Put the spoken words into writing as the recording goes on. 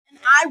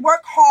I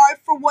work hard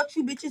for what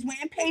you bitches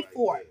went and paid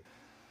for.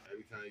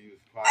 Every time you was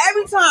quiet.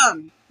 Every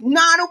time.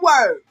 Not a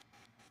word.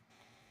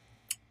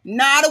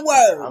 Not a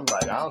word. I'm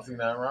like, I don't see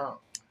nothing wrong.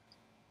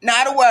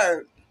 Not a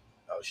word.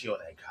 Oh, she on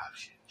that cop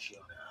shit. She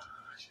on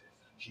that shit.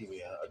 She be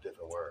a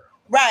different word.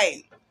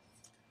 Right.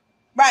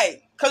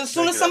 Right. Because as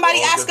soon as somebody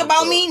asks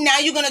about me, now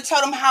you're going to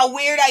tell them how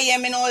weird I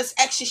am and all this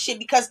extra shit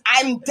because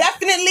I'm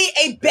definitely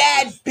a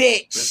bad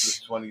bitch. This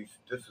is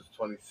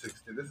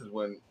 2016. This is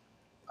when,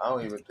 I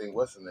don't even think,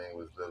 what's his name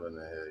was living in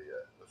here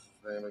yet. What's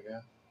his name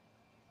again?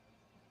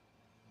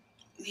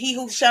 He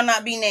who shall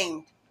not be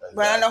named. Exactly.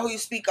 But I know who you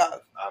speak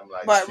of. I'm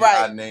like, but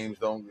right. Our names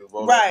don't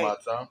roll off my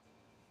tongue.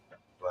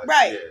 But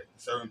right. Yeah,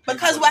 certain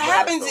because what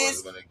happens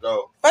is,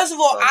 first of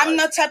all, I'm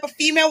the type of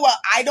female where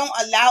I don't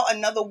allow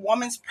another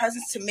woman's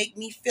presence to make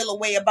me feel a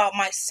way about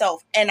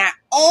myself. And I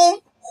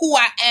own who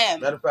I am.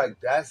 Matter of fact,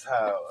 that's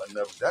how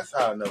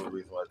another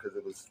reason why, because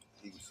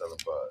he was selling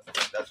bud.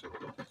 That's what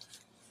it was.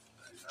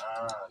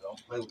 Like, nah,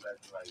 don't play with that.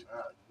 Like,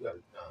 nah, you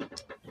gotta,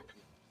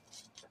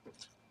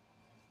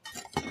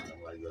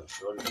 I'm like, yo,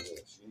 shorty, I'm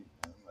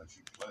like,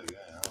 she play,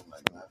 yeah. I'm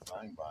like, nah,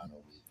 I ain't buying no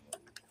weed.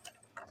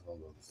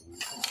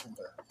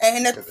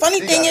 And the funny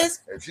thing is,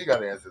 if she got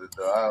to answer the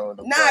door, I don't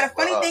know. Nah, the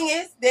funny thing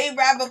is, they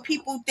rather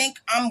people think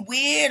I'm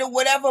weird or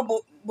whatever,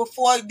 but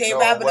before they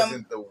rather them. No, it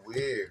wasn't the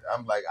weird.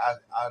 I'm like,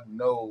 I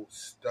know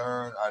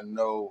stern. I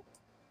know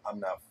I'm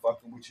not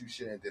fucking with you,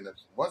 shit. And then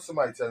once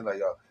somebody tells me like,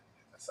 yo,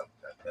 that's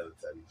that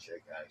military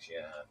chick,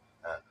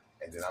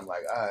 and then I'm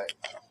like, all right,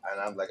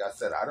 and I'm like I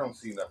said, I don't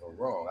see nothing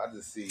wrong. I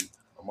just see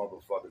a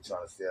motherfucker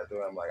trying to stay out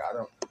there. I'm like,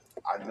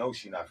 I know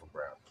she not from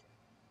Brown.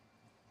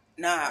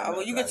 Nah,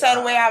 well, you can tell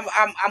the way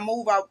I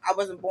move. I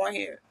wasn't born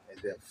here.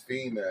 And then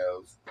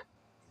females,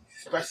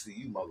 especially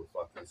you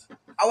motherfuckers.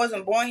 I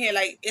wasn't born here.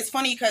 Like, it's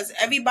funny because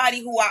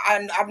everybody who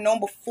I've known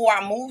before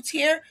I moved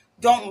here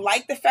don't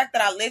like the fact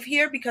that I live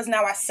here because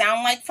now I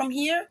sound like from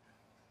here.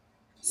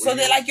 So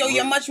they're like, yo,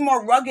 you're much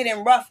more rugged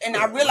and rough. And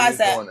I realized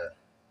that.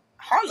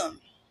 Harlem.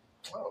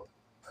 Oh,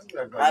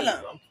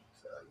 Harlem.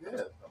 Yeah,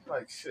 I'm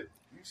like, shit.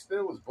 You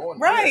still was born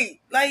right, here.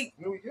 Like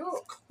New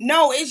York.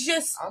 No, it's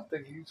just. I'm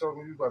thinking you told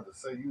me you about to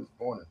say you was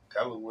born in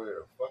Delaware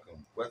or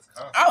fucking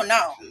Wisconsin. Oh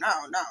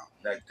no.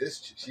 Like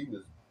this, she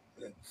was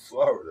in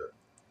Florida,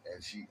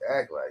 and she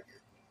act like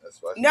it. That's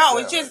why. No,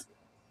 it's just.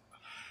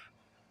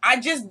 I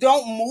just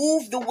don't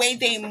move the way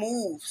they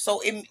move,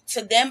 so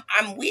to them,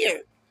 I'm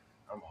weird.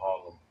 I'm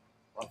Harlem.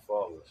 My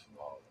father's from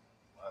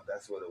Harlem.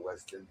 That's where the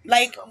West Indies.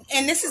 Like,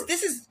 and this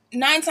is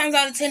 9 times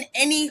out of 10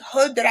 any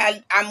hood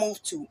that I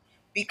move to.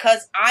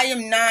 Because I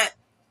am not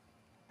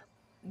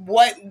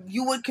what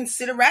you would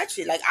consider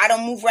ratchet. Like, I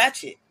don't move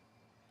ratchet.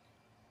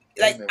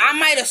 Like, I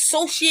might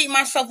associate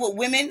myself with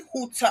women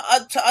who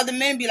to other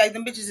men be like,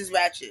 them bitches is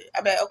ratchet.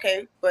 I bet,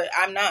 okay, but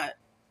I'm not.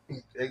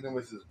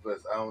 Ignorance is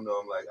bliss. I don't know.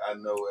 I'm like, I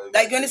know.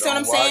 Like, you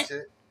understand what I'm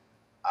saying?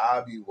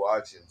 I'll be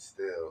watching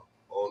still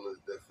all the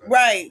different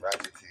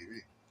ratchet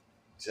TV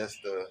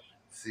just to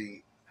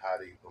see how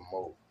they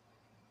promote.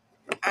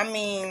 I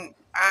mean,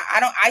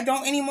 I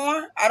don't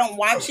anymore. I don't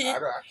watch it.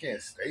 I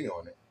can't stay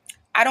on it.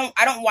 I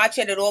don't watch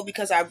it at all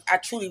because I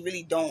truly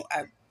really don't.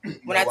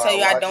 When I tell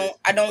you I don't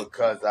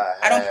because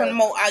I don't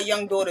promote our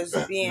young daughters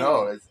being.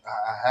 No,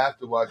 I have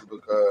to watch it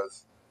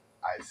because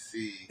I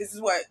see. This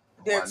is what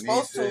they're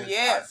exposed to.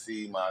 Yeah, I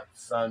see my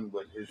son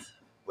with his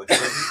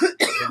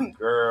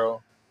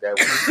girl that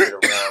would get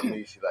around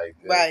me. She like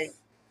this. Right.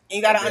 And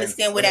you got to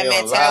understand where that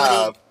mentality.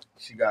 Live,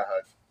 she got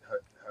her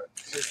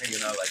shit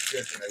hanging out like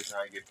this, and every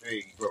time I get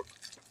paid, he broke.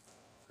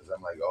 Because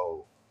I'm like,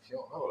 oh, she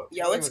don't hold up.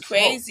 Yo, it's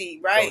crazy,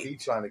 smoke. right? So he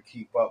trying to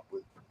keep up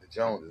with the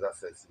Joneses. I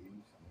said, see,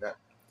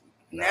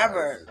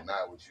 never. This is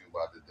not what you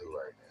about to do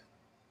right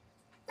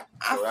now.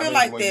 I feel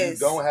like when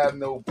this. You don't have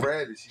no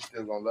bread, is she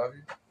still gonna love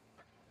you?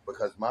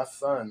 Because my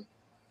son,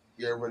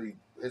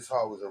 his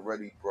heart was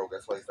already broke.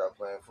 That's why he stopped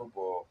playing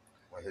football.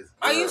 When his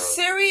girl Are you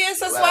serious?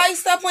 That's why he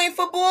stopped playing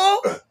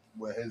football?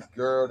 When his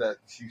girl that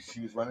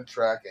she was running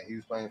track and he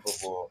was playing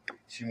football,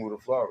 she moved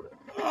to Florida.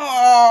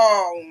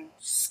 Oh,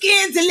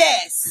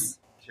 scandalous.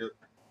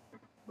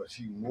 But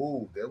she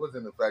moved. It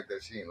wasn't the fact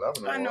that she ain't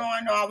loving him. I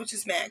know. I was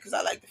just mad because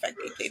I like the fact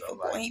that he played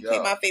football. And he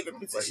played my favorite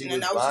position,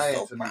 and I was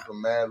just so proud. For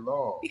mad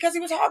long. Because he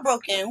was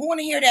heartbroken. Who want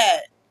to hear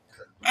that?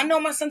 I know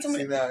my son told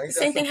me the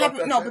same thing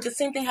happened. No, but the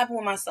same thing happened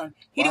with my son.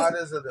 I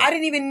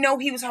didn't even know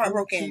he was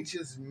heartbroken. Who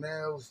teaches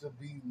males to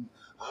be?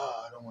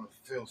 I don't want to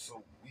feel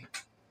so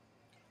weak.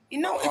 You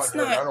know, it's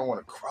not. I don't want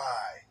to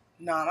cry.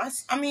 No, my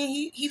son,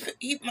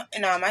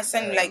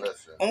 like,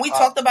 listen, when we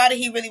talked about it,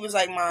 he really was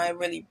like, it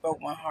really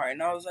broke my heart.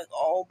 And I was like,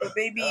 oh, but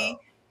baby,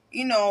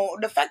 you know,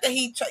 the fact that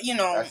he,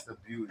 that's the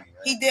beauty, man.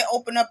 He did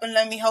open up and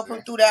let me help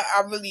him through that.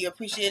 I really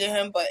appreciated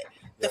him. But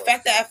the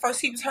fact that at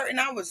first he was hurting,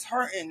 I was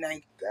hurting.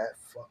 Like, that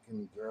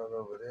fucking girl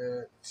over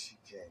there, she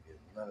can't get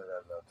none of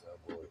that love to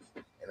her boys.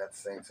 And at the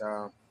same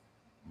time,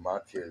 my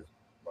kids,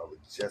 I was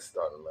just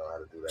starting to learn how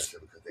to do that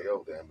shit because they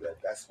older. And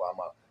that's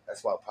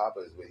why Papa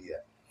is where he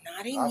at.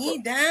 Nah, they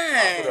need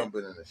that. Papa done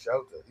been in the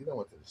shelter. He done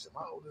went to the shelter.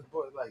 My oldest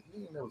boy, like,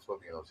 he ain't never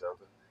supposed to be in no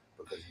shelter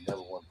because he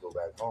never wanted to go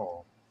back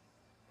home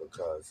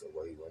because of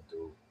what he went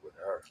through with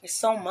her. It's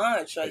so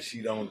much. But Like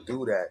she don't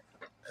do that.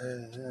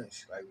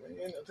 She's like,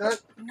 man, that,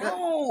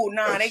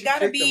 no, they she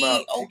gotta kicked him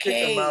out. be She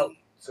kicked him okay. out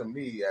to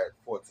me at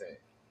 14.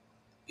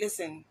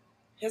 Listen,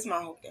 here's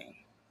my whole thing.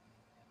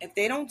 If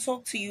they don't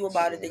talk to you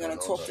about it, they're gonna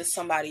talk to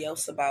somebody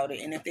else about it.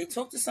 And if they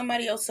talk to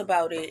somebody else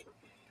about it,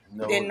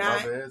 they're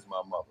not. Mother is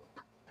my mother.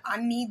 I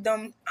need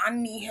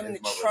him to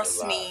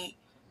trust me.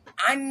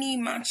 I need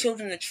my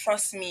children to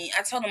trust me.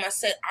 I told them, I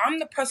said, I'm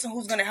the person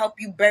who's gonna help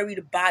you bury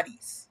the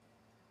bodies.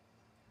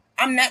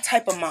 I'm that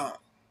type of mom.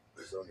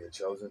 It's only a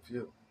chosen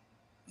few.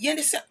 You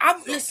understand?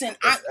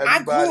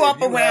 I grew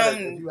up around.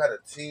 If you had a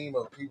team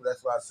of people,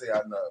 that's why I say I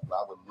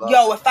would love.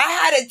 Yo, if I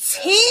had a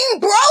team,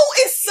 bro,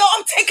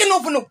 I'm taking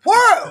over the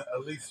world.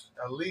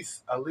 At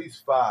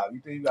least 5. You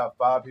think you got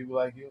 5 people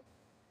like you?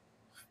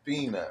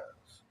 Females.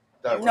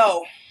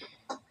 No.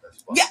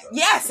 Yeah.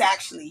 Yes,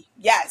 actually.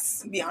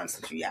 Yes. To be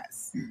honest with you,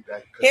 yes.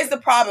 Here's the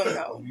problem,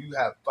 though. You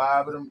have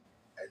 5 of them.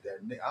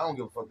 I don't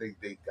give a fuck. They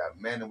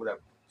got men or whatever.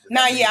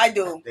 Nah, yeah, I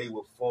do. They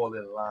will fall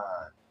in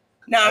line.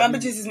 Nah, my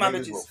bitches is my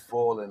bitches. Niggas will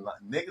fall in line.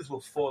 Niggas will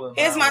fall in line.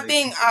 Here's my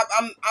thing.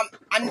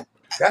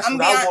 That's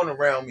what I want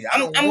around me. I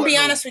don't want I'm gonna be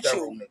honest with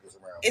you. Niggas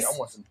around me. I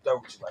want some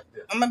thorough shit like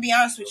this. I'm gonna be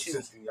honest with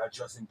you. I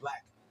dress in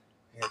black.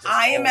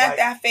 I am at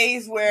that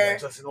phase where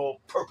dress in all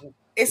purple.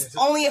 It's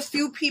only a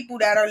few people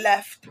that are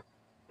left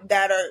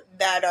that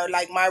are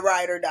like my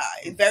ride or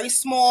die. A very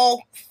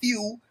small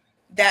few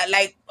that,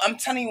 like, I'm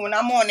telling you, when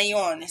I'm on, they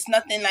on. It's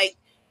nothing like.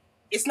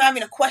 It's not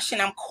even a question.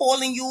 I'm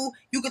calling you.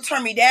 You could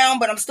turn me down,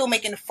 but I'm still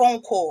making the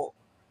phone call.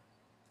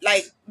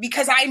 Like,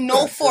 because I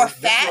know for a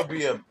fact. This will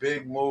be a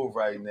big move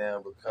right now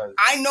because.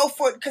 I know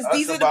because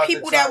these are the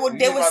people that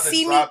they would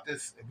see me.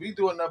 If we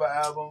do another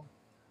album,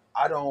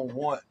 I don't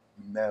want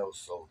male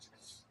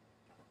soldiers.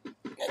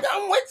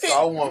 I'm with it.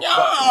 So I want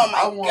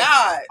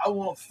I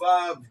want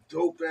 5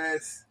 dope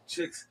ass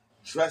chicks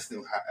dressed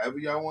in however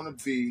y'all want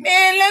to be.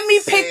 Man, let me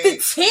pick the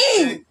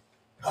team.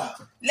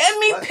 Let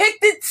me pick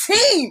the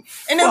team.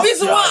 And the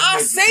reason why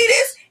I say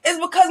this is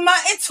because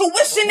my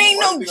intuition ain't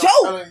no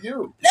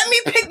joke. Let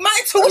me pick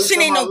my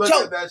intuition ain't no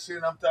joke.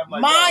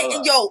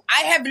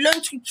 I have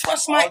learned to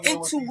trust my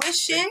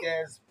intuition.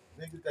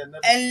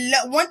 And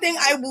one thing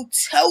I will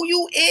tell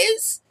you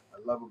is, I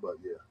love her, but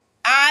yeah,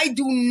 I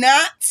do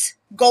not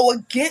go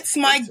against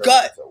my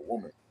gut.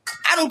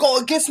 I don't go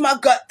against my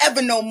gut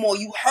ever no more.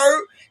 You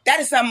heard? That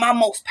is not my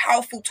most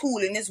powerful tool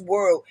in this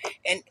world,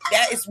 and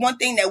that is one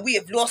thing that we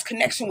have lost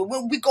connection with.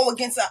 When we go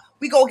against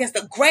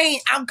the grain,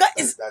 our gut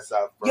is. That's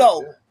our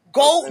first,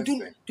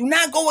 do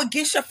not go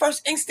against your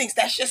first instincts.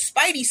 That's your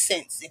spidey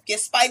sense. If your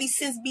spidey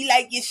sense be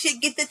like your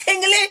shit get the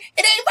tingling,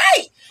 it ain't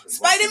right.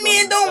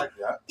 Spider-Man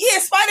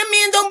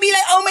don't be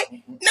like, oh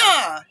man,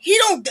 nah, he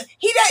don't.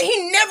 He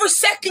never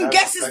second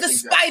guesses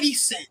the spidey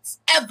sense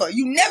ever.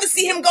 You never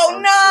see him go,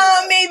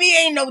 nah, maybe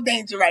ain't no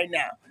danger right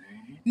now.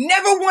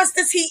 Never once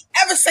does he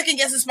ever second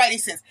guess his spidey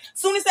sense.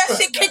 Soon as that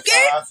shit kick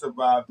in, I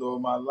survived all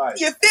my life.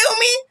 You feel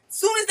me?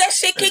 Soon as that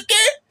shit kick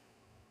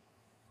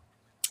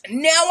in,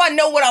 now I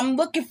know what I'm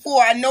looking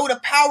for. I know the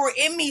power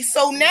in me.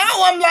 So now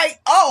I'm like,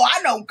 oh,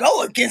 I don't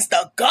go against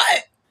the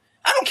gut.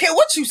 I don't care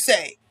what you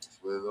say.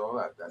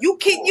 You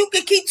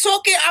can keep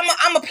talking.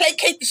 I'm gonna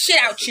placate the shit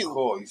out you.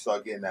 Cool. You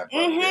start getting that.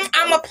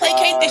 I'm gonna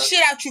placate the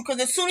shit out you because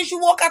as soon as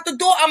you walk out the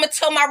door, I'm gonna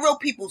tell my real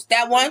peoples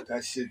that one.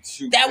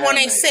 That one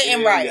ain't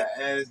sitting right. Your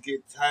ass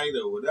get tight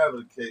or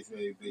whatever the case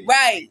may be.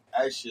 Right.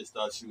 That shit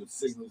starts shooting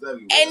signals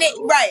everywhere.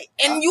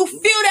 And you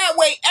feel that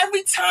way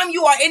every time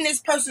you are in this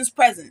person's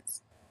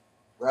presence.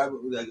 Right.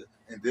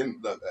 And then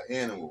look, an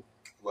animal.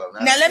 Well,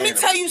 now let me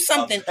tell you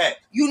something.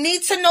 You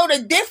need to know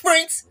the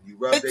difference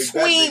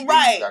between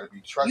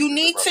You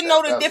need to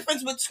know the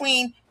difference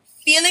between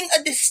feeling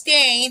a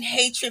disdain,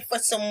 hatred for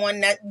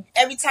someone that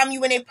every time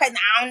you in their presence,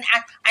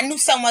 I knew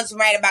someone's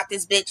right about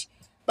this bitch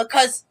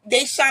because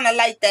they shine a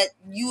light that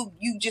you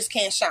just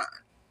can't shine.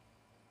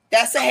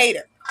 That's a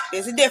hater.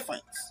 There's a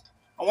difference.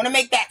 I want to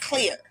make that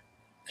clear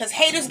because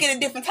haters get a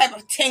different type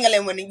of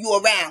tingling when you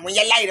around, when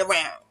you're light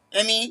around.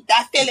 I mean,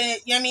 that feeling,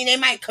 you know what I mean? They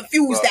might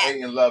confuse that.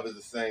 Hate and love is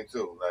the same,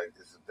 too. Like,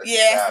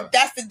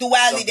 that's the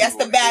duality. That's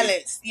the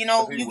balance. You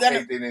know, you gotta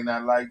hate that they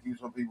not like you.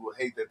 Some people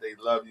hate that they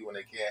love you when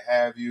they can't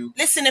have you.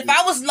 Listen, if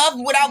I was loved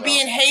without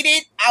being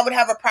hated, I would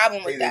have a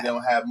problem with that. They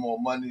don't have more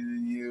money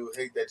than you.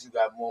 Hate that you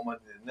got more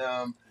money than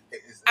them.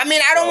 I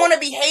mean, I don't want to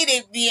be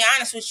hated, being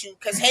honest with you,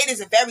 because hate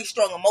is a very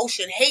strong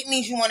emotion. Hate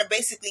means you want to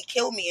basically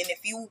kill me. And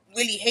if you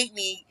really hate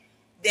me,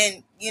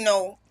 then, you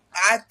know,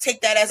 I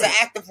take that as an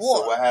act of war.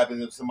 So what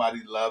happens if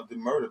somebody loved to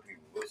murder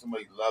people? If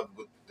somebody loved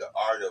with the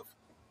art of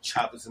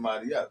chopping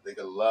somebody up? They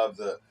could love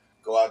to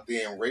go out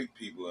there and rape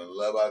people and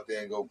love out there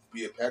and go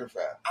be a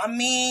pedophile. I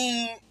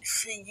mean,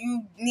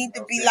 you need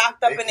to be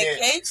locked up in a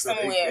cage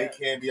somewhere. They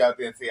can't be out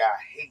there and say, I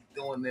hate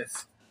doing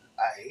this.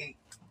 I hate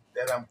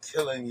that I'm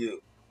killing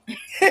you.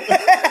 They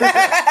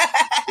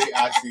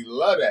actually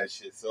love that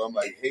shit. So I'm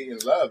like, hate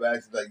and love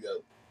actually like,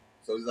 yo.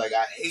 So it's like,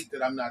 I hate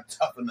that I'm not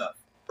tough enough.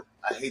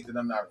 I hate that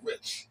I'm not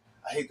rich.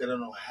 I hate that I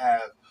don't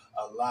have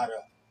a lot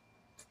of,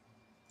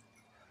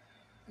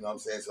 you know what I'm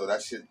saying? So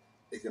that shit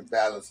it can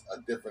balance a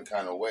different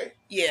kind of way.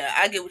 Yeah,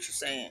 I get what you're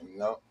saying. You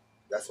know,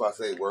 that's why I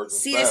say words.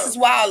 See, this is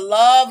why I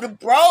love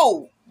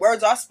the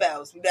words are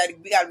spells. We gotta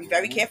be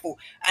very careful,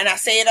 and I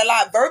say it a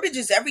lot. Verbiage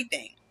is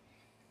everything,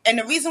 and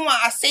the reason why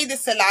I say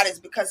this a lot is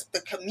because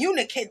the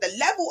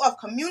level of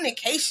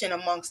communication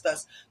amongst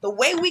us, the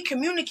way we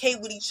communicate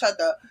with each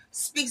other,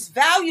 speaks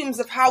volumes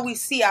of how we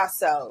see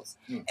ourselves.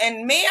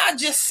 And may I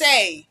just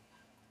say,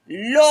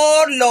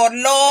 Lord,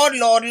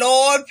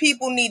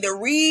 people need to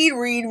read.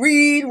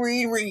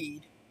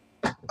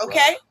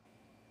 Okay?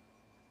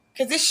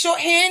 Because this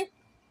shorthand,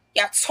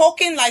 y'all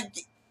talking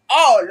like,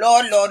 oh,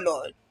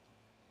 Lord.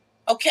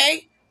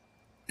 Okay?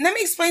 Let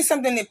me explain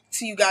something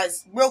to you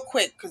guys real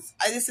quick, because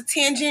it's a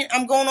tangent.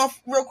 I'm going off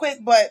real quick,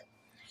 but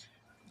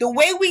the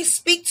way we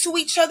speak to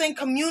each other and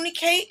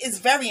communicate is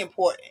very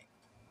important.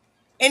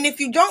 And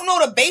if you don't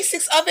know the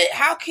basics of it,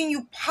 how can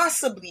you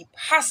possibly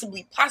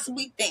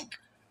think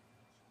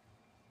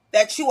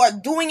that you are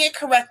doing it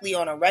correctly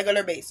on a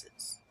regular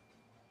basis?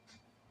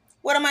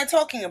 What am I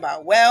talking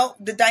about? Well,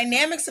 the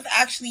dynamics of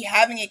actually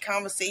having a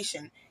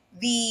conversation,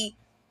 the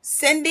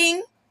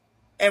sending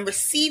and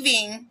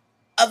receiving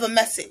of a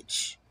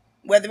message,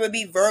 whether it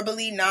be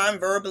verbally,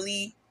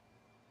 non-verbally.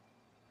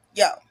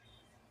 Yo,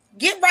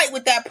 get right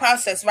with that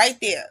process right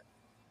there.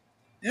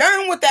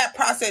 Learn what that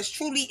process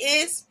truly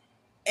is,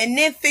 and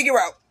then figure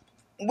out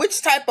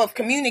which type of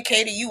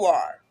communicator you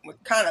are,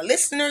 what kind of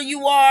listener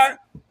you are.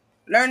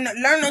 Learn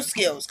those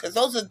skills, because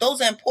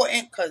those are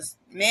important. Because,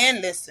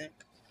 man, listen,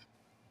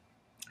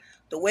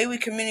 the way we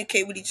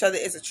communicate with each other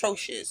is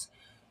atrocious.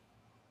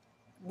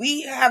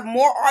 We have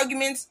more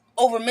arguments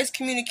over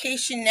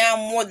miscommunication now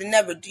more than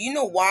ever. Do you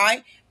know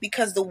why?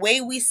 Because the way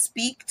we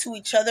speak to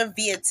each other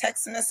via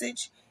text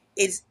message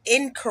is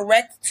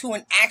incorrect to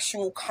an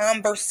actual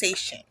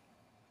conversation.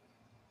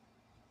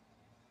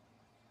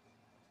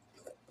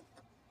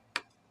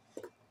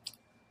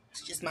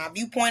 It's just my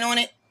viewpoint on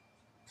it.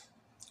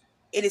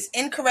 It is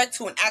incorrect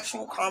to an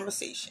actual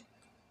conversation.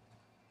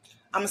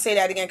 I'm going to say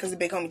that again because the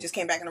big homie just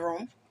came back in the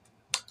room.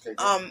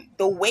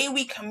 The way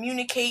we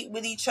communicate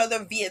with each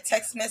other via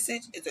text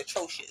message is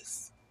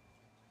atrocious.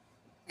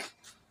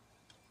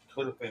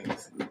 Twitter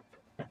fingers.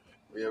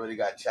 We already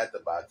got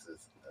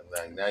chatterboxes.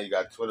 And now you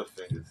got Twitter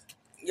fingers.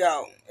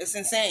 Yo, it's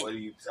insane. What are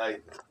you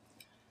typing?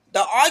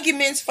 The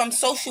arguments from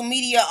social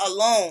media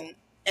alone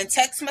and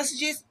text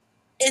messages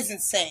is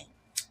insane.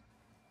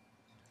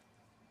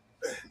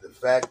 The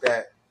fact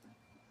that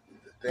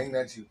the thing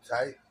that you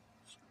type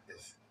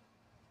is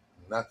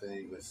nothing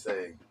you can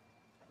say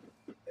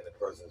in a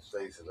person's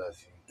face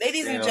unless you.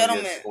 Ladies and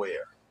gentlemen,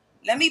 square.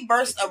 Let me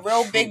burst a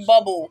real big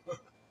bubble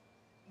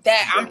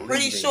that I'm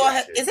pretty sure.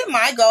 Is it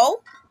my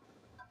goal?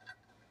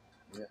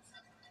 Yes.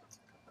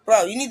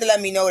 Bro, you need to let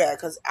me know that,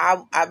 because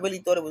I really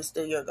thought it was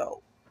still your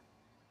goal.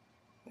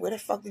 Where the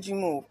fuck did you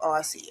move? Oh,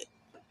 I see it.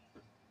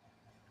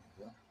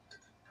 Yeah,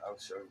 I'll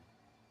show you.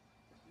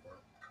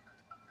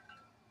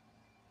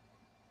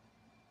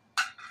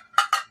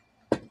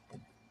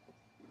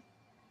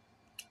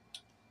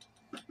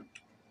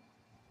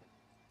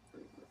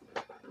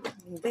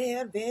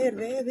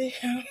 Baby.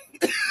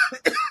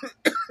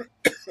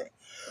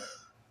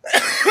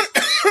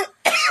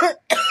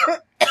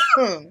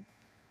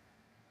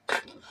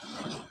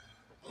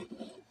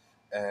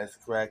 Ass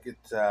crack it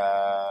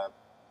top.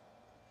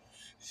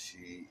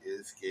 She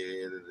is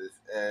scared of this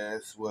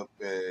ass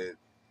whooping.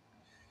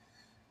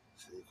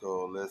 She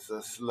call this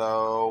a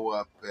slow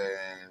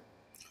whooping.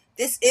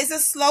 This is a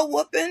slow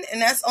whooping,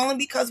 and that's only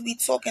because we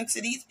talking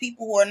to these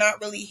people who are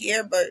not really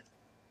here, but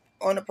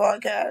on the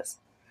podcast.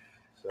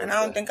 So and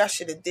I don't think I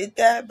should have did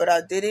that, but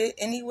I did it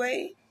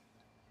anyway.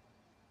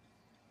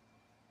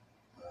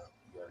 You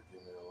gotta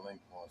give me the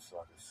link more so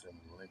I can send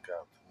the link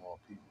out to more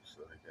people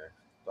so they can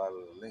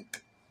follow the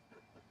link.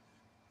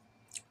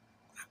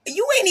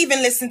 You ain't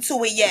even listened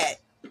to it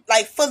yet.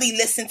 Like, fully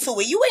listened to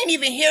it. You ain't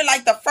even hear,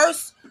 like, the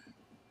first...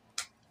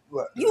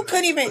 What? You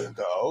couldn't even...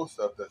 The old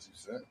stuff that you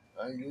sent.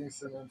 You ain't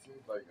sent that to me,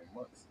 like, in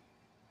months.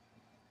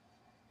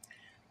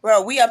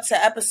 Bro, we up to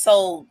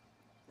episode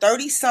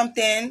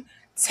 30-something.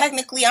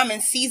 Technically, I'm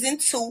in season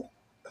 2.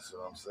 That's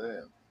what I'm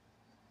saying.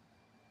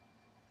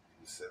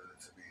 You said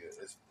it to be...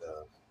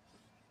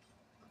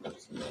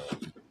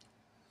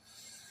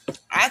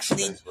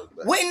 Actually,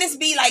 wouldn't this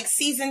be, like,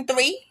 season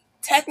 3,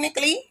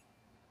 technically?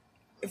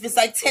 If it's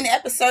like 10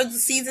 episodes a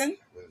season?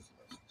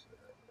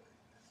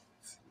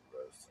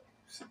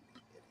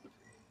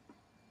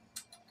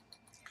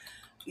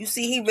 You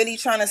see, he really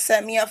trying to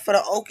set me up for the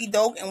okie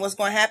doke, and what's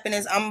going to happen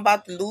is I'm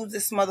about to lose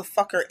this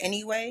motherfucker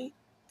anyway.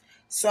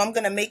 So I'm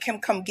going to make him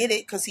come get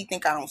it because he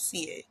think I don't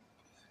see it.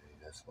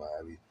 That's why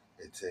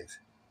it takes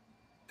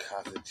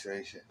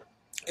concentration.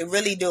 It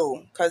really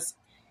do, because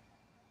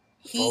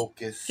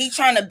he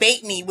trying to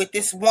bait me with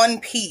this one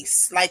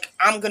piece. Like,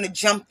 I'm going to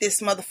jump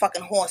this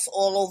motherfucking horse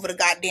all over the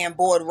goddamn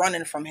board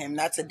running from him.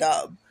 That's a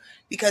dub.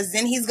 Because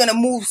then he's going to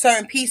move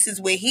certain pieces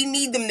where he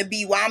need them to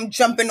be while I'm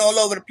jumping all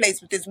over the place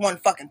with this one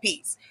fucking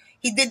piece.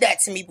 He did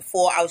that to me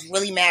before. I was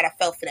really mad. I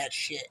fell for that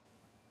shit.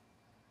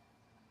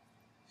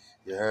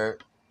 You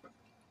heard?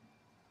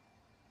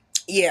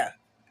 Yeah.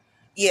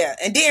 Yeah,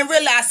 and didn't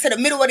realize to the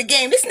middle of the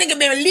game, this nigga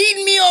been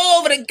leading me all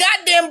over the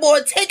goddamn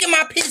board, taking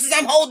my pieces.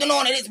 I'm holding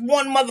on to this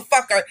one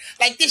motherfucker.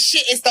 Like, this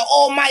shit is the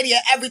almighty of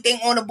everything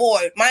on the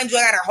board. Mind you,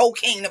 I got a whole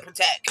king to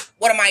protect.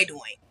 What am I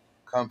doing?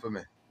 Come for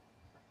me.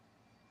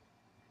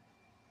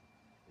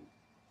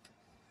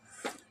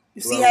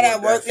 You see how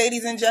that works,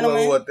 ladies and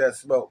gentlemen? What that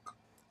smoke.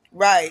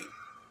 Right.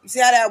 You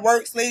see how that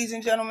works, ladies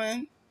and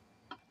gentlemen?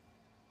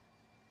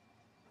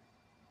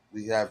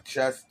 We have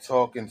chess,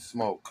 talk, and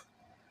smoke.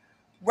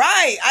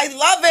 Right. I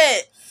love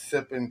it.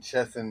 Sipping,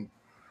 chess, and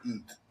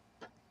eat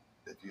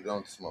if you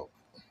don't smoke.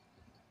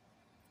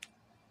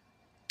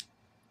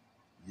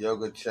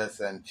 Yoga, chess,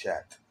 and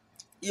chat.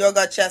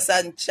 Yoga, chess,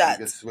 and chat.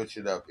 You can switch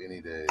it up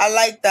any day. I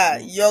like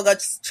that. Yoga,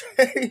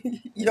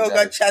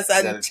 chess,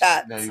 and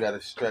chat. No, you gotta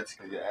stretch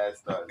because your ass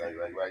started like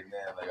right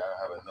now. Like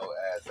I have no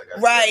ass.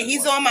 Right.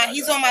 He's on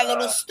my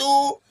little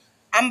stool.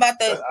 I'm about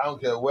to. I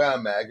don't care where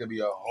I'm at. It could be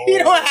a whole. He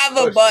don't have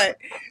a butt.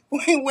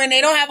 When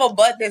they don't have a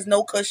butt, there's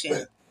no cushion.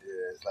 Yeah,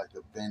 it's like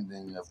the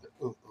bending of the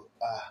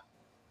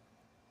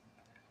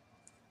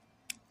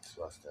That's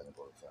why I stand up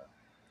all the time.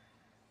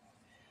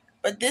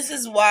 But this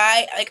is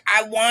why, like,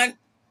 I want.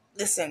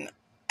 Listen,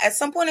 at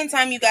some point in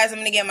time, you guys, I'm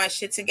gonna get my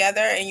shit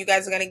together, and you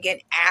guys are gonna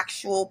get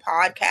actual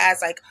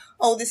podcasts. Like,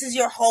 oh, this is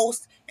your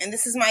host, and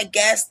this is my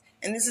guest,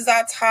 and this is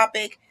our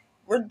topic.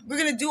 We're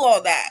gonna do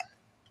all that,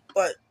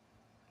 but.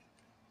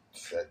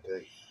 If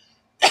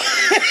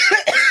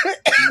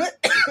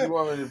you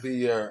want me to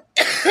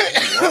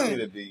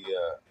be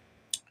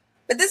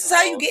But this is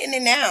how you getting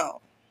it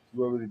now. If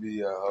you want me to be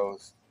your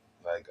host,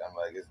 like I'm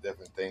like, it's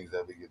different things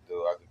that we could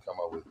do. We can come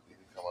up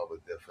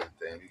with different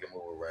things. We can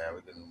move around.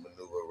 We can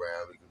maneuver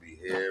around. We can be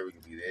here. We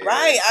can be there.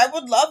 Right. I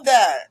would love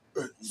that.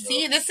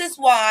 See, this is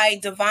why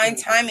divine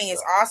timing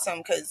is awesome,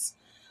 because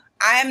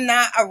I'm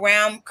not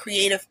around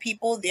creative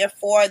people.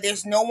 Therefore,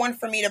 there's no one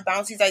for me to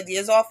bounce these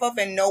ideas off of,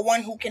 and no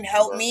one who can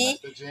help me.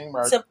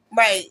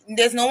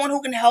 There's no one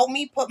who can help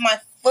me put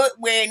my foot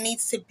where it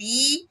needs to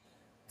be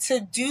to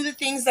do the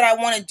things that I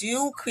want to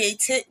do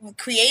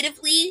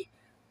creatively.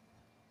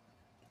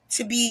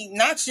 To be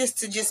not just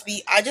to just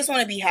be. I just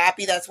want to be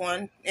happy. That's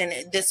one, and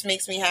this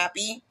makes me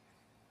happy.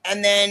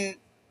 And then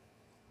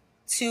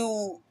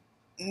to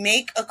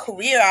make a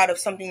career out of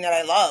something that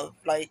I love,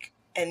 like.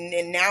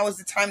 And now is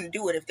the time to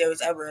do it if there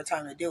was ever a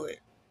time to do it.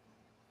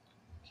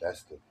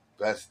 That's the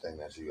best thing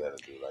that you got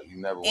to do. Like you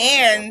never.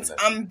 And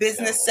I'm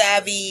business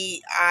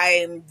savvy.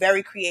 I'm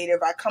very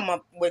creative. I come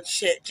up with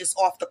shit just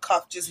off the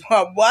cuff. Just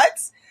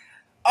what?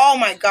 Oh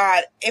my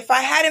God. If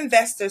I had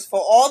investors for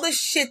all the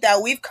shit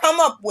that we've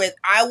come up with,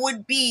 I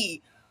would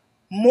be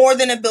more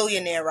than a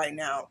billionaire right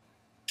now.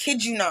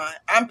 Kid you not.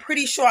 I'm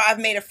pretty sure I've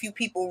made a few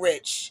people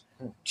rich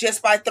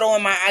just by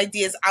throwing my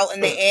ideas out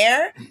in the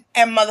air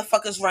and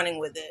motherfuckers running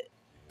with it.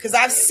 Because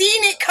I've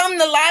seen it come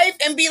to life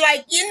and be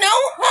like,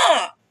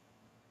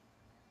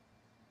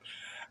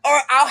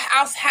 Or I'll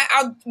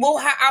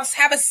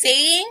have a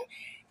saying,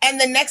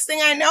 and the next thing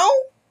I know,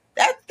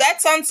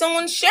 that's on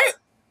someone's shirt.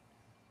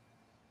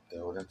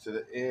 Throw it into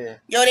the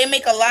air. Yo, they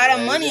make a lot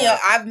of money.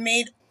 I've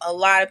made a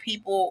lot of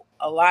people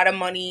a lot of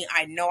money.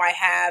 I know I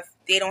have.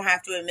 They don't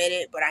have to admit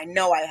it, but I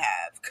know I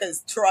have.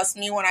 Because trust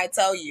me when I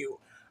tell you,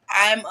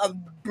 I'm a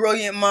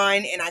brilliant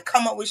mind and I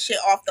come up with shit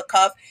off the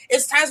cuff.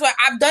 It's times where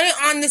I've done it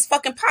on this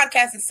fucking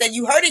podcast and said,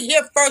 you heard it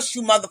here first,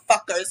 you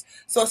motherfuckers.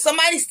 So if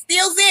somebody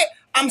steals it,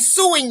 I'm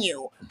suing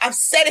you. I've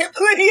said it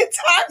plenty of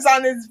times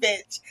on this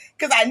bitch.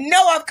 Because I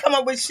know I've come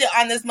up with shit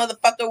on this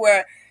motherfucker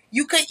where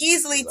you could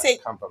easily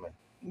take... Compliment.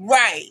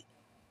 Right.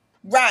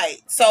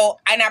 So,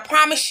 and I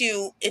promise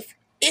you,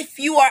 if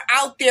you are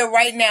out there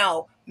right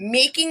now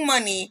making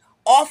money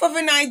off of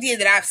an idea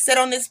that I've said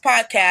on this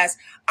podcast,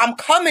 I'm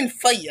coming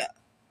for you.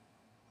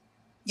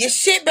 Your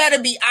shit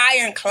better be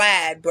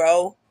ironclad,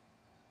 bro.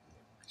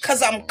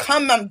 Because I'm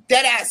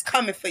dead ass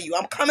coming for you.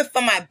 I'm coming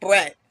for my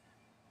bread.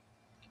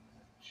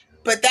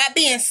 But that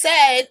being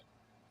said,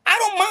 I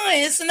don't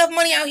mind. There's enough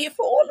money out here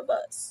for all of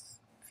us.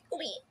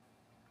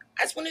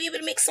 I just want to be able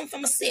to make some for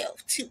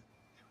myself, too.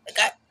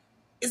 Like,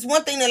 it's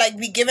one thing to, like,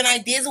 be giving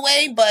ideas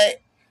away,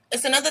 but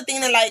it's another thing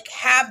to, like,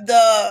 have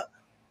the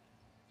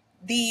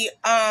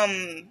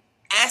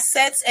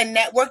assets and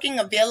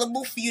networking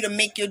available for you to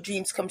make your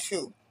dreams come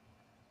true.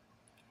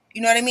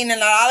 You know what I mean? And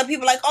a lot of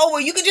people are like, oh,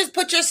 well, you could just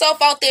put yourself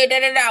out there,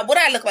 da-da-da. Would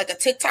I look like a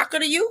TikToker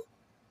to you?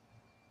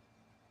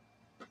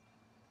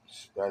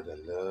 Spread the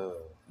love.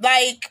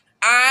 Like,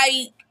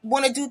 I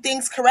want to do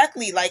things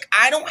correctly. Like,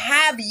 I don't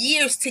have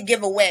years to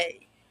give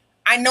away.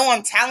 I know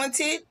I'm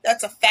talented.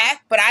 That's a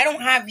fact. But I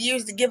don't have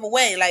years to give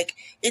away. Like,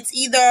 it's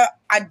either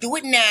I do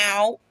it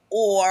now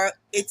or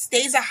it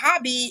stays a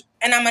hobby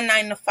and I'm a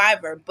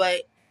 9-to-5er.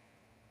 But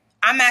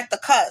I'm at the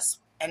cusp.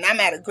 And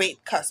I'm at a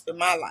great cusp in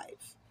my life.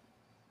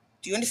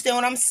 Do you understand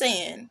what I'm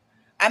saying?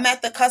 I'm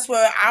at the cusp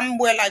where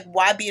like,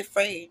 why be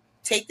afraid?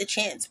 Take the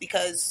chance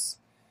because,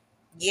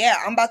 yeah,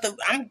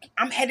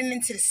 I'm heading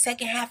into the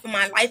second half of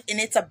my life and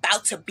it's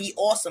about to be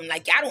awesome.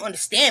 Like, y'all don't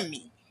understand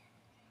me.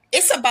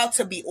 It's about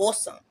to be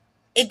awesome.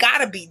 It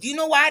gotta be. Do you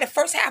know why? The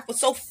first half was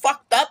so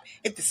fucked up.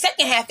 If the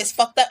second half is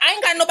fucked up, I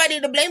ain't got nobody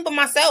to blame but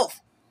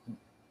myself.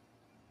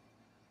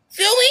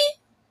 Feel me?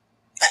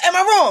 Am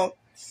I wrong?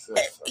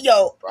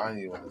 Yo.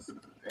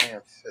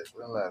 Damn shit.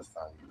 When the last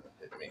time you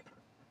hit me?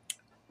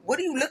 What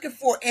are you looking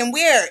for? And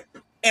where?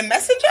 In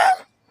Messenger?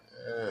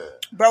 Yeah.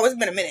 Bro, it's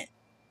been a minute.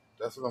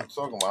 That's what I'm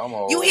talking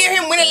about. You hear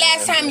him when the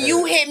last time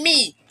you hit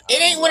me.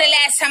 It ain't when the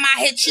last time I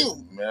hit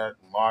you.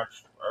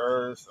 March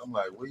 1st. I'm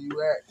like, where you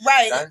at?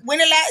 Right.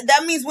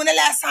 That means when the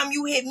last time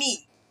you hit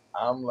me.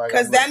 I'm like,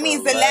 because that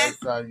means the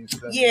last time you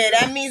sent me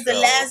that means the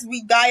last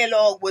we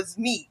dialogue was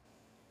me.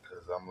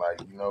 Because I'm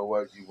like, you know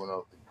what? You went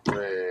off the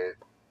grid.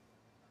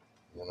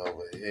 You went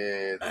over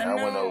here. Then I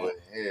went over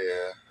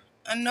here.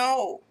 I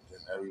know.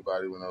 Then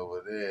everybody went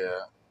over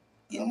there.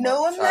 You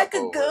know I'm like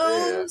a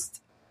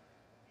ghost.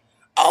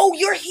 Oh,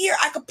 you're here.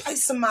 I could play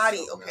somebody.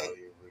 So okay.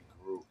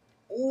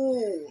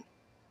 Ooh.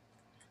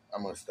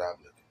 I'm going to stop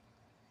looking.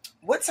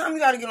 What time you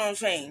got to get on the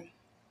train?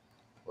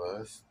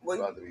 Well, it's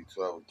about to be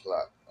 12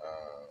 o'clock.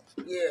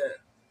 Yeah.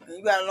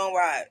 You got a long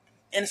ride.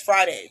 And it's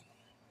Friday.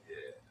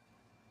 Yeah.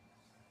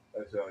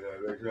 That's all I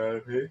got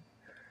to pay.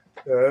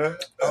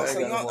 Oh, so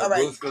you don't, all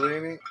right.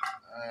 Scalini. If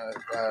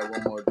I had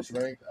one more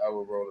drink, I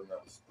would roll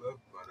another split.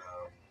 But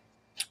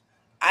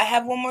I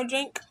have one more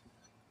drink.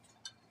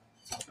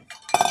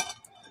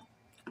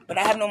 But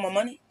I have no more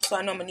money, so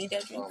I know I'm going to need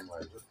that drink. Oh, my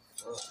God.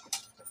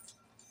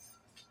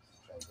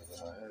 I'm trying to think in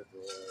my head,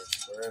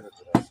 where did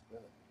I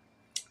spend it?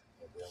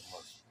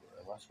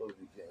 Am I supposed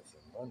to be getting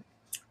some money?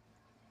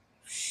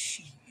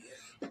 Shit.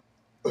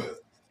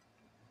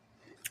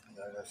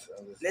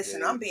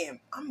 Listen, I'm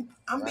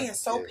being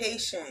so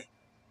patient.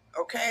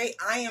 Okay?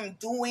 I am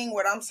doing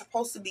what I'm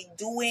supposed to be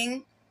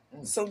doing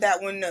so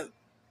that when the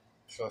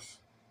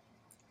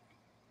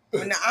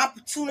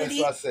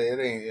opportunity... That's why I say it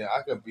ain't...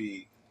 I could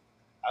be...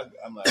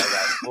 I'm like, I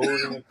got food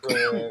in the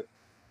crib.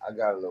 I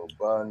got a little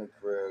bun in the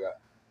crib.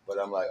 But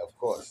I'm like, of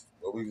course,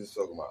 what we just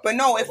talking about. But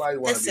no, nobody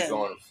want to be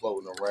going and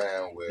floating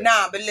around with...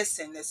 Nah, but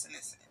listen.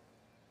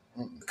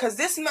 Because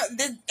this, and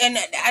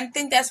I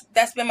think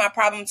that's been my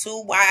problem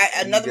too. Why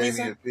another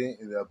reason?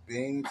 The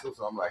bean too,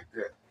 so I'm like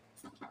that.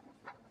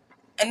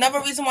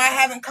 Another reason why I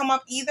haven't come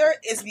up either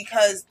is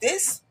because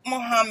this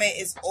Muhammad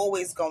is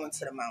always going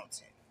to the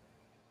mountain.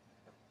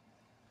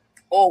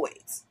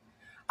 Always.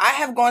 I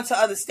have gone to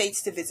other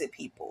states to visit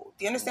people.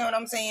 Do you understand what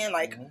I'm saying?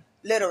 Like,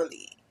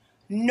 literally.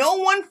 No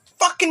one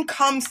fucking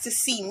comes to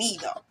see me,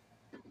 though.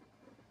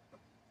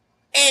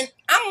 And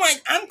I'm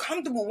like, I'm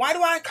comfortable. Why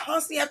do I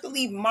constantly have to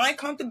leave my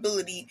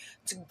comfortability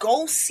to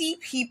go see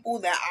people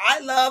that I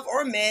love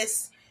or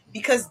miss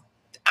because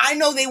I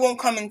know they won't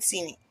come and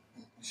see me?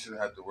 You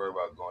shouldn't have to worry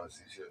about going to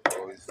see shit.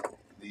 Always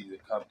leave your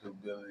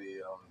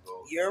comfortability on the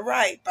go. You're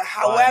right. But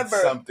however,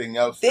 something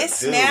else this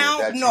to do now,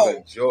 that you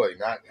enjoy,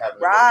 not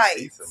having to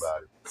see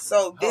somebody.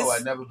 So this...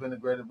 I've never been to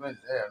Great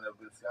Adventures. Hey, I've never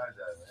been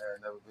skydiving. Hey,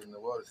 I've never been to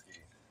water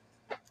skiing.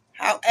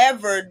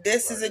 However,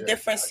 this is a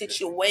different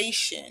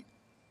situation.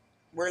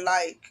 We're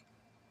like,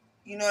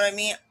 you know what I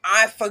mean?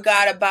 I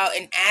forgot about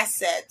an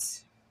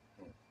asset.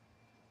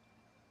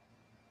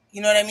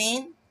 You know what I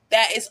mean?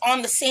 That is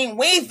on the same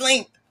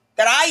wavelength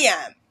that I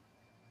am.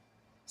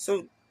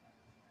 So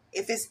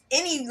if it's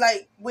any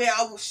like where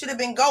I should have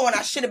been going,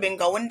 I should have been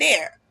going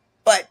there.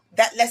 But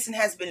that lesson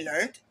has been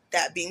learned.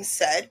 That being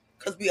said,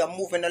 because we are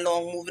moving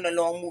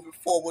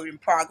forward in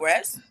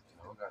progress.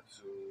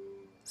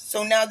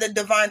 So now the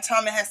divine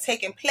timing has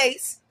taken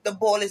place. The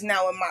ball is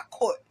now in my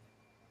court.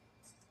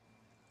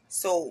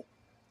 So,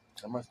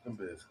 how much them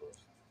bids cost?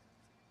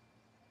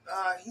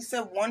 He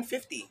said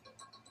 $150.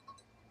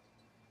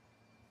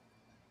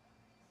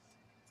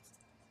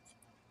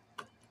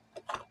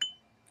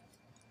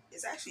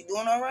 It's actually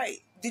doing all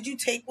right. Did you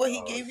take what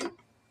he gave you?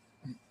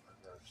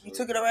 You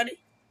took it already?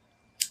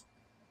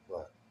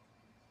 What?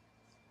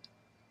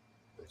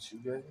 That you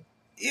gave me?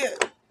 Yeah.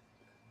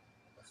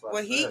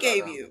 What he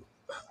gave you.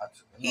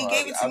 He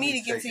gave it to me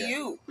to give to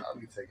you. I'll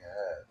be taking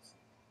ads.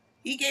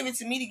 He gave it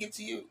to me to give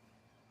to you.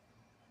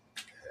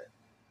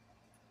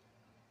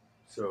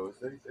 So is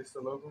they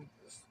still open?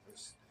 It's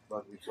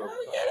about to be 12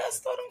 o'clock. Yeah, that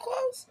store don't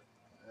close.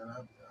 And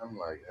I'm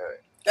like, hey.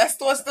 That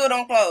store still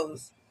don't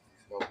close.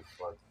 These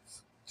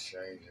motherfuckers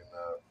changing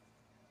up,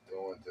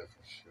 doing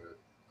different shit.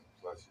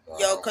 Plus,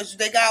 because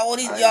they got all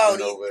these...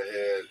 sitting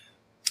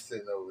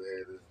over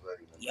here, this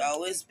lady.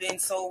 Yo, it's been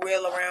so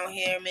real around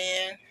here,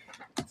 man.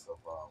 So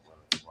far,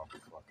 with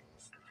motherfucking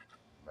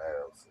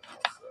males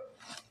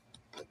outside.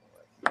 Looking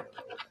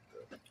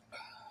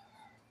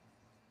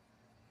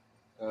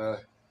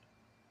like,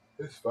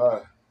 it's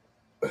fine.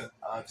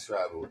 I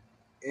travel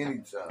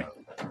anytime.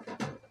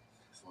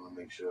 Just want to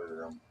make sure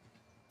that I'm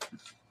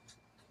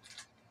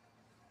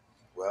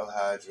well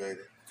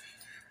hydrated,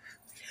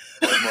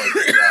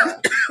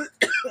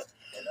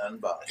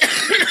 and unbothered.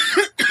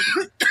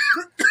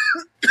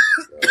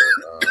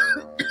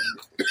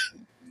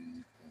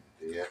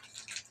 Yeah.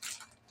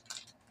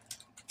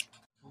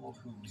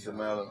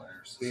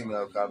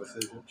 Female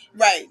conversation.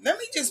 Right. Let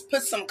me just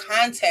put some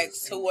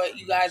context to what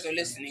you guys are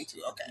listening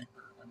to. Okay.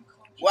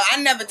 Well,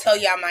 I never tell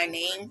y'all my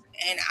name,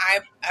 and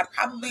I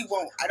probably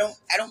won't. I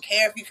don't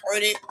care if you've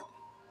heard it.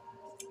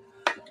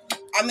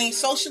 I mean,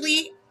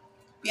 socially,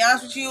 be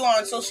honest with you,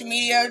 on social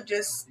media,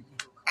 just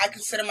I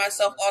consider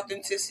myself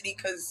authenticity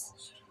because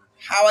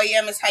how I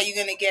am is how you're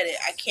gonna get it.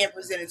 I can't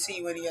present it to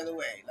you any other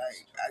way.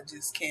 Like I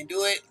just can't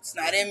do it. It's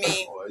not in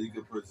me. Or you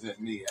can present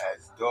me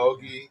as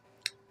Doggy,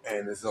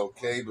 and it's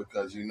okay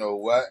because you know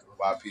what?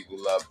 Why people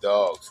love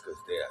dogs? Because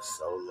they are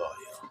so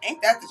loyal.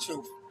 Ain't that the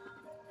truth?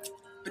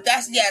 But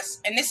that's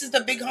yes, and this is the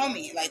big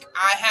homie. Like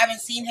I haven't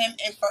seen him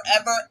in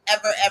forever,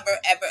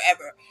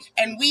 ever.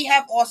 And we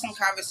have awesome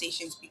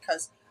conversations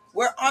because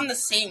we're on the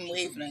same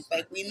wavelength.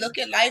 Like we look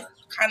at life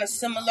kind of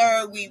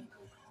similar. We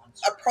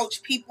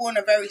approach people in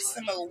a very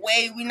similar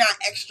way. We're not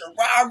extra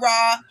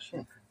rah-rah.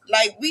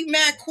 Like we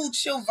mad cool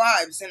chill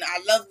vibes, and I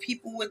love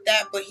people with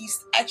that. But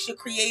he's extra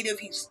creative.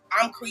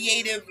 I'm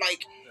creative.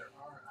 Like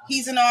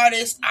he's an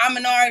artist. I'm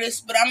an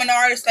artist, but I'm an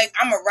artist. Like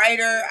I'm a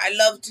writer. I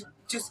love to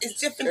just it's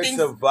different things.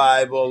 It's a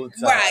vibe all the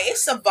time. Right,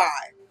 it's a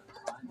vibe.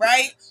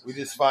 Right? We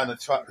just find a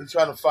tribe. We're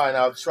trying to find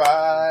our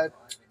tribe.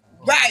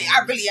 Right,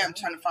 I really am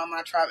trying to find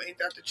my tribe. Ain't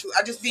that the truth?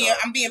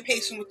 I'm being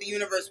patient with the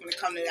universe when it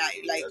comes to that.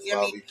 Like, you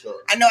know what I mean?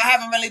 I know I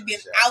haven't really been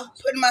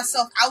putting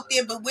myself out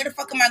there, but where the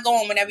fuck am I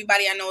going when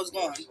everybody I know is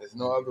going? There's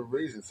no other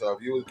reason. So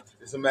if you was,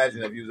 just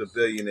imagine if you was a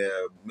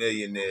billionaire,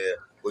 millionaire,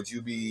 would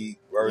you be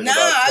worried about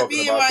I'd talking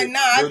be about in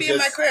my I'd be in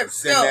my crib.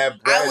 Send Still,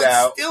 that bread I would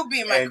out still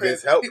be in my and crib.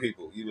 just help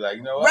people. You'd be like,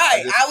 you know what?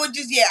 Right, I would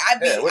just I'd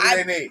be. What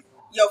do they need?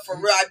 Yo, for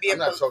real, I'd be I'm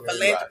a not talking to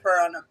philanthropist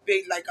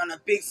on a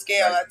big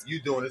scale. Like,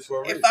 you doing this for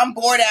a reason. If I'm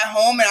bored at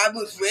home and I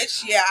was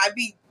rich, I'd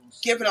be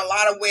giving a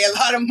lot of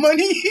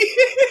money.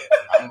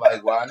 I'm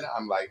like, why not?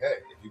 I'm like, hey,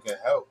 if you can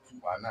help,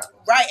 why not?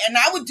 Right, and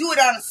I would do it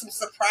on some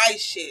surprise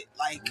shit,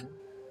 like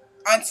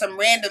on some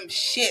random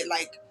shit,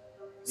 like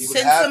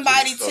send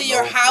somebody to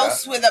your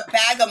house with a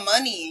bag of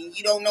money and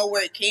you don't know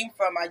where it came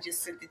from. I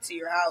just sent it to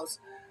your house.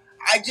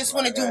 I just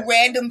want to do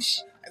random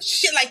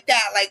shit like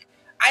that. Like,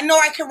 I know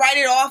I could write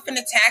it off in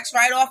a tax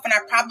write-off, and I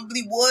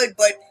probably would,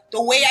 but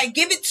the way I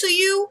give it to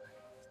you,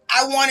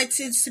 I want it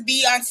to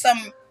be on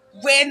some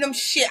random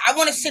shit. I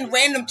want to send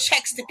random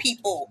checks to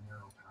people.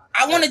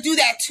 I want to do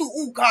that too.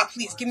 Oh, God,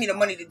 please give me the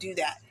money to do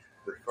that.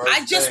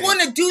 I just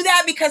want to do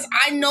that because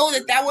I know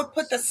that would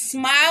put the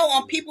smile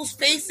on people's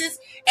faces,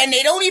 and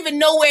they don't even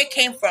know where it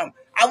came from.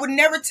 I would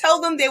never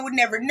tell them. They would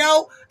never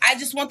know. I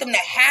just want them to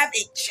have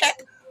a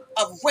check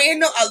of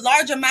a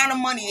large amount of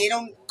money. They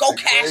don't go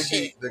cash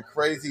it. The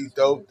crazy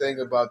dope thing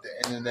about the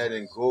internet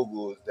and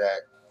Google is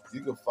that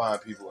you can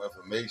find people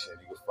information.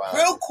 You can find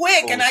real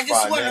quick, and I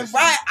just want to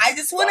write. I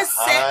just want to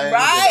send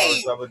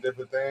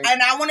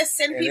and I want to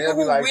send people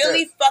who like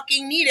really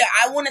fucking need it.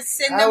 I want to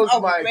send them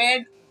a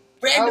random.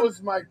 How was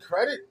my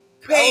credit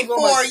paid for?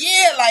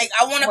 Like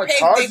I want to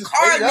pay the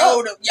car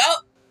note.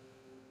 Yup.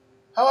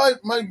 How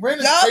my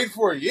rent is paid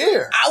for a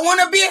year? I want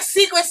to be a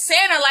secret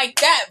Santa like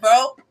that,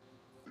 bro.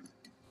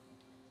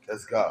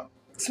 Let's go.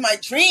 It's my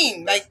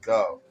dream. Let's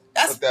go.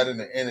 Put that in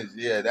the energy.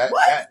 Yeah,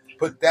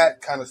 put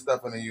that kind of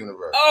stuff in the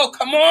universe. Oh,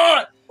 come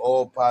on.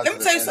 All positive. Let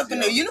me tell you something.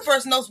 The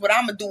universe knows what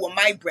I'm gonna do with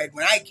my bread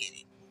when I get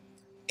it.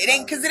 It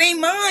ain't because it ain't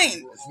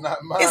mine. It's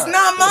not mine. It's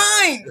not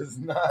mine. It's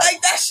not.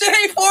 Like that shit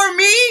ain't for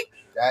me.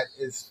 That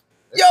is.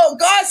 Yo,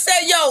 God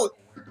said,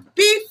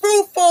 be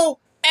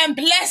fruitful and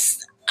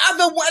bless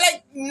other one.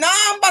 Like,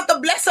 I'm about to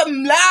bless a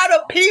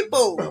lot of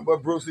people.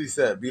 What Bruce Lee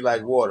said, be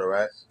like water,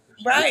 right?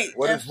 Right.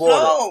 What is water?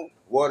 Flow.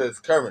 Water is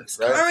current,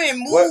 right? Current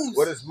moves.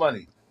 What is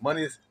money?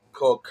 Money is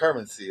called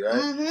currency, right?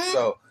 Mm-hmm.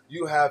 So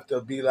you have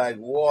to be like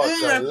water.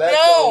 Let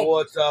flow. the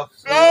water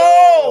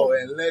flow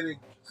and let it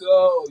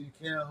go. You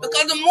can't hold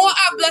because the more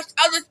I bless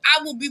others,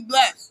 I will be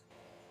blessed.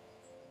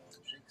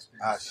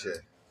 Ah,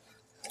 shit.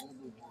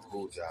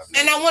 Cool job.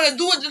 And I want to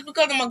do it just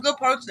because I'm a good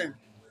person.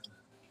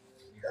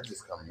 That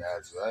just comes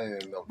natural. I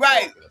ain't even know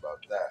talking about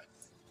that.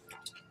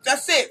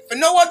 That's it. For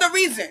no other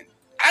reason.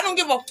 I don't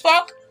give a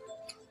fuck.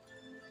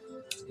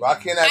 Why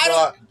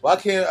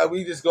can't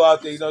we just go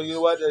out there? You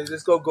know what?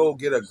 Let's go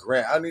get a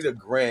grant. I need a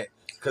grant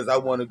because I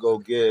want to go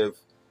give.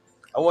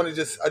 I want to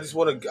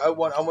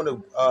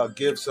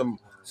give some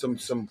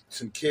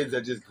kids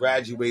that just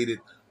graduated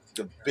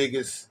the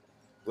biggest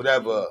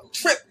whatever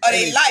trip of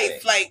their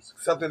life, like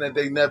something that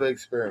they never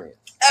experienced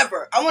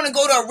ever. I want to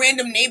go to a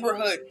random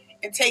neighborhood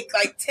and take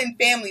like 10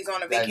 families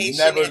on a vacation.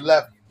 Never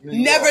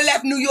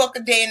left New York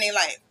a day in their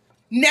life.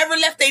 Never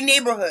left their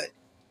neighborhood.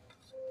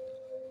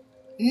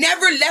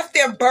 Never left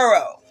their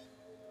borough.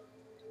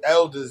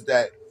 Elders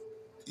that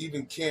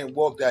even can't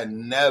walk that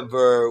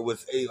never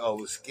was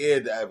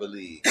scared to ever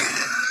leave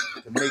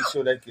to make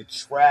sure they could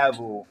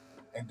travel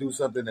and do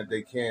something that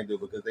they can do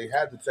because they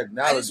have the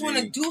technology. I just want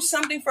to do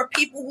something for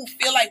people who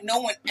feel like no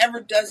one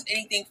ever does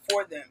anything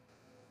for them.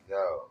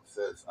 Yo,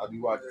 sis, I be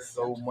watching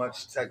so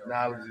much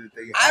technology that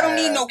they have. I don't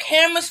need no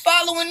cameras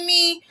following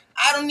me.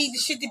 I don't need the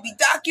shit to be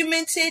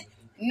documented.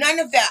 None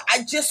of that.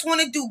 I just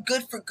want to do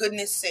good for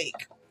goodness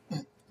sake.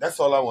 That's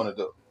all I want to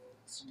do.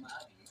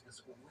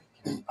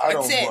 I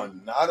don't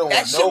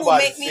want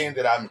nobody saying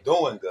that I'm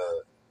doing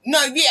good.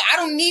 No, yeah, I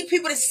don't need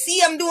people to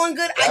see I'm doing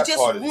good. I just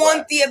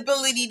want the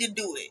ability to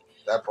do it.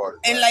 That part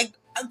is and like,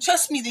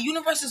 trust me, the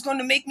universe is going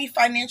to make me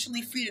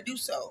financially free to do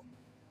so.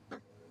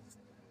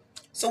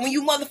 So when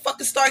you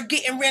motherfuckers start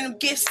getting random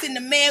gifts in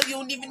the mail, you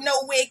don't even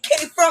know where it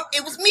came from.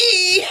 It was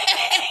me.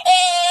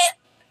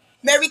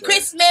 Merry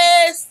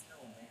Christmas.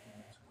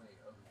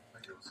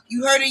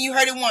 You heard it. You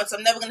heard it once.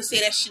 I'm never going to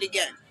say that shit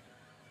again.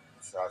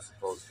 That's how it's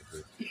supposed to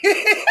be.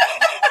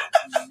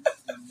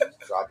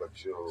 Drop a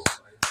jewel.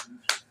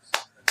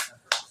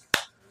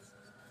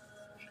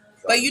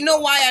 But you know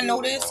why I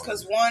know this?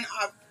 Because one,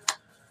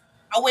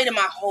 I waited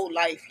my whole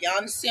life. Y'all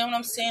understand what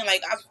I'm saying?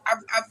 Like,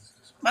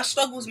 my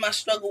struggle is my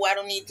struggle. I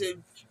don't need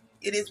to.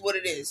 It is what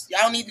it is.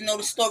 Y'all don't need to know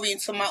the story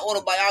until my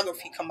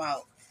autobiography come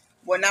out.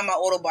 Well, not my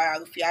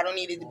autobiography. I don't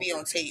need it to be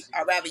on tape.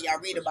 I'd rather y'all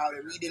read about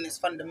it. Reading is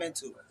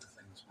fundamental.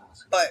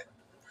 But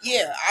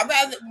yeah, I'd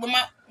rather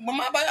when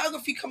my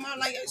biography come out,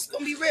 like, it's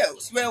gonna be real.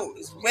 It's real.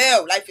 It's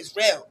real. Life is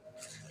real.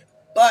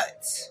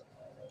 But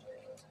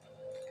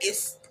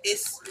it's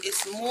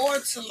more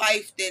to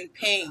life than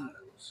pain.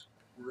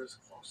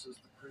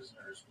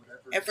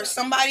 And for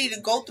somebody to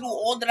go through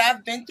all that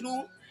I've been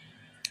through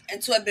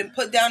and to have been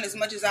put down as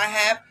much as I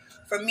have,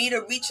 for me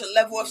to reach a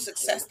level of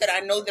success that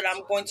I know that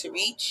I'm going to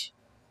reach,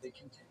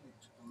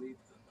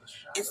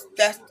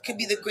 that could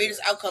be the greatest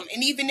outcome.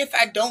 And even if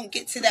I don't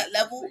get to that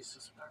level,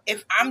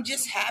 if I'm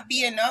just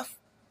happy enough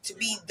to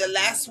be the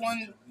last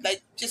one,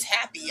 like, just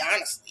happy,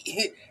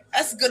 honestly,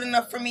 that's good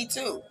enough for me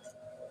too.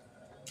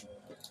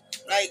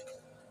 Like,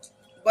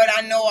 but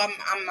I know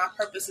I'm my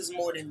purpose is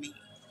more than me.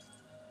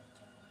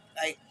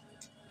 Like,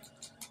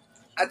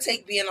 I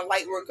take being a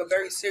light worker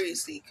very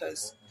seriously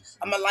because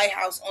I'm a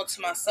lighthouse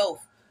unto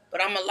myself,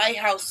 but I'm a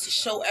lighthouse to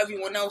show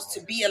everyone else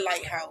to be a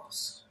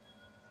lighthouse.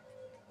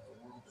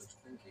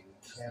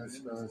 Can't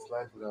experience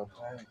life without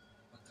pain.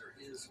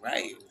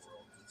 Right.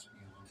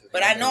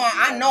 But I know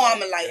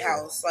I'm a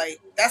lighthouse. Like,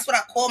 that's what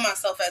I call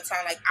myself at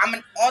times. Like, I'm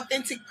an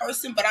authentic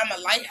person, but I'm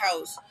a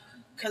lighthouse.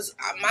 Because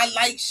my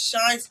light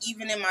shines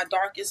even in my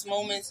darkest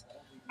moments.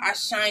 I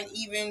shine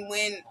even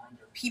when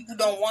people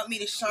don't want me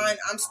to shine.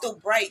 I'm still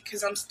bright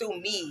because I'm still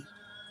me.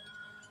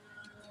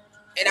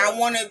 And I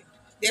want to...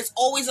 There's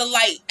always a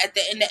light at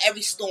the end of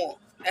every storm.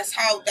 That's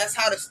how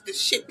the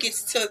ship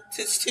gets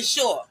to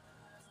shore.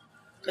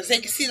 Because they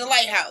can see the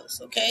lighthouse,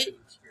 okay?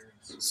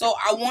 So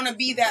I want to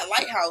be that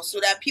lighthouse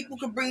so that people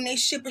can bring their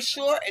ship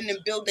ashore and then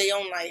build their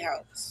own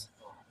lighthouse.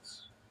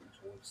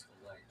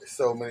 There's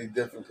so many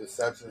different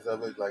perceptions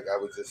of it. Like, I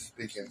was just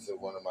speaking to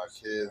one of my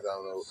kids. I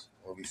don't know,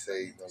 when we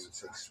say, you know, the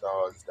 6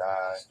 stars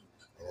die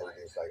and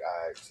everything's like,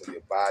 all right, so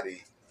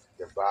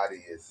your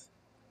body is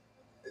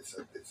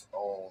its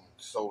own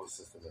solar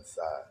system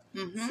inside.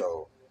 Mm-hmm.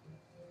 So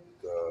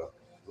the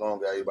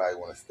longer everybody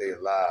want to stay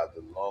alive,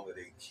 the longer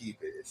they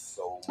keep it. It's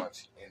so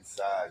much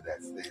inside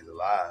that stays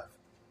alive.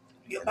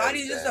 Your body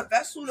is just a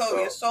vessel, though. So,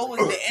 your soul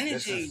is the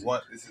energy.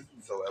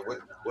 So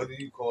what do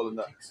you call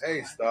enough?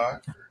 Hey,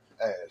 star,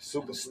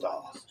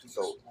 superstar.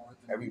 So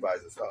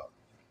everybody's a star.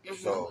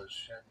 Mm-hmm. So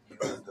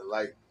the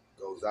light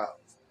goes out,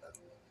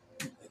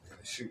 and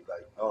the shoot,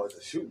 like, oh, it's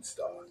a shooting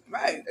star.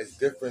 Right. It's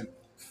different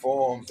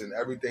forms and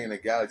everything in the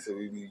galaxy.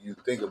 You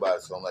think about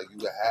it. So I'm like, you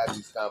can have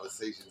these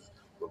conversations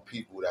with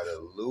people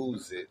that'll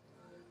lose it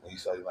when you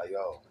start like,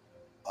 yo,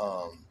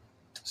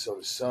 so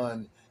the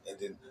sun, and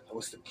then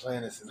what's the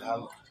planets and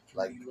how.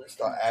 Like,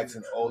 start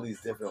asking all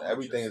these different...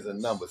 Everything is a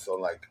number, so,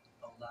 like,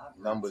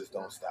 numbers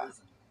don't stop.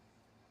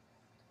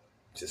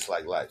 Just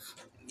like life.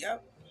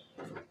 Yep.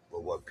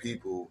 But what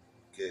people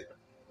get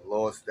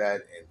lost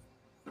at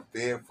and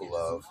fearful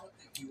of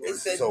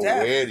is, so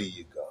death. Where do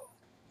you go?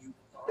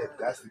 If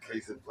that's the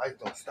case, if life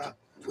don't stop,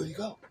 where do you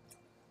go?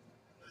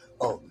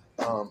 Oh,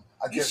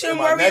 I guess you shouldn't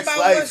worry about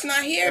what's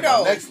not here,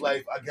 though. My next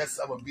life, I guess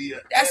I'm gonna be.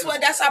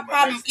 That's our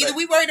problem. Either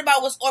we worried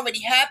about what's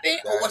already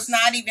happened or what's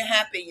not even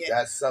happened yet.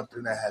 That's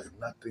something that has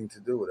nothing to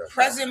do with us.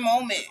 Present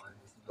moment.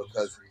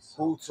 Because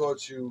who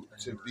taught you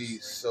to be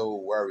so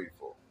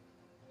worryful?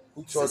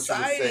 Who taught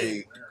Society. You to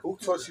say? Who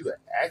taught you to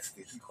ask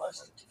these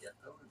questions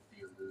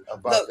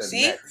about Look, the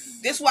see,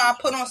 next? this is why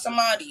I put on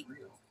Samadhi.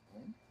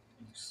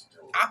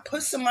 I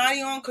put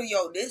Samadhi on because,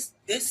 yo,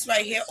 this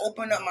right here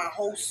opened up my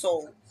whole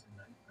soul.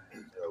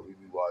 We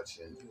be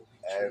watching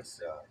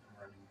Avatar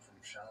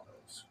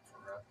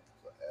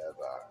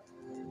forever.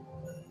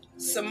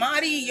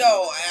 Samadhi,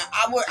 yo,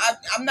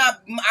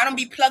 I don't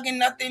be plugging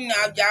nothing.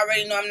 Y'all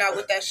already know I'm not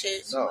with that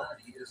shit. No,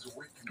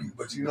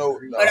 but you know.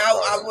 But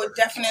I would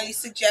definitely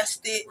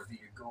suggest it.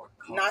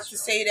 Not to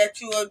say that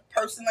you're a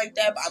person like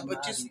that, but I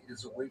would just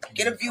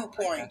get a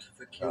viewpoint.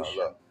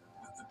 Look.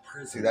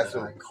 See, that's I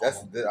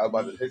was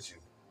about to hit you.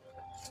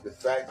 The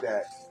fact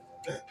that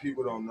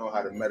people don't know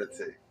how to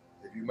meditate.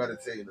 If you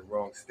meditate in the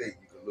wrong state,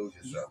 you can lose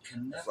yourself.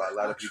 That's why a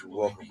lot of people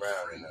walk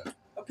around in that.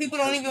 But people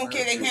don't even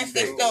care. They can't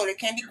stay still. They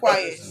can't be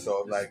quiet.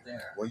 So, like,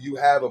 when you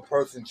have a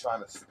person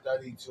trying to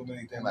study too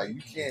many things, like,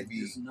 you can't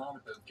be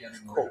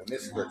quoting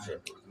this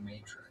scripture.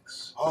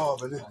 Oh,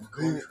 but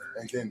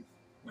and then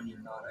When you're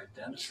not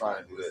trying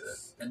identified to do with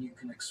this. it, then you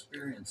can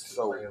experience the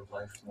So, play of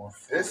life more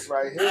fully. This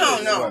right here I don't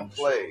is know. what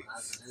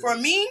plays. For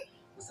me,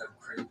 without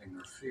craving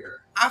or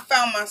fear. I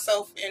found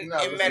myself in You're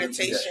not listening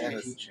to your meditation.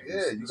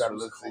 inner- Yeah, you gotta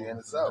look to your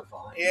inner self.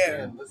 Yeah.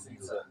 And listen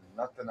to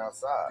nothing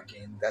outside.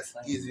 That's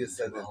easier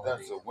said than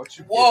done. So once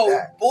you Whoa, get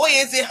that, boy,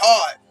 is it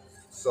hard.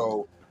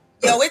 so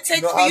Yo, it takes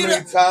you know for how you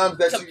many to times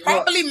that you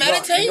properly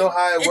meditate. You know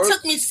how it It works.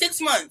 took me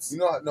 6 months. You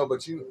know,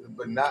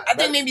 but not. I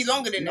think maybe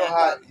longer You than know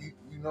that. how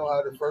you know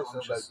how the first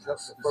time, like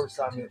that's the first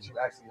time that you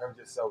actually heard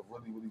yourself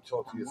really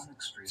talk to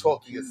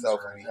yourself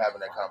when you're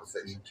having that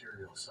conversation.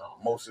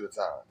 Most of the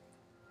time.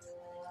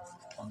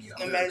 On the In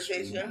other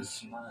meditation. extreme is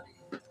samadhi,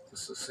 the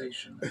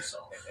cessation of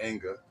self. And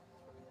anger.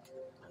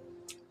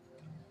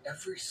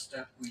 Every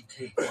step we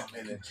take on the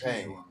And the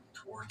continuum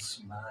towards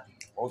samadhi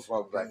Most of them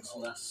like, brings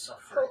less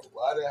suffering.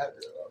 why they have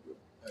to?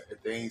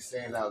 If they ain't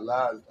saying out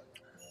loud,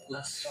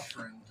 Less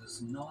suffering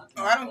does not.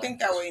 Oh, I don't think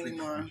that way free from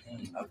anymore.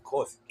 pain. of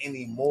course,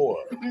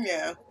 anymore,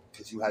 Yeah.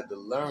 because you had to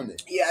learn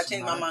it. Yeah, I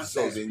changed my mindset.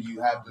 So then you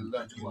have to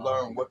learn. You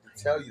learn what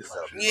to tell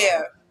yourself. You Yeah.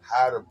 learn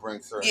how to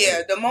bring certain.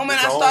 Yeah, the moment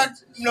I Don't start,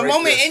 the break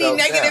moment any yourself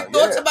negative down.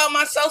 thoughts Yeah. about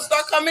myself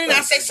start coming in,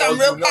 I say So something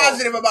real you know.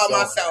 positive about So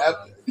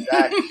myself.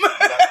 Exactly. You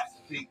gotta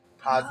speak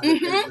positive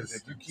things, because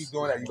if you keep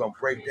doing that, you're gonna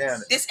break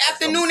down. This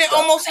afternoon, it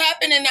almost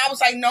happened, and I was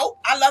like, nope,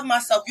 I love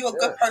myself. You're a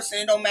good person.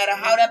 It don't matter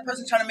how that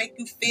person trying to make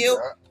you feel.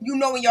 Yeah. You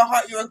know in your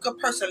heart you're a good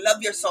person.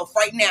 Love yourself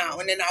right now.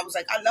 And then I was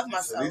like, I love So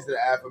myself. these are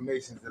the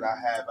affirmations that I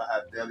have. I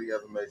have daily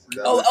affirmations.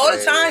 that Oh, I all the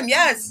say. time,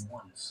 yes.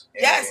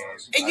 Yes.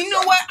 And you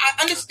know what?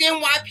 I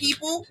understand why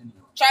people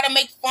try to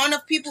make fun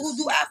of people who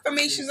do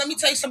affirmations. Let me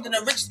tell you something.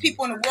 The richest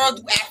people in the world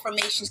do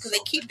affirmations because they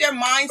keep their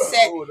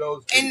mindset. Oh,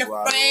 those in the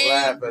people, frame. I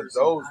laugh at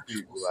those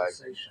people. Like,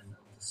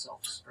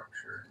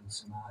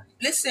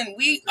 Listen,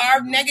 we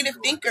are negative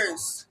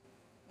thinkers.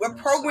 We're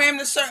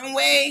programmed a certain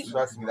way.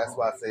 trust me, that's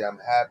why I say I'm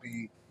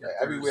happy. Like,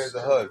 everywhere's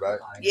a hood, right?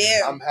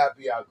 Yeah. I'm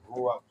happy I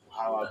grew up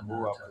how I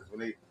grew up,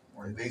 because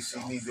when they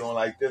see me doing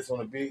like this on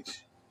the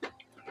beach,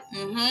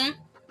 Mm-hmm.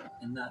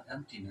 In that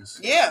emptiness,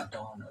 Yeah. the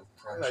dawn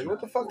of like,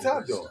 what the fuck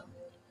Ty doing?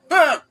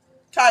 Huh.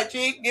 Tai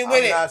Chi, get with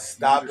I'm it. not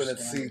stopping to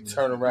see,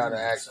 turn around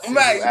and ask.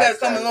 Right, you better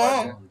come that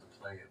along.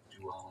 question.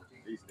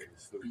 These niggas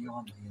stupid.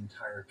 Beyond the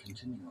entire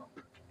continuum.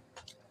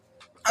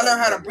 I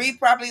learned how to breathe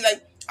properly.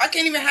 Like, I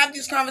can't even have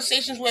these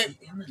conversations with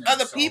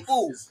other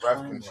people. Breath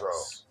control.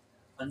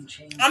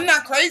 I'm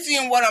not crazy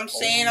in what I'm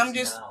saying. I'm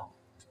just.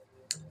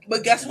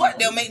 But guess what?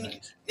 They'll make me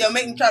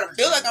try to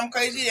feel like I'm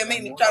crazy. They'll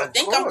make me try to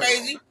think I'm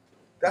crazy.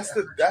 That's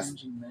what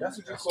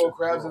you call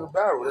crabs in a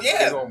barrel. That's Yeah. what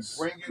they're gonna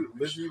bring you.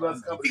 Misery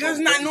loves company. Because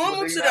it's not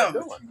normal to them.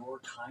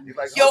 You're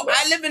like, Yo, hold up.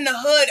 I live in the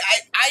hood.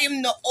 I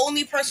am the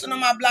only person on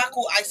my block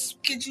who, I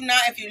kid you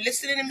not, if you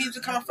listen to the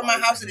music coming from my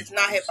house, it is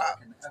not hip hop.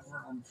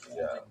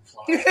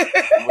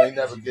 You ain't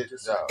never get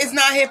this out. It's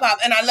not hip hop,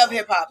 and I love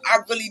hip hop. I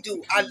really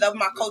do. I love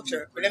my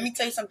culture. But let me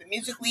tell you something.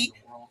 Musically,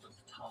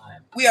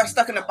 we are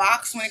stuck in a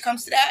box when it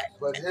comes to that.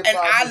 But hip And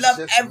I hop is love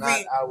just every.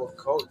 not our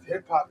culture.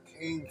 Hip hop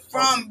came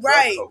From black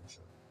right. culture.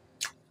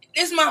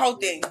 This is my whole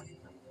thing.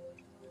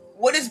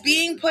 What is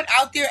being put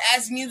out there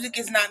as music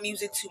is not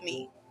music to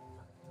me.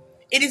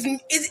 It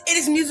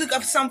is music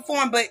of some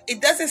form, but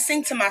it doesn't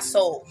sing to my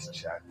soul. It's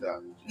chapped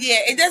up. Yeah,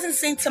 it doesn't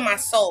sing to my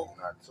soul.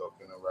 Not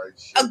talking the right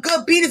shit. A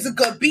good beat is a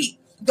good beat.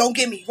 Don't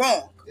get me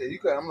wrong. Yeah, you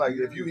can. I'm like,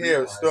 if you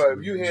hear a story,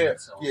 if you hear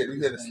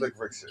the Slick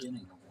Rick shit.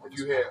 If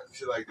you hear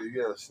shit like that, you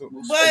hear a Snoop.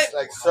 But it's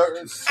like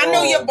certain songs. I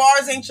know your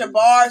bars ain't your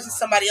bars. It's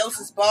somebody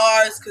else's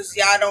bars because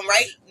y'all don't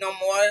write no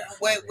more.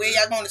 Where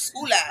y'all going to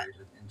school at?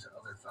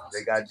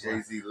 They got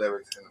Jay-Z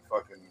lyrics in the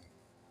fucking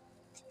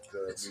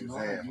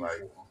museum.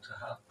 Like,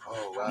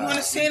 oh wow. You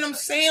understand what I'm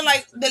saying?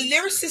 Like, the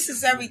lyricist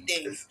is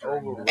everything. It's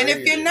overrated. And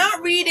if you're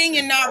not reading,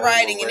 you're not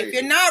writing. And if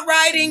you're not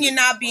writing, you're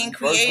not being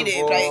First of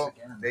creative. all, Like,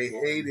 they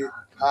hated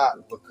Pop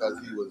because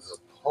he was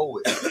a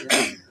poet.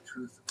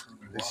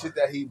 The shit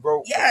that he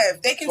wrote. yeah,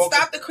 if they can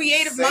stop the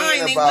creative saying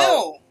mind, they about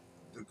will.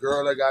 The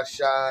girl that got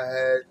shot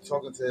had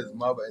talking to his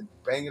mother and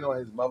banging on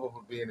his mother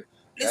for being.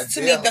 Listen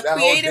to me, the that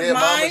whole creative Dear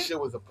Mama mind, shit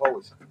was a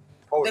poetry.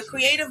 the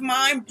creative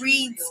mind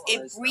breeds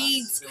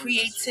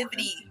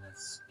creativity.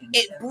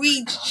 It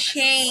breeds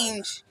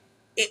change.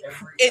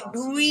 It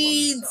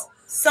breeds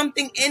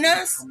something in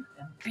us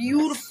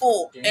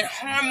beautiful and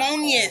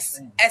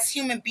harmonious as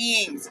human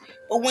beings.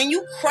 But when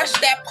you crush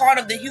that part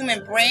of the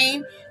human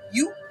brain,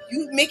 you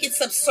make it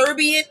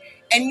subservient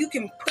and you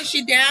can push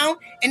it down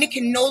and it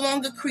can no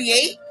longer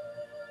create.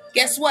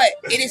 Guess what?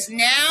 It is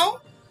now.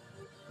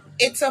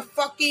 It's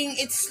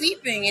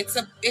sleeping.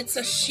 It's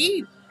a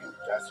sheep.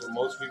 That's what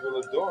most people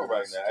are doing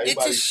right now. It's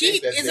Everybody a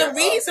sheep. think that It's they're a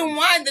reason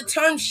why the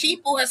term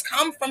sheeple has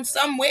come from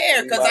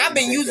somewhere. Because Everybody I've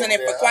been think using that it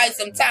for they're quite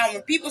some time.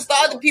 When people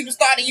started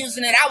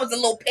using it, I was a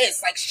little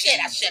pissed. Like, shit,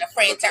 I should have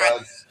framed time.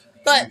 Because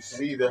But you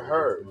see the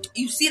herd.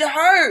 you see the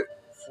herd.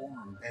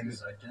 And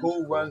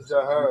who runs the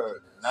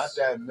herd? Not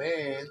that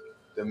man.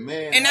 The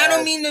man. And I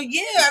don't mean to,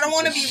 I don't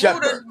want to be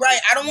rude or, right.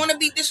 I don't want to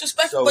be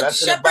disrespectful, So but the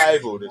that's in the shepherd,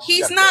 Bible. The he's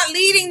shepherd. not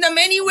leading them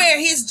anywhere.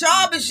 His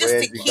job is just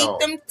Where's to he keep going?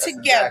 them That's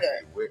together.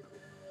 exactly.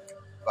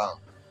 Boom.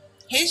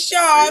 His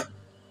job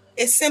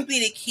It's simply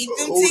to keep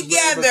them Who's reading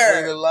between the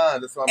together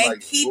lines? That's why I'm and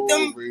like, keep who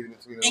them- reading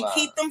between the and lines?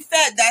 keep them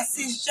fed. That's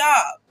his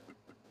job.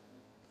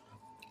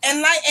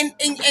 And like, and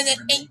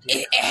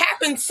it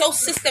happens so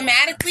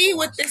systematically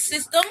with this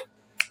system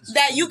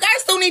that you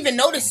guys don't even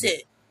notice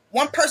it.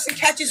 One person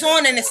catches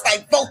on and it's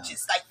like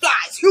vultures, like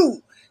flies.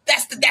 Who?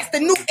 That's the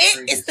new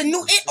it. It's the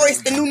new it or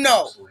it's the new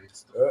no.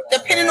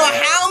 Depending on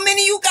how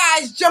many you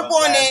guys jump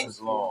on it.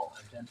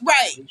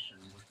 Right.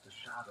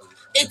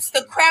 It's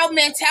the crowd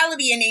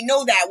mentality, and they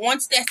know that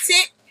once that's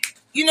it,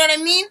 you know what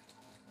I mean?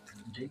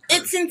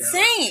 It's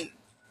insane.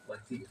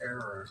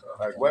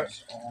 Like what?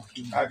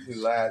 Actually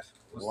lasts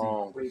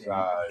long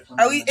besides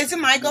Is it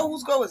my go?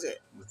 Whose go is it?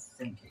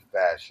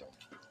 fashion.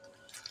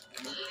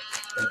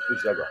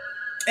 It's your go.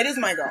 It is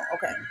my go.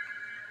 Okay.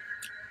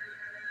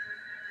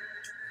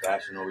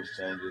 Fashion always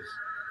changes.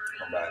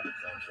 Come back, same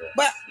shit.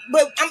 But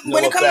You know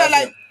when it what comes to fashion-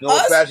 like you know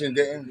what us, fashion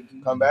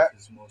didn't come back?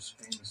 Since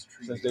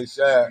they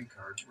said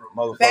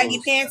motherfuckers baggy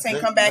pants ain't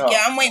come back. No.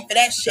 Yeah, I'm waiting for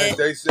that Since shit.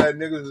 they said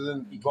niggas is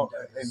in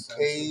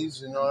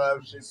caves and all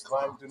that shit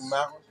climbing through the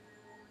mountains.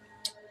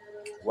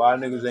 Why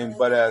niggas ain't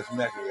butt ass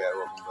naked yet?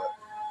 Welcome back.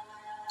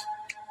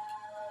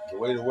 The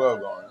way the world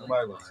going,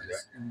 nobody gonna see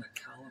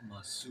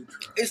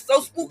that. It's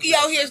so spooky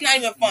out here. It's not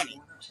even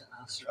funny.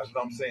 That's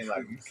what I'm saying.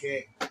 Like you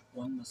can't.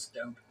 One must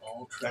doubt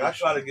all And I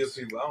try to give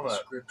people. I don't know.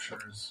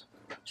 scriptures,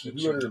 If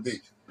you go to the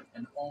beach,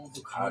 and all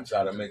the I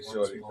try to make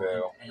sure they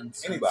feel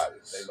anybody.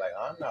 They like,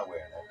 I'm not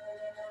wearing that.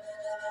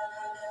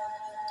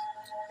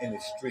 In the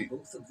street.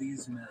 Both of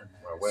these men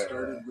Right,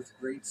 started with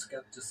great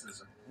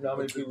skepticism. You know how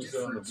many But the people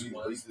sit on the difference beach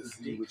was wait to that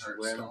see what you Descartes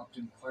wearing? stopped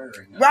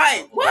inquiring at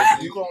Right, the what?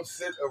 level You gonna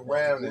sit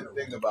around and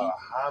think about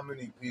how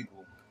many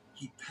people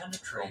he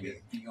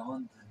penetrated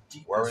beyond the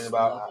deepest worrying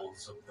about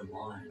levels of the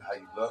mind. how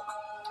you look,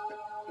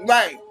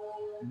 Right.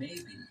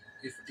 Maybe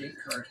if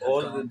Descartes had all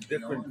of the gone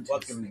different beyond his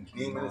fucking thinking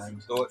demons mind,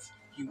 and thoughts.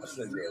 he would I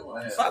said, have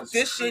realized Fuck his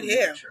this true shit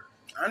here. nature,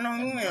 I know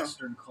you and am.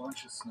 Western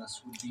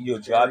consciousness would be You'll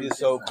drive very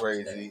yourself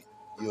different crazy. today.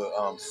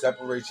 You'll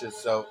separate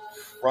yourself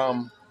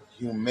from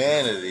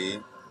humanity,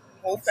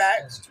 Whole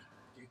facts.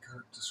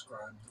 Descartes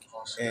described the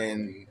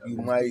and possibility you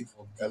of might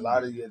evil a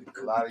lot of demon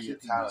your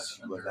talents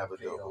you will never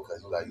do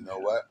because you're like, you know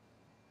what?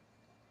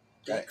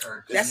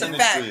 Descartes This That's a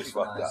industry fact. is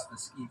fucked up.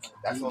 this evil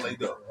That's all they demon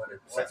do. for what it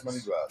Sex, money,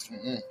 was. drugs.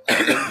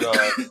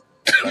 Drugs.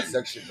 That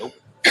sex shit, nope.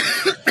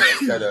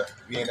 Instead of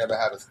we ain't never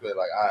had a split.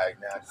 Like, all right,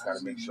 now I just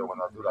gotta make sure when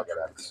I do it, I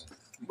gotta have it.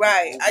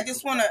 Right. I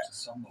just wanna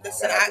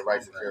listen. Gotta have the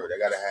right security.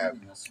 I gotta have.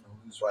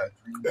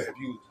 But if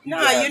you Nah,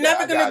 have you're that,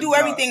 never I gonna got- do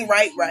everything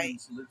right.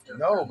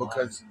 No,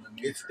 because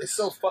it's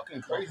so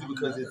fucking crazy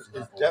because it's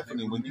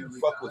definitely when you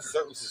fuck with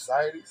certain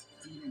societies,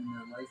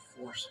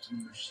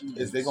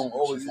 is they gonna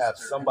always have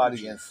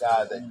somebody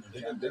inside that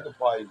they could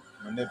probably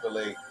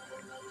manipulate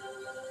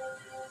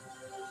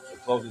the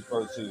closest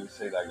person to you and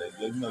say like,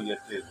 you know your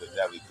kids would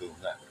never do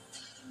nothing.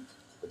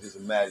 But just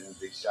imagine if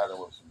they shot them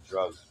with some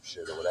drugs, some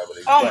shit or whatever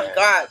they Oh my threaten.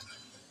 God.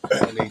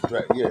 And they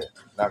threaten, yeah,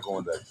 not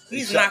going to.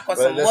 He's not got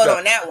some wood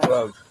on that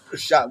one.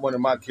 Shot one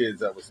of my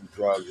kids up with some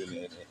drugs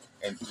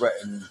and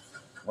threatened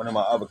one of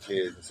my other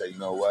kids and say, you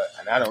know what?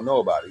 And I don't know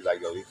about it. He's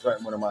like, yo, he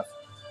threatened one of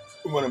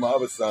my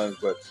other sons,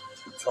 but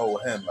he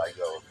told him like,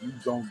 yo, if you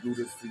don't do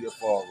this to your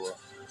father,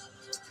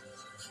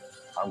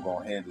 I'm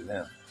gonna handle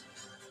him.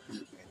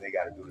 And they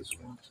gotta do this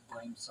with him.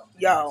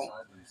 Yo,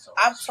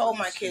 I've told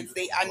my kids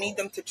I need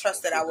them to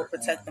trust that I will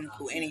protect them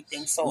through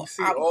anything. So You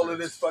see all of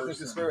this fucking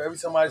conspiracy. Every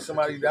time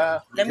somebody die,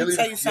 Let me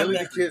tell you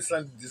something. The kid's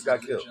son just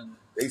got killed.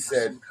 They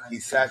said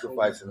he's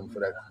sacrificing them for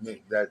that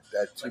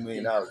 $2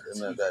 million,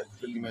 that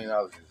 $50 million.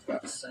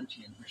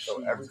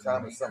 So every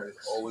time it's something,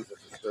 it's always a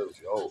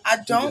conspiracy. Oh, I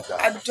don't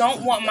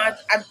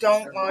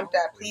want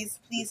that. Please,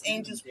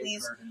 angels,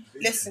 please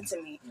listen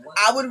to me.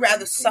 I would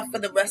rather suffer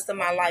the rest of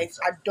my life.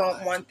 I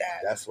don't want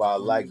that. That's why I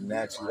like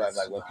natural.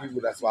 Like when people.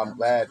 That's why I'm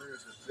glad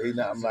they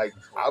not. I'm like,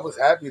 I was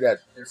happy that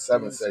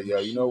Seven said, yo,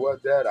 you know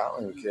what, Dad? I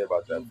don't even care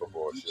about that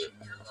football shit.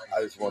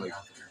 I just want to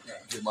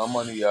get my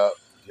money up,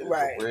 get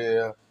a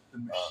career.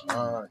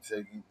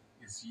 Taking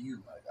It's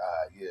you. like,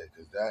 yeah,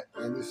 because that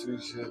industry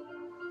shit,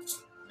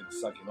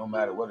 it's sucking no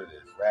matter what it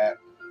is, rap,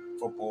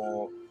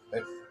 football,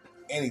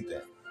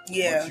 anything.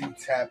 Yeah. Once you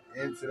tap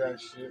into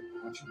that shit,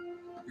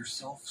 Your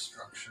self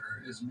structure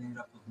is made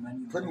up of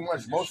many. pretty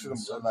much most of them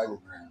are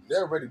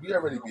like, we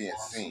already being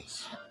seen.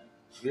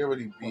 We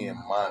already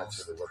being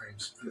monitored.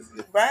 If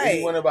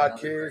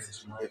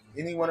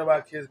any one of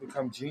our kids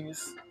become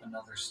genius,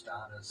 Another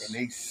status. and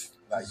they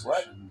like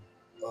what?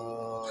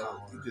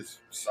 You just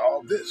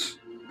solved this.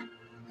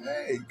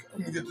 Hey,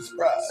 come and get this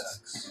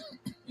prize.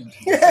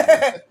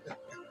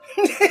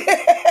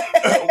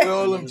 We're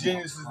all them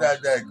geniuses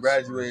that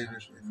graduated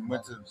and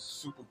went to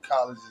super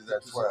colleges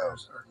at 12.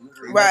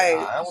 Right.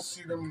 I don't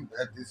see them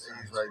at this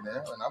age right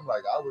now. And I'm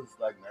like, I was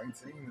like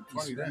 19 and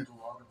 20 then.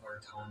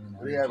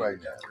 What do you have right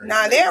now?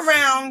 Nah, they're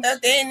around.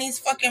 They're in these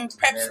fucking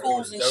prep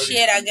schools and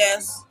shit, I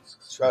guess.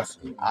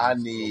 Trust me, I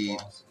need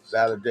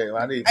validate.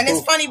 I need And proof.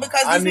 it's funny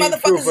because I these need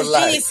proof motherfuckers of is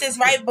life. geniuses,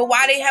 right? But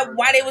why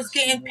they was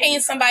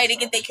paying somebody to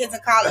get their kids in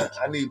college?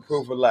 I need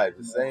proof of life.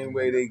 The same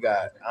way they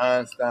got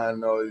Einstein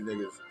and all these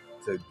niggas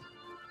to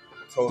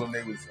told them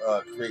they was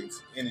creating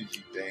some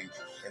energy things,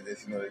 and then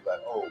they like,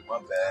 oh my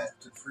bad,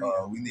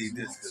 we need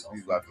this because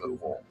we about to go to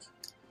war.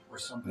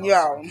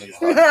 Yo.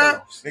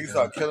 Niggas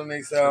start killing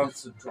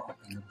themselves.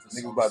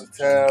 Niggas about to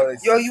tell.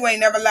 Yo, you ain't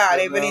never lied.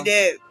 They really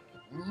did.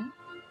 Mm-hmm.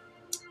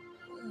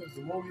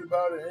 The movie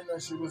about it, and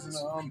that shit was in the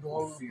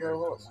whole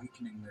horse.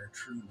 Awakening their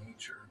true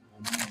nature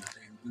will mean that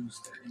they lose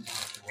their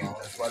individuality.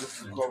 That's why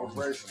this is a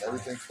corporation.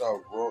 Everything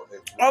started raw.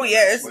 Oh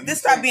yeah, this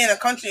stopped being a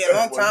country a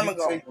long time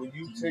ago. When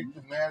you take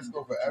the mask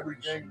off for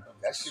everything,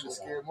 that shit has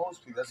scared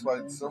most people. That's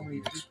why so many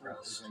people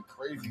is in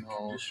crazy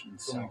homes.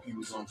 So many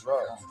people's on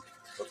drugs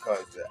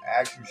because the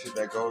actual shit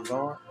that goes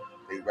on,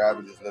 they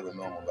rather just live a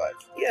normal life.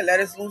 Yeah, let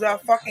us lose our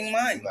fucking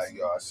mind. Like,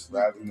 yo,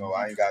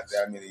 I ain't got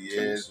that many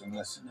years, and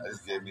just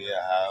give me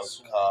a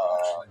house,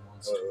 car.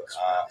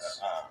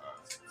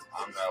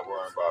 I'm not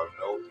worrying about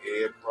no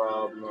ear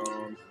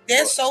problems.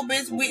 They're so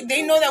busy.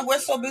 They know that we're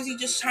so busy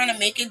just trying to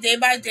make it day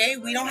by day.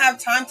 We don't have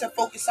time to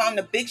focus on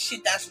the big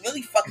shit that's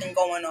really fucking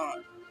going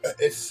on.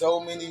 It's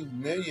so many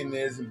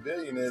millionaires and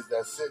billionaires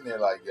that's sitting there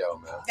like, yo,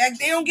 man. Like,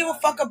 they don't give a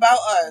fuck about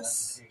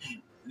us.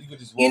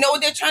 You know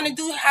what they're trying to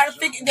do?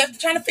 They're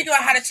trying to figure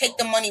out how to take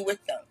the money with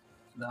them.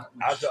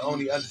 I can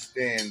only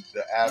understand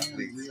the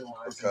athletes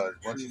because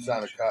once you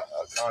sign a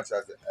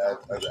contract as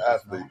an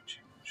athlete,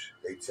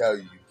 they tell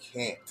you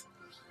can't.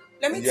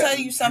 Let me tell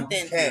you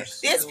something.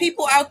 There's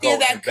people out there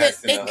that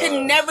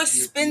could never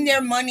spend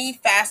their money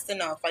fast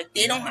enough. Like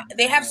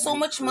they have so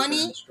much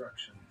money.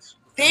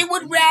 They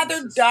would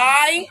rather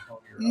die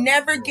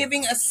never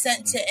giving a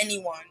cent to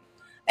anyone.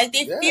 Like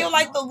they feel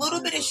like the little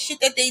bit of shit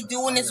that they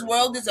do in this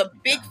world is a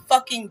big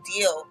fucking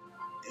deal.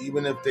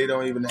 Even if they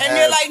don't even have. And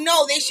they're like,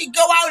 no, they should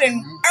go out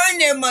and earn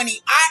their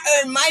money.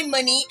 I earn my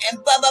money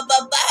and blah, blah,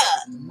 blah,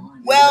 blah.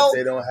 Well. Even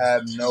if they don't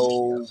have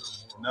no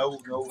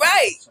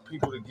right.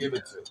 people to give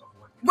it to.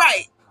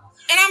 Right.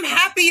 And I'm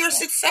happy you're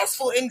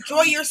successful.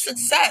 Enjoy your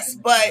success.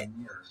 But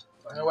you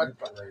know what?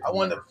 I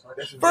wonder,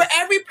 for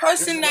every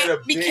person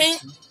that became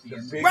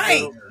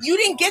right, you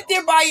didn't get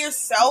there by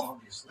yourself.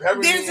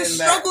 There's a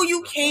struggle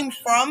you came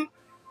from.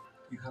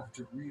 You have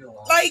to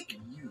realize like,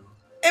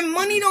 and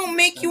money don't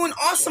make you an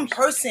awesome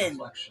person.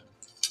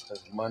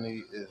 Because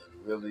money is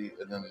really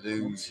an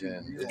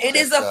illusion. It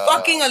is a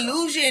fucking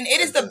illusion.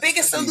 It is the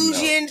biggest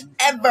illusion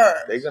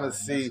ever. They're gonna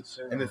see,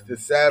 and it's the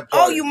sad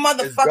part. Oh, you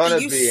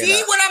motherfucker! You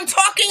see what I'm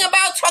talking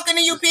about? Talking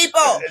to you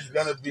people. It's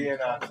gonna be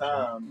in our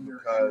time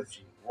because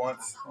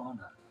once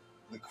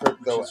the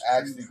crypto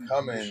actually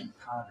come in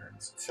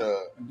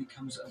to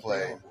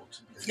play,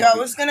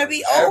 it's gonna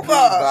be over.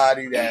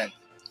 Everybody that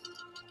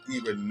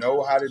even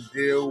know how to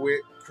deal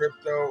with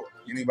crypto,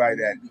 anybody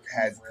that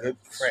has good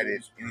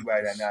credit,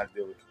 anybody that knows how to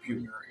deal with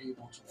computer.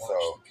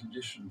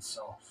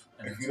 So,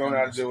 if you don't know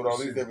how to deal with all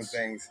these different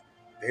things,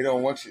 they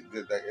don't want you.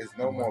 There's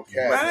no more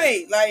cash.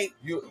 Right, like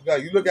you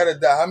look at a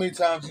dollar. How many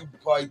times you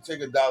probably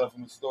take $1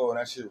 from the store and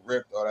that shit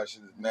ripped or that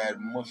shit is mad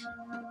mushy?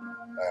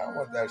 Like, I don't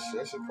want that shit.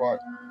 That shit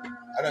part.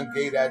 I done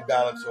gave that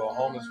dollar to a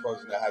homeless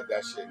person that had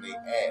that shit in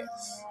their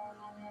ass.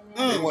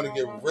 They want to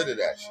get rid of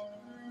that shit.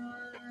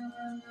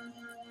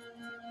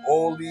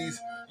 All these.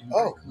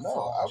 Oh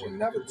no, I would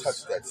never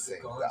touch that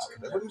same dollar.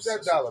 What is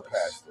that dollar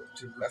passed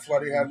through? That's why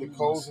they have the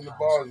codes and the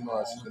bars and all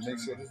that shit to make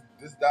sure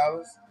this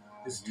dollars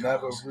is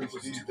never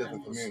reached these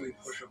different communities.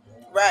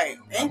 Right?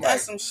 Ain't that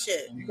some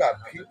shit? You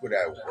got people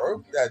that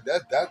work that's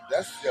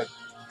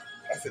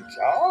a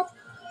job.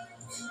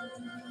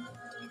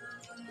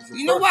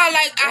 You know why?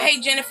 Like I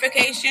hate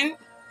gentrification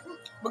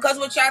because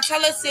what y'all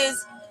tell us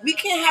is we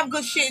can't have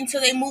good shit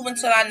until they move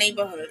into our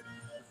neighborhood.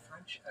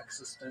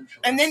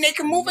 And then they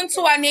can move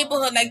into our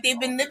neighborhood like they've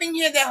been living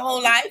here their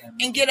whole life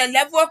and get a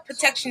level of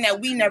protection that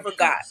we never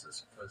got.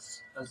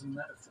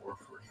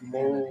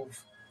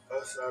 Move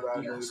us out our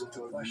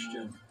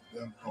neighborhood.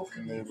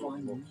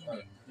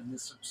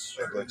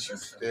 But you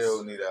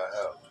still need our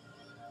help.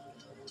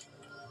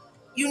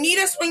 You need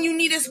us when you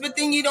need us, but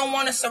then you don't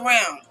want us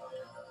around.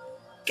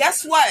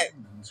 Guess what?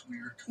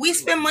 We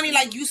spend money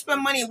like you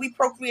spend money and we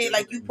procreate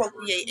like you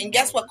procreate. And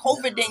guess what?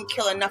 COVID didn't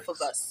kill enough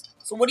of us.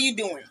 So what are you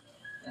doing?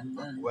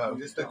 Well,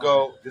 just to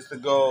go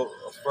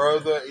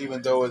further,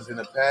 even though it's in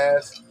the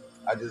past,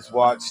 I just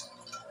watched,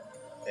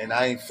 and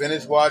I ain't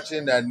finished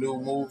watching that new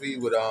movie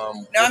with Now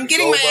I'm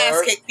getting my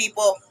ass kicked,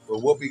 people.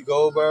 With Whoopi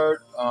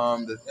Goldberg,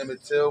 the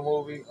Emmett Till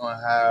movie on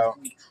how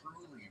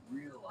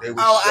they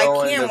were showing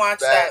I can't watch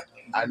that.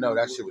 I know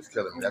that shit was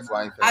killing me. That's why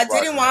I ain't finished watching.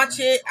 I didn't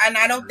watch it, and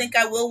I don't think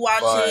I will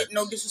watch it.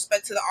 No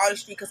disrespect to the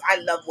artistry, because I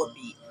love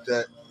Whoopi.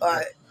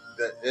 But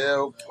the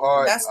ill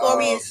part. That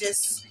story is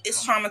just,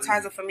 it's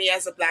traumatizing for me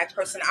as a black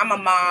person. I'm a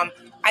mom.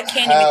 I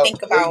can't even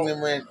think about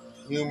ignorant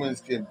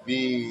humans can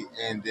be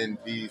and then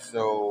be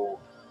so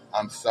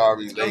I'm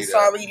sorry later. I'm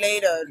sorry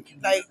later.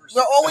 Like,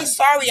 we're always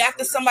sorry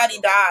after somebody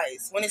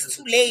dies when it's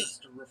too late.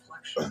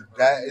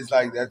 that is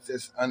like that's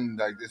just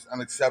this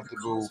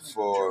unacceptable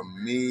for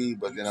me.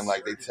 But then I'm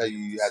like, they tell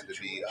you have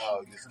to be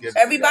just give.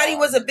 Everybody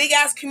was a big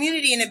ass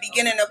community in the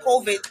beginning of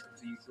COVID,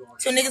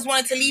 till niggas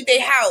wanted to leave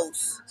their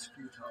house,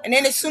 and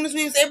then as soon as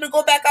we was able to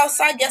go back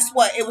outside, guess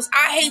what? It was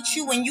I hate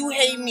you and you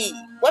hate me.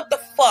 What the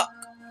fuck?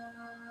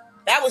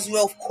 That was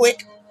real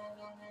quick.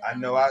 I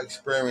know I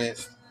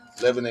experienced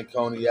living in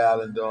Coney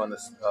Island during the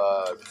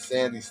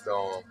Sandy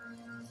Storm,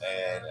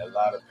 and a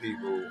lot of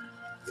people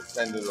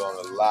depended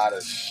on a lot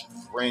of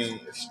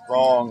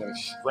strong and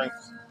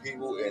strength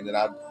people, and then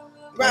I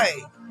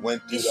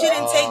went through you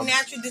shouldn't take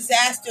natural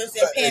disasters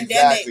and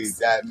pandemics. Exactly,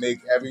 that make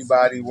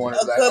everybody want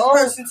to a good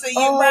person to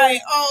you,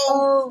 right?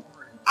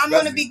 I'm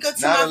gonna be good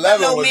to my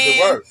fellow man. 9/11 was the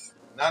worst.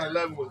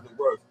 9/11 was the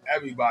worst.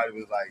 Everybody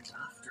was like.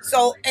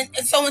 So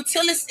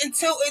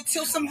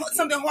until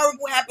something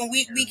horrible happened,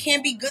 we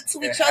can't be good to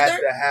each other. It has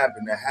to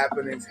happen. The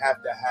happenings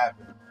have to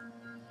happen.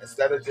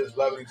 Instead of just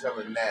loving each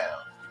other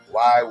now,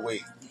 why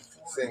wait?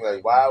 Saying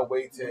like, why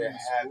wait till it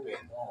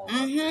happen?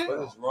 Mm-hmm.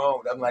 What is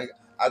wrong? I'm like,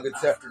 I could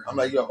tell. I'm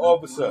like, yo,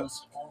 officer,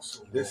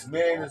 this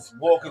man is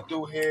walking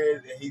through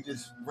here and he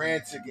just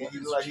frantic and he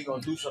look like he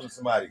gonna do something to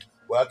somebody.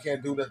 Well, I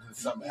can't do nothing.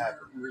 Something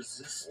happens.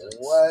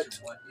 What?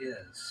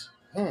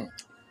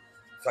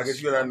 So I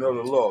guess you gotta know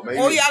the law. Maybe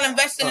y'all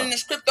investing in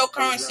this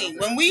cryptocurrency.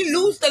 When we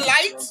lose the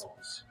lights,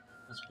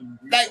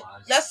 like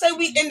let's say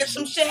we end up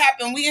some shit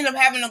happen, we end up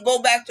having to go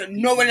back to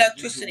no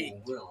electricity.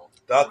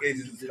 Dark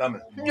ages is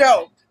coming.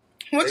 Yo,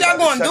 what y'all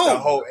gonna do? Shut the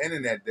whole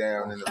internet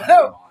down.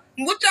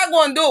 What y'all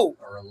gonna do?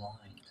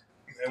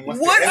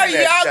 What are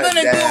y'all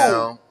gonna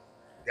do?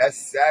 That's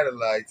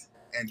satellites,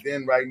 and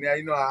then right now,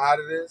 you know how hot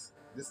it is.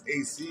 This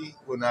AC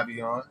will not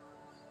be on.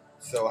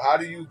 So how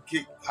do you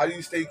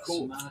stay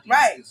cool?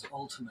 Right.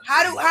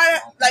 How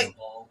like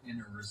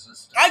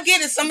I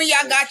get it. Some of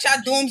y'all got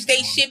y'all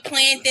doomsday shit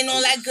planned and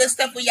all that good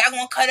stuff, but y'all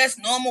gonna cut us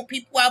normal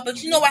people out.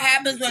 But you know what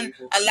happens when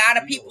a lot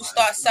of people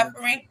start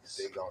suffering?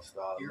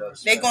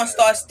 They gonna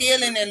start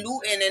stealing and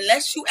looting.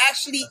 Unless you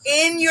actually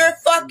in your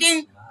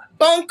fucking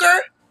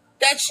bunker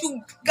that you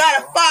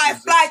gotta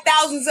fly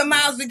thousands of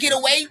miles to get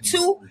away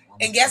to.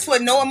 And guess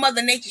what? Knowing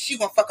Mother Nature, she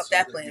gonna fuck up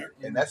that plan.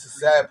 And that's the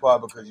sad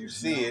part because you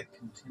see it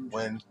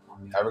when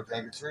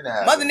Hurricane Katrina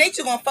happened. Mother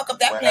Nature gonna fuck up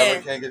that plan.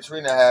 When Hurricane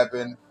Katrina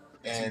happened,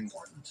 and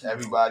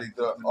everybody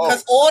thought,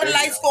 because all the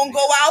lights gonna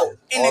go out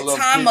in the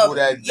time of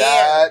that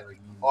died.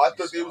 I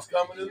thought they was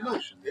coming to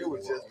loot. They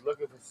was just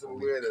looking for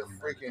somewhere to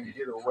freaking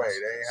get away.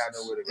 They ain't had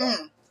nowhere to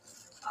go.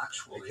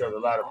 They killed a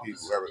lot of people.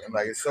 And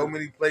like, it's so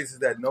many places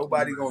that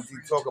nobody gonna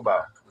talk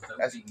about.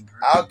 That's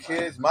our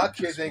kids. My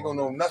kids ain't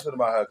gonna know nothing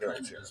about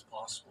Hurricane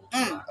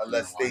Katrina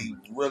unless they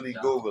really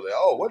Google it.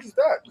 Oh, what is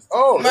that?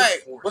 Oh,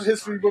 right. What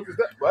history book is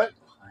that? What?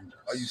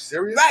 Are you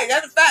serious? Right,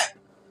 that's a fact.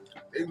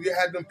 They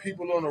had them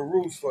people on the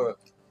roofs for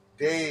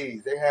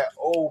days. They had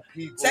old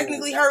people.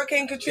 Technically,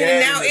 Hurricane Katrina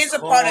now is a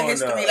part of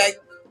history. Like,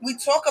 we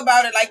talk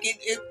about it like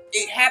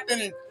it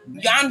happened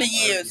yonder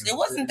years. It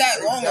wasn't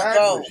that long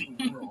ago.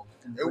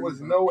 There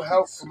was no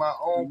help from our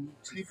own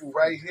people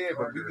right here,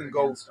 but we can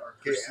go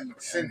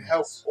send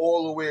help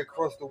all the way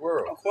across the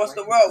world. Across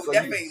the world, so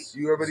definitely.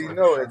 You already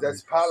know it.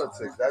 That's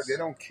politics. They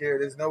don't care.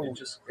 There's no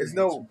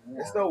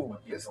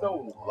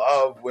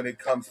love when it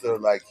comes to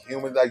like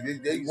humans. Like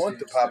they want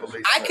the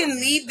population. I can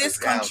leave this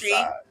country.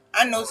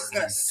 I know this is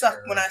gonna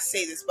suck when I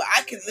say this, but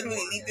I could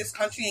literally leave this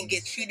country and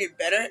get treated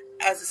better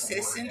as a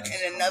citizen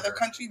in another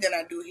country than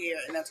I do here,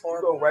 and that's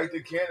horrible. You go right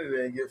to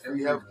Canada and get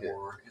free healthcare.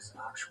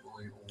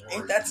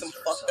 Ain't that some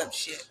fucked up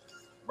shit?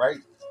 Right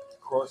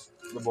across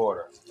the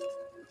border.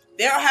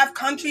 They'll have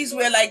countries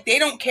where like they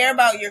don't care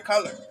about your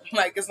color.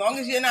 Like as long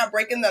as you're not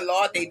breaking the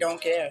law, they don't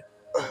care.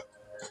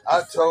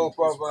 I told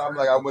people, I'm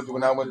like,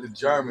 when I went to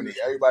Germany,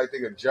 everybody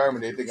think of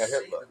Germany, they think of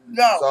Hitler.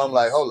 No. So I'm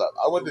like, hold up.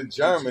 I went to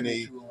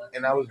Germany,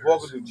 and I was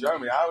walking through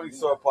Germany. I only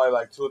saw probably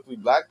like 2 or 3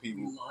 black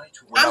people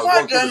when I was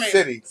walking through the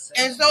city.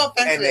 And so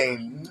offensive. And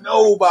ain't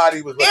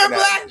nobody was looking at me. They're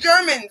black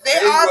Germans. They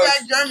are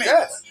black Germans.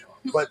 Yes,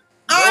 but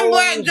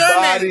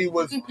nobody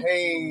was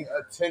paying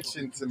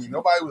attention to me.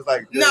 Nobody was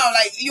like, no,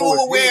 like you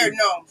were weird.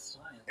 No.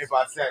 If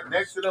I sat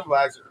next to them,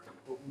 like,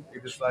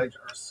 it was like,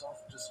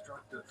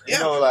 you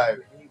know, like,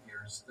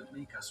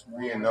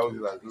 being nosy,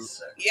 like,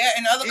 yeah,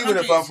 in other countries. Even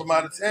if I'm from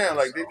out of town,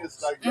 like, they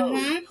just like, yo.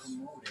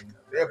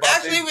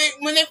 Actually,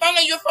 when they find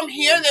out you're from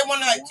here, they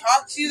want to like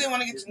talk to you. They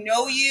want to get to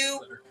know you.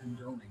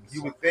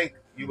 You would think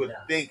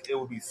it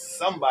would be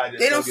somebody.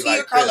 They don't see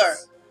your color.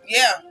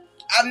 Yeah,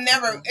 I've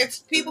never. It's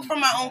people from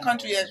my own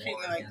country that treat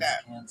me like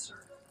that. I'm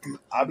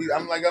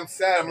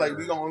sad. I'm like,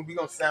 we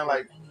gonna sound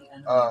like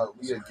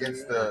we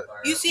against the.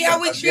 You see how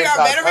we treat our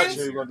veterans?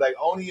 Country, like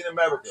only in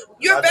America.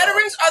 Your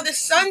veterans are the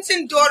sons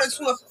and daughters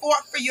who have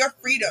fought for your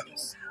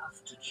freedoms,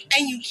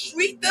 and you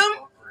treat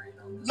them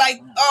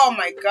like, oh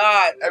my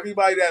God.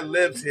 Everybody that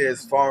lives here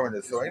is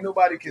foreigners, so ain't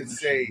nobody can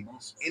say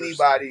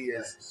anybody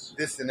is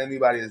this and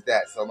anybody is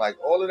that. So I'm like,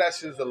 all of that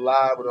shit is a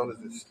lie with all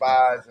this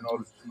spies and all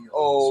this.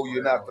 Oh,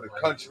 you're not for the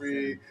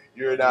country.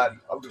 You're not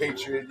a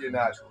patriot. You're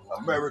not.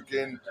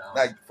 American.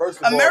 Like, first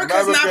of all,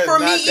 America's not for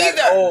me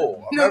either.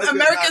 Old. No,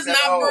 America's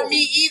not for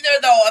me either,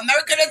 though.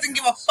 America doesn't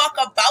give a fuck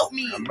about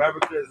me.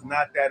 America is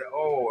not that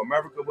old.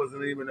 America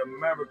wasn't even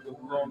America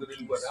longer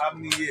than what? How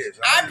many years?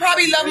 I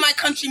probably love my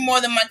country more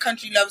than my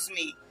country loves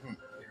me.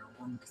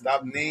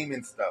 Stop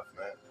naming stuff,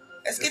 man.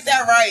 Let's get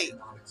that right.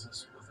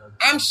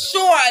 I'm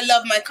sure I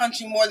love my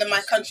country more than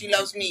my country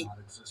loves me.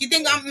 You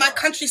think my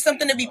country's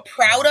something to be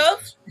proud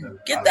of?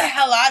 Get the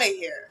hell out of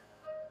here.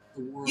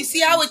 You see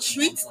how it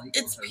treats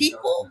its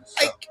people?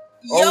 Like,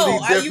 yo,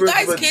 are you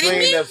guys kidding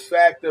me? The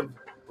fact of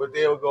what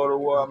they would go to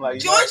war, I'm like,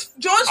 George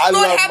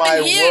Floyd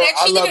happened here. That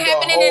shit didn't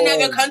happen in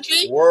another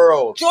country.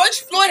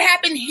 George Floyd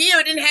happened here.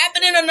 It didn't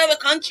happen in another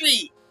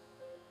country.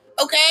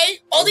 Okay?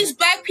 All these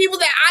black people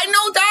that I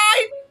know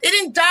died, they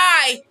didn't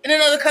die in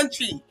another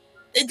country.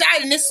 They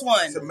died in this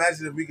one. So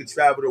imagine if we could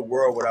travel the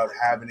world without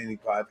having any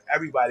problems.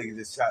 Everybody could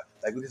just travel.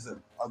 Like, this is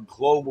a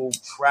global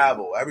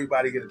travel.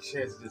 Everybody get a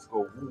chance to just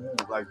go woo-woo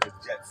like the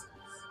Jetsons.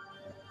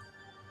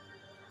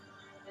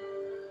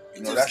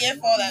 You too scared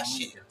for all that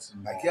shit.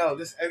 Like, yo,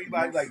 this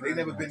everybody, like, they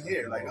never been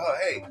here. Like, oh,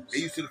 hey, they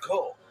used to the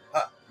cold.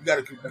 Huh? You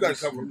gotta come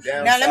from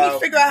down now, let me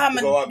figure out how I'm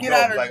going to get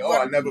out of like, oh,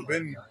 I've never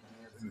been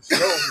in the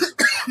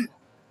snow.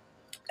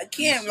 I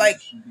can't,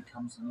 like,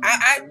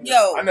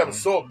 I never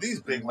saw these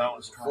big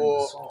mountains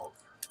before.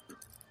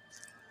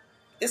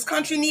 This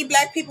country need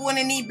black people when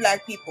they need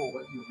black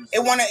people.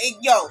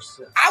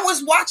 I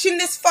was watching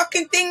this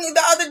fucking thing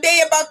the other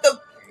day about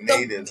the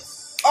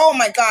natives. Oh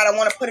my God, I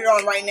want to put it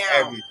on right now.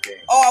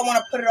 Everything. Oh, I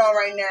want to put it on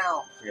right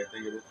now. Yeah,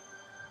 think of it.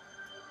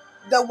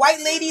 The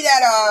white lady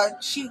that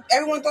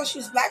everyone thought she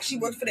was black. She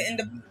worked for the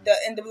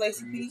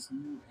NAACP.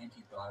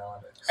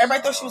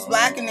 Everybody thought she was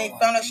black, and they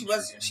found out she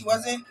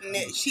wasn't.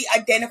 And she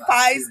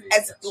identifies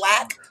as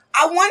black.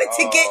 I wanted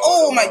to get.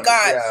 Oh my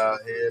God. Yeah,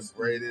 hair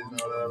braided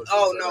and all that.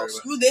 Oh no,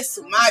 screw this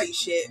Somali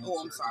shit. Oh,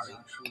 I'm sorry.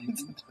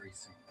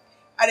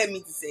 I didn't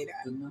mean to say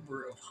that.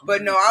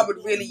 But no, I would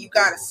really. You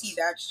gotta see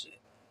that shit.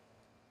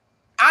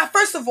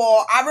 First of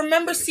all, I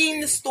remember seeing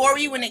the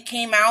story when it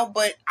came out,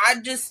 but I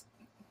just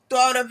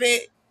thought of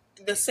it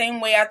the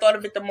same way I thought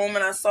of it the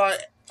moment I saw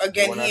it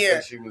again when here. I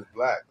said she was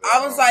black.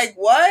 I was like,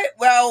 what?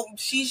 Well,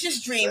 she's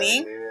just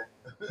dreaming.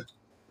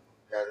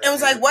 It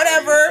was like,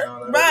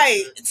 whatever.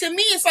 Right. To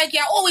me, it's like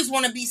y'all always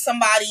want to be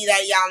somebody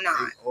that y'all not.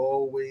 They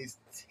always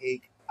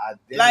take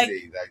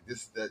identity. Like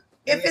this, that.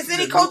 If there's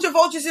any culture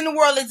vultures in the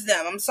world, it's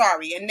them. I'm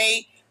sorry. And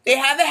they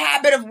have a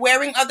habit of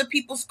wearing other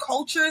people's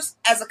cultures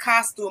as a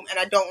costume, and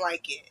I don't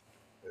like it.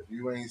 If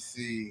you ain't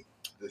see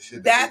the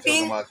shit that they're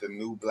talking about, the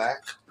new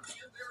black.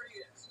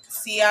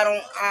 See,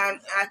 I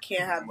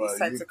can't have these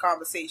types of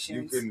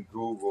conversations. You can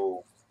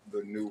Google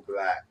the new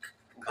black.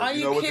 Are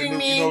you kidding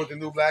me? You know what the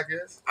new black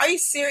is? Are you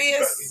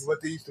serious?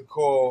 What they used to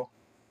call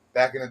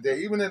back in the day,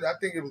 even if, I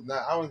think it was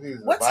not. I don't think it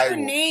was What's the Bible,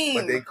 her name?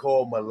 but they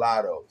call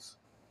mulattoes.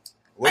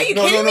 Are you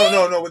kidding me?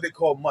 No. What they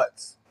call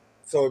mutts.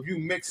 So if you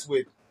mix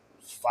with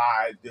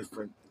 5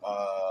 different,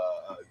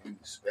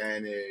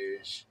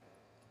 Spanish,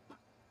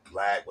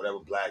 black, whatever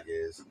black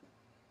is,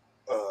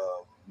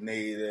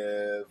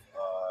 native,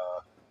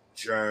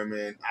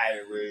 German,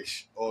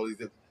 Irish, all these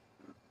different.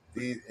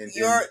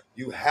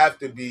 You have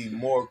to be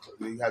more.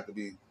 You have to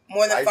be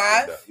more than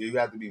 5. You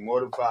have to be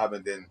more than 5,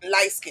 and then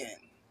light skin,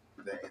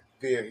 then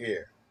fair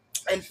hair,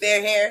 and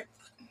fair hair.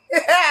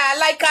 I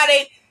like how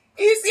they.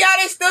 You see how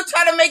they still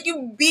try to make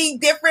you be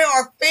different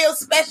or feel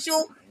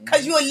special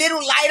because you're a little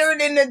lighter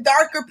than the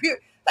darker people.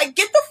 Like,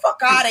 get the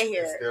fuck out of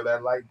here. It's still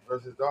that light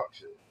versus dark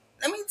shit.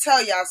 Let me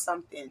tell y'all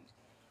something.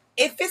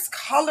 If it's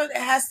color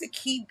that has to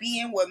keep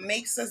being what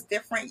makes us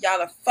different,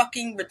 y'all are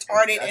fucking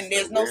retarded. That's and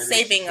there's no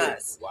saving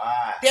us.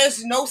 Why?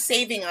 There's no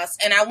saving us.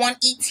 And I want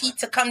E.T.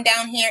 to come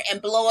down here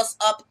and blow us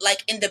up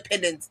like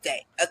Independence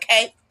Day.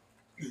 Okay?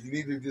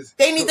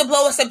 They need to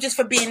blow us up just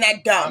for being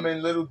that dumb. I'm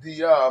in Little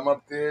DR. I'm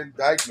up there in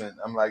Dykeman.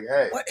 I'm like,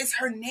 hey. What is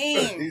her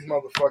name? These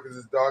motherfuckers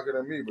is darker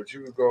than me, but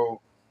you could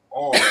go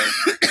on.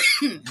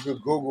 You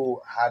could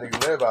Google how they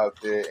live out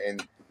there,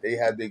 and they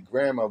had their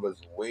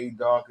grandmothers way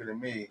darker than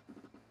me.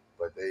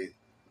 But they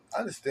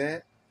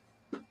understand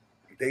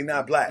they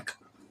not black.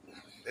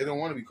 They don't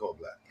want to be called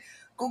black.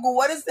 Google,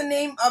 what is the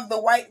name of the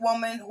white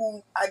woman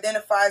who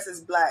identifies as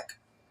black?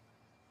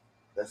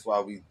 That's why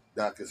we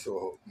not consider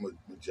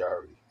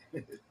majority.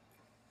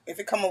 If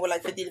it come up with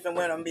like 50 different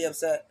women, I'm gonna be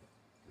upset.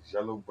 It's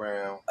yellow,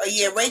 brown. Oh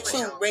yeah,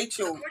 Rachel.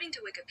 According to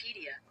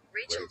Wikipedia,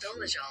 Rachel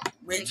Dolezal,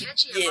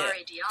 Nkechi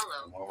Amare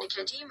Diallo,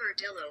 Nkechi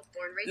Murdillo,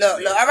 born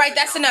Rachel. Look. All right,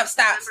 that's enough.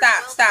 Stop.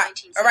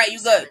 All right, you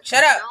good.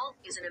 Shut up.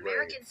 Is an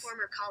American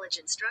former college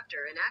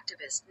instructor and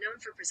activist known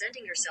for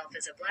presenting herself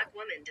as a black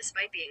woman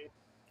despite being.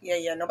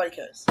 Yeah. Nobody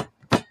cares.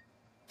 I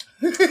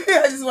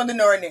just wanted to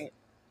know her name.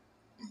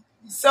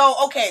 So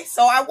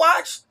I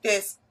watched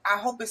this. I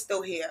hope it's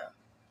still here.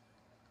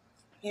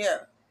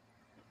 Here.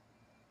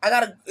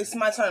 It's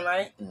my turn,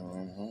 right?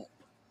 Mm-hmm. You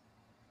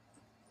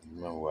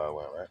remember where I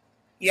went, right?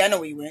 Yeah, I know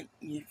where you went.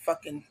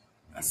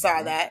 I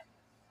saw that.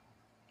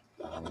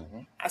 Mm-hmm.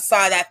 I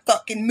saw that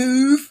fucking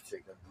move.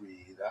 Take a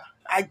breather.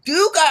 I've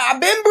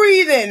been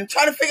breathing. I'm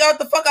trying to figure out what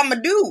the fuck I'm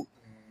going to do.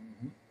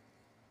 Mm-hmm.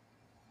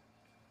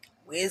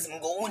 Where's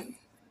I'm going?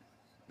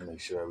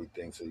 Make sure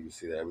everything, so you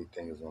see that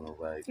everything is on the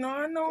right. No,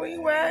 I know where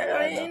you at.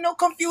 I ain't no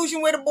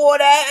confusion where the board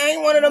at. I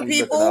ain't one of them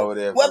people.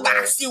 What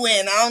box you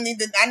in? I don't need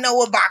to. I know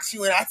what box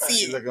you in. I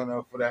see it.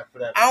 Looking for that.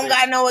 I don't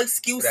got no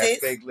excuses. For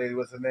that fake lady,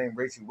 what's her name?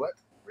 Rachel what?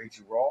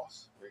 Rachel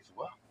Ross? Rachel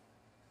what?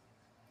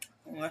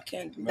 I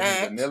can't do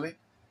that. Vanilli?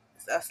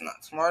 That's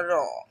not smart at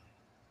all.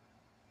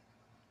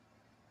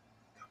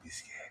 Don't be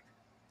scared.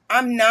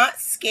 I'm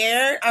not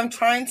scared. I'm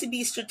trying to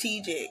be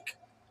strategic.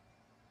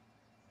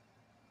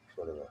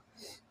 Whatever.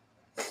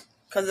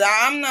 Because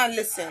I'm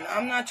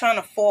not trying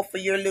to fall for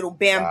your little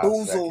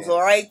bamboozles,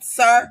 all right,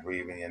 sir? You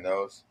breathe in your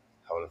nose.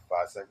 Hold it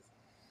 5 seconds.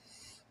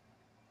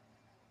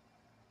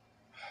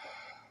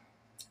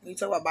 You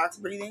talk about box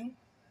breathing?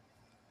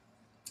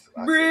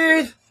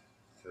 Breathe.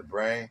 To the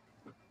brain.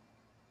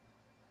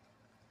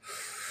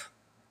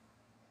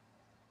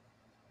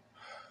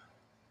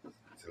 To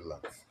the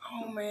lungs.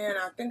 Oh, man.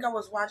 I think I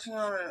was watching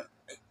on it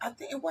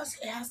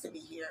has to be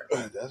here.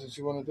 That's what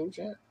you want to do,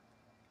 champ?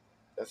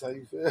 That's how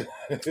you feel?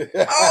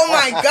 Oh,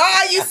 my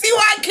God. You see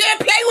why I can't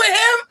play with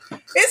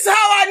him? This is how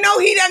I know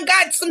he done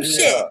got some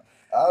shit.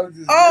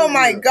 Oh,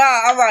 my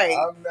God. All right.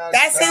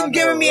 That's him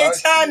giving me a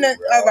time to...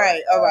 All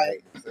right.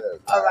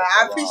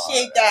 I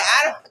appreciate that.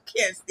 I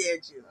can't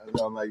stand you.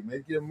 I'm like,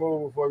 make your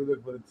move before you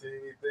look for the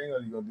TV thing,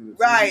 or you going to do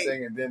the TV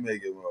thing and then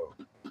make it move.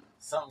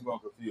 Something's going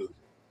to confuse you.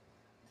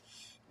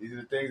 These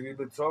are the things we've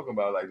been talking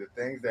about, like the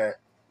things that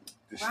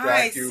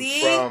distract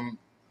you from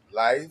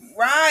life.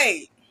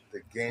 Right.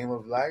 The game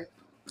of life.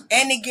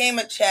 And the game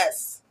of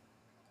chess.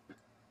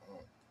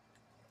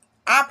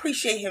 I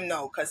appreciate him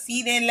though, cause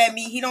he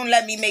don't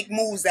let me make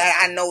moves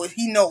that I know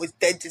he knows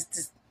that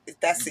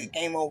that's it,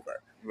 game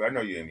over. I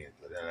know you ain't mean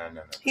to do that.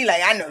 No. He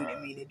like, I know you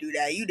didn't mean to do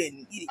that. You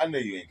didn't. I know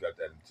you ain't got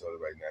that in the toilet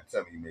right now.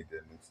 Tell me you made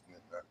that.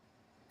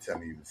 Tell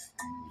me you was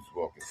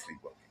walking,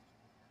 sleepwalking.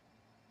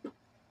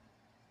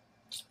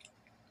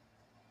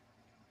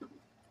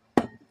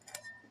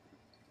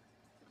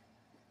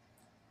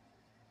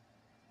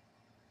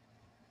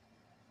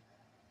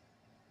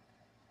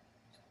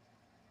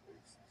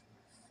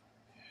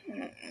 I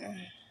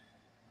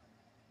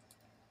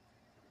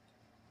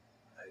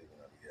even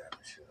have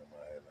shit on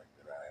my head like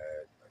that I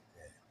had, like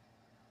that.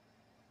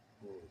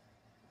 Who would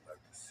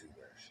like to see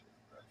that shit?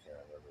 I can't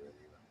remember it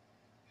either.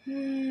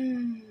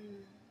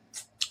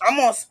 I'm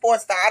on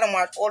sports though. I don't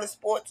watch all the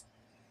sports.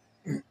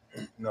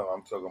 No,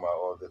 I'm talking about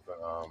all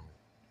different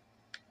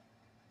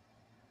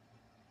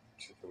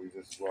shit that we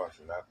just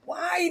watching.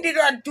 Why did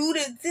I do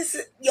this?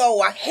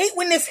 I hate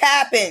when this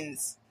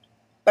happens.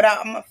 But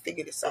I'm gonna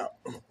figure this out.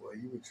 Well,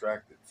 you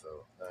attracted,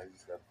 so now you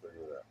just gotta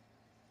figure it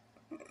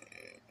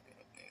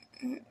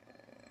out.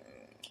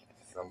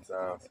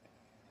 Sometimes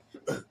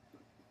when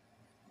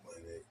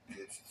it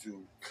gets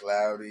too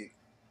cloudy,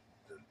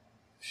 the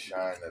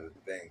shine of the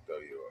thing throw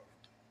you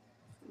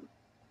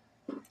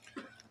off.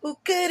 Who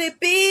could it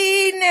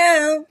be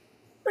now?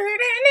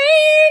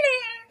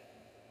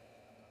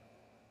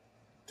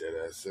 Dead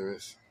ass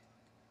serious?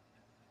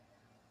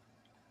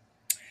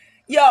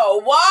 Yo,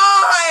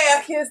 why?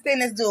 I can't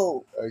stand this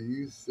dude. Are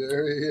you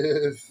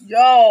serious?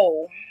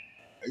 Yo.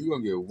 Are you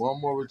gonna get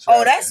one more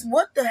retraction? Oh, that's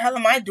what the hell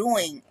am I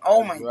doing?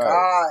 Oh my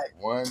God.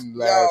 One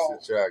last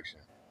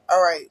retraction.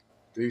 All right.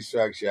 3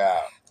 strikes you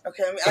out.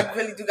 Okay, I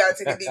really do gotta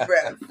take a deep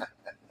breath.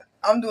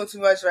 I'm doing too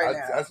much right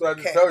now. That's what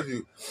I just told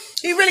you.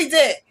 He really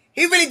did.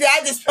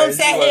 I just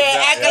sat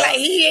here acting like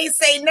he ain't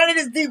saying none of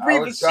this deep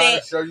breathing shit. I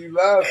was trying to show you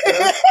love,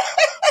 man.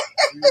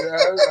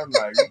 I'm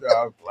like, you know,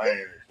 I'm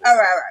playing. All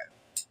right.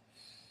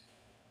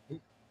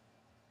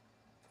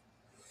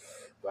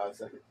 5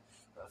 seconds.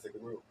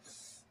 5-second rule.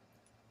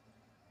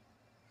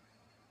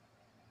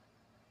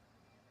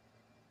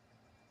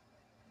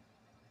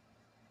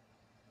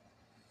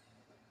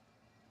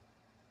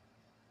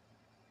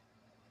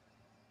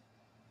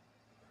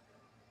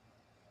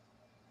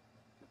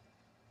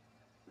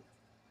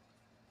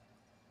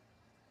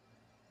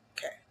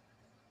 Okay.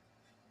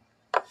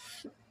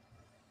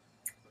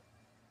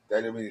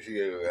 That didn't mean she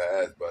gave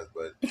her ass bust,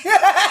 but you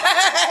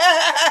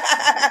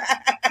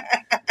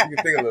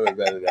can think a little bit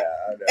better now.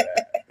 I know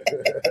that.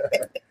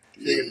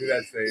 She can do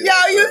that same. Yo,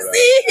 you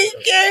see, he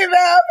came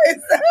out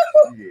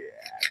himself. Yeah.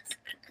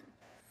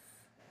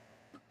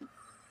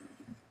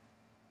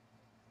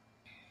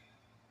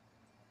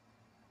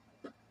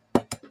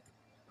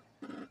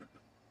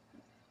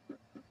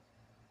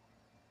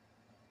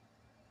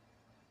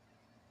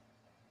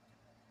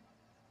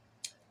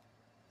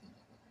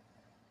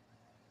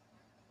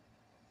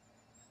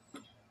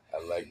 I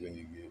like when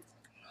you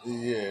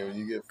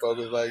get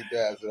focused like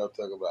that. That's what I'm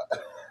talking about.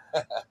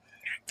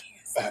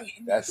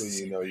 That's when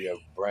you know you have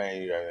a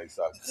brain. You gotta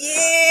start.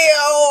 Yeah.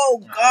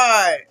 Oh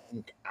God.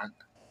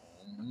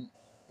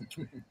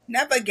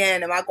 Never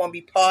again am I gonna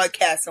be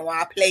podcasting while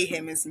I play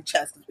him in some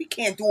chess. We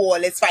can't do all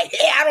this right.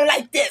 Hey, I don't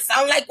like this. I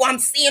don't like what I'm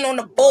seeing on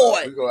the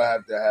board. We gonna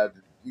have to have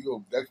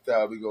next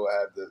time we gonna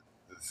have the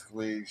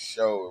squeeze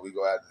show, and we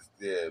gonna have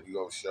we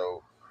gonna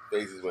show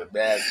faces with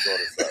masks on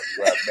and stuff.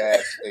 We gonna have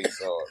mask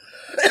face on.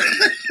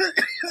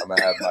 I'm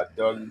gonna have my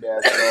doggy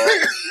mask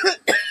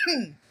on.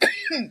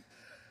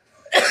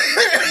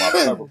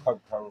 My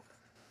purple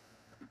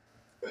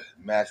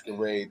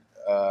masquerade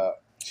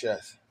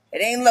chest.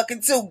 It ain't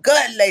looking too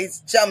good, ladies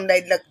and gentlemen.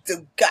 They look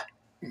too good.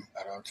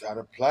 I don't try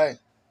to play,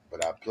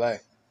 but I play.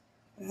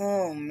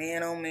 Oh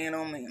man, oh man,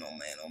 oh man, oh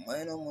man, oh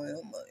man, oh man,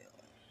 oh man.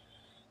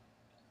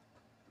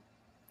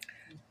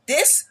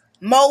 This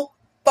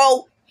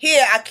mofo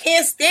here, I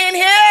can't stand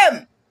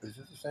him. Is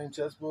this the same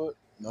chessboard?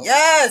 No.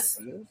 Yes.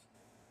 It is?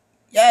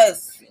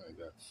 Yes. It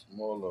got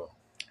smaller.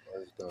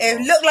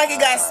 It looked like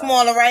it got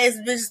smaller, right?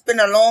 It's been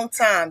a long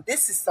time.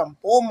 This is some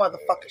bull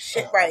motherfucking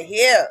shit right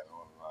here.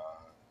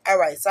 All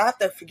right, so I have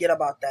to forget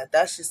about that.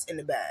 That's just in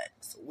the bag.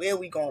 So where are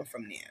we going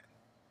from there?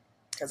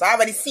 Because I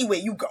already see where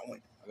you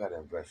going. I got to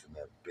invest in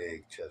that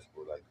big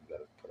chessboard like you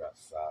got to put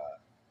outside.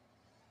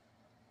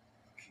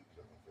 Keep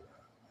looking for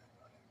that.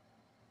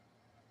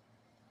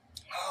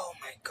 Oh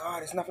my God,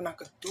 there's nothing I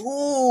could do.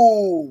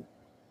 No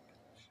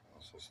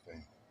such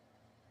thing.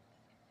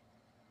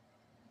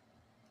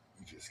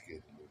 You just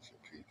scared to lose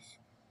your piece.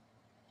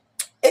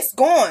 It's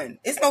gone.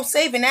 It's no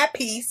saving that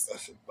piece.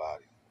 That's a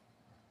body.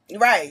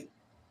 Right.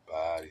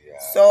 Body.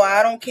 So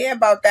I don't care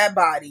about that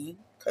body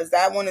because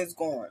that one is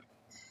gone.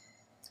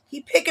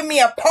 He picking me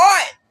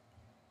apart.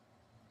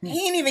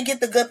 He ain't even get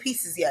the good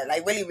pieces yet.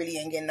 Like really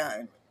ain't getting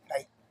nothing.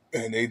 Like,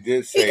 and they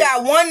did say he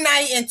got one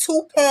knight and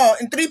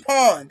 3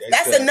 pawns.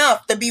 That's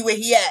enough to be where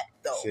he at,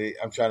 though. See,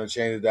 I'm trying to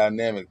change the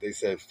dynamic. They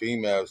said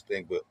females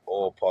think with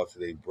all parts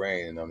of their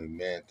brain, and only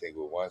men think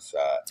with one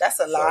side. That's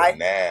a lie. So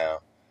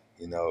now,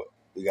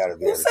 we got to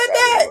be. Who said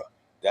that?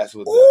 That's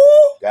what.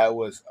 That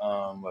was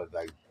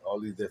like all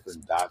these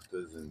different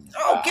doctors and.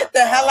 Oh, get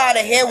the hell out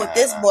of here with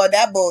this boy.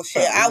 That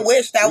bullshit. I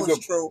wish that was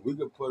true. We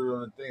could put it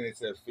on the thing. They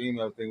said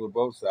females think with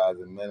both sides,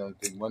 and men only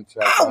think one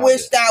side. I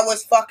wish that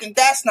was fucking.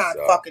 That's not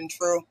fucking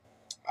true.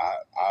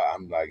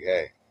 I'm like,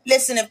 hey.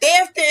 Listen,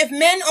 if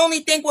men only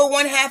think with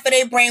one half of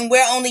their brain,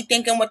 we're only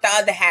thinking with the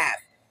other half.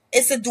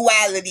 It's a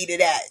duality to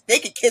that. They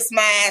could kiss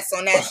my ass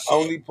on that shit.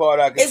 Only part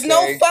I can say. There's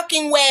no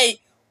fucking way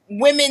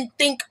women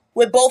think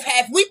with both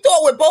half. We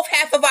thought with both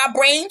half of our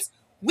brains,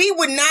 we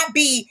would not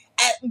be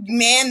at.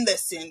 Man,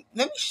 listen.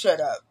 Let me shut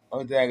up.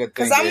 Only thing I can think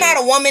because I'm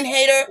not a woman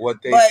hater.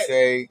 What they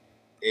say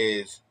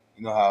is,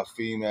 you know how a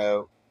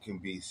female can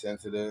be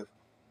sensitive,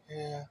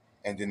 yeah,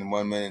 and then in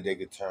 1 minute they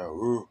could turn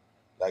rude.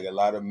 Like a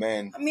lot of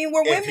men. I mean,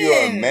 we're women. If you're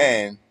a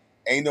man,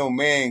 ain't no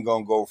man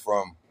gonna go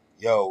from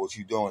yo, what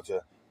you doing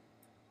to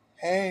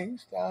hey,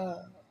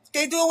 stop.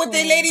 They do it with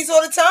their ladies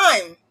all the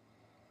time.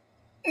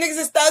 Niggas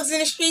is thugs in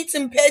the streets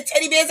and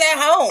teddy bears at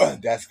home.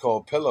 That's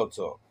called pillow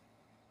talk.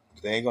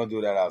 They ain't gonna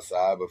do that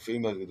outside, but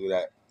females can do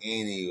that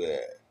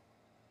anywhere.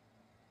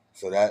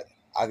 So that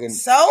I can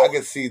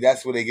see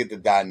that's where they get the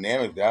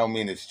dynamic. That don't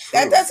mean it's true.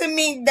 That doesn't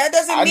mean that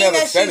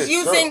she's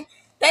using. True.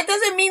 That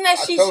doesn't mean that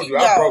she's. I told you,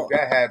 I broke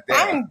that half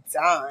down. I'm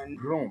done.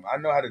 Boom. I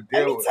know how to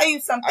deal with. Let me tell you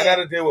something. I got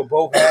to deal with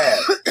both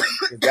halves.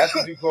 That's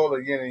what you call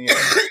a yin and yang.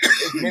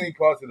 There's many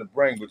parts of the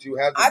brain, but you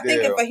have to. I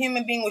think if a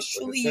human being was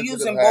truly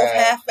using both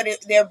half of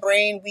their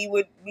brain, we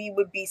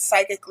would be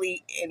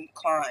psychically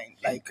inclined.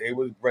 Like they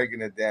was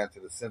breaking it down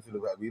to the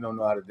sensitive. We don't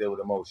know how to deal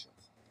with emotions.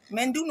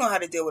 Men do know how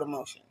to deal with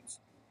emotions.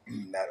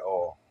 Not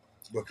all.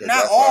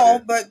 Not all,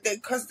 but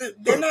because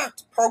they're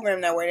not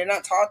programmed that way. They're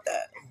not taught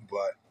that.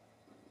 But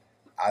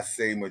I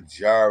say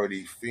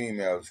majority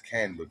females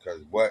can,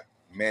 because what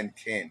men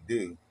can't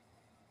do,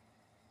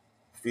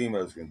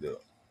 females can do.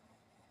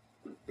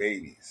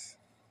 Babies.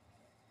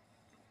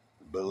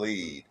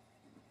 Bleed.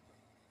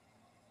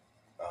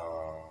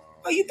 Oh,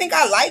 you think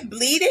I like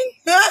bleeding?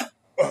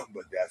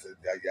 But that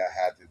y'all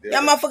have to do.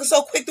 Y'all motherfuckers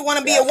so quick to want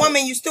to be a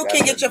woman, you still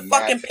can't get your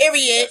fucking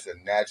period. That's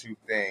a natural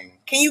thing.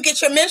 Can you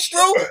get your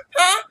menstrual?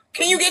 Huh?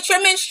 Can you get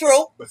your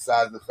menstrual?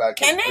 Besides the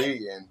fact that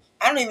bleeding.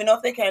 I don't even know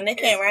if they can. They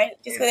can't, right?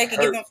 Just because they can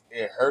give them.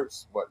 It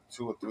hurts,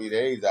 2 or 3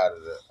 days out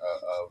of the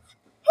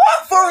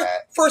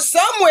for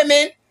some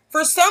women.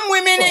 For some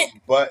women,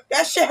 but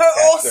that shit hurt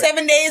all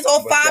 7 days,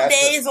 all 5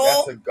 days,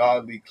 That's a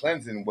godly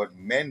cleansing. What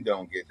men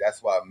don't get.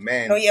 That's why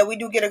men. Oh yeah, we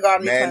do get a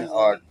godly cleansing. Men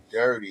are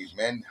dirty.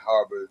 Men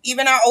harbor.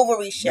 Even our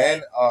ovaries shit.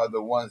 Men are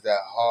the ones that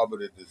harbor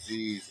the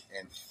disease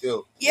and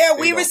filth. Yeah,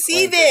 we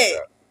receive it.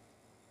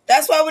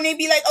 That's why when they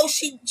be like, "Oh,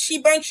 she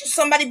burnt you,"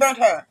 somebody burnt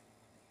her.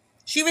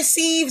 She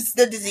receives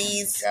the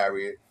disease.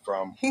 Carry it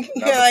from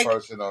another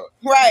person.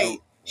 Right.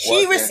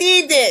 She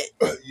received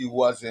it. You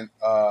wasn't.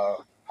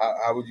 How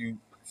would you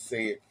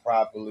say it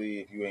properly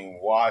if you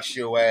ain't wash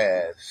your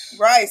ass?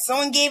 Right.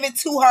 Someone gave it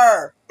to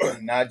her.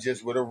 Not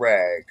just with a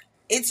rag.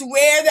 It's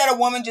rare that a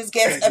woman just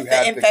gets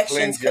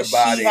infections because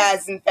she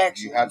has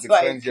infections. You have to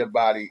cleanse your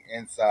body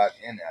inside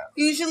and out.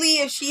 Usually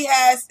if she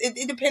has,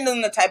 it depends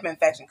on the type of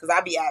infection, because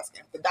I'll be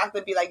asking. The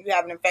doctor be like, you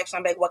have an infection.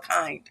 I'm like, what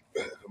kind?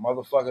 The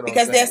motherfucker don't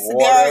because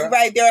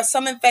there are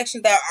some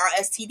infections that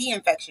are STD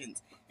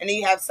infections. And then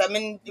you have some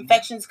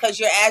infections because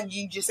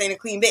you just ain't a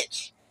clean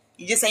bitch.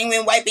 You just ain't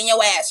been wiping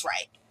your ass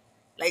right.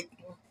 Like,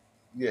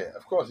 yeah,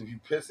 of course, if you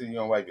pissing, you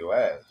don't wipe your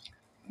ass.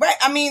 Right,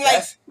 I mean,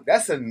 like,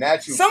 That's a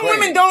natural. Some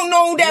women don't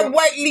know that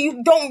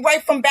you don't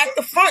wipe from back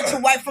to front to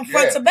wipe from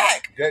front to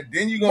back.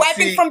 Then you gonna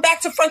wiping from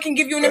back to front can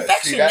give you an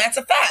infection. That's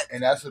a fact.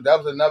 And that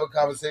was another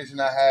conversation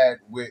I had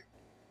with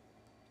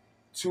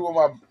two of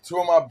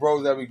my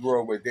bros that we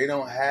grew up with. They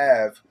don't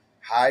have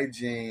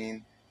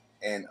hygiene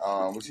and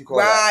what you call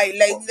right?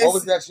 That? Like what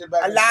was that shit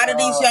back? A lot of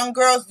these young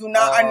girls are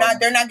not.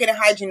 They're not getting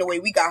hygiene the way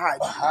we got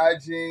hygiene.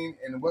 Hygiene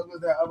and what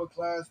was that other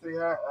class they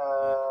had?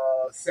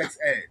 Sex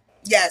ed.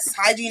 Yes,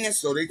 hygiene is.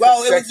 So they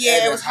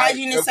it was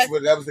hygiene and sex.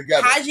 That was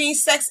together. Hygiene,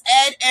 sex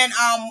ed, and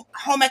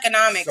home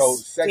economics. So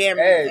sex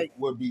ed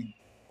would be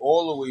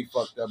all the way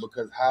fucked up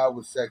because how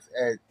would sex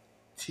ed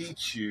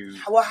teach you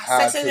how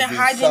sex ed and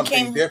hygiene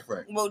came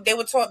different? Well, they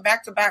were taught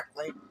back to back,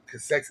 like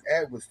because sex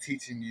ed was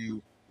teaching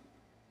you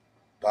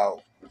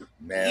about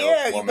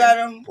male,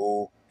 woman,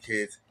 bull,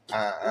 kids.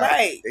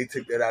 Right. They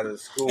took that out of the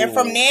school, and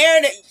from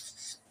there.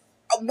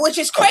 Which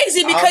is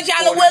crazy because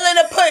y'all are willing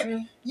to put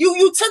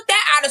you took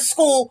that out of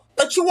school,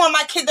 but you want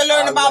my kid to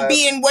learn about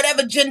being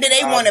whatever gender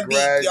they want to be.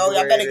 Yo,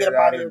 y'all better get up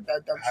out of here.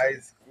 High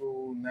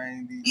school,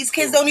 90. These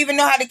kids don't even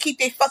know how to keep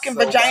their fucking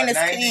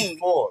vaginas clean.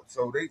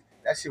 So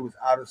that shit was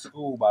out of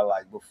school by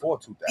like before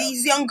 2000.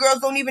 These young girls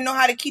don't even know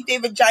how to keep their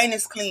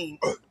vaginas clean.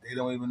 They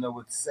don't even know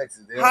what sex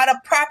is. How to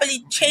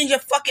properly change a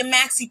fucking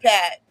maxi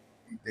pad.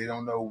 They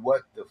don't know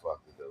what the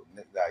fuck to do.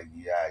 Like,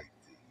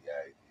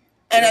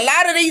 And a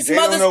lot of these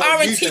mothers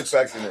aren't teaching.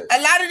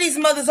 A lot of these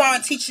mothers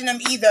aren't teaching them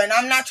either. And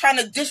I'm not trying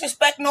to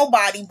disrespect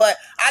nobody, but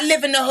I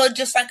live in the hood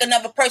just like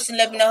another person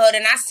live in the hood,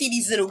 and I see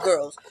these little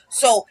girls.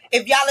 So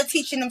if y'all are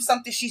teaching them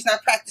something, she's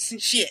not practicing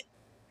shit.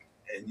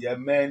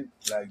 And men,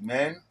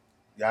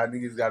 y'all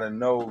niggas gotta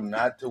know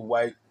not to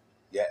wipe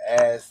your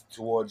ass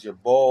towards your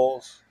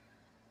balls.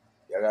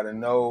 Y'all gotta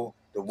know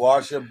to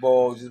wash your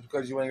balls just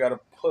because you ain't got a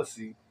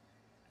pussy.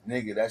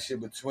 Nigga, that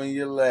shit between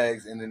your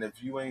legs, and then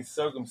if you ain't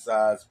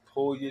circumcised,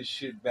 pull your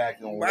shit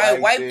back and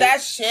wipe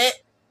that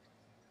shit.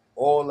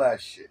 All that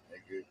shit,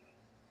 nigga.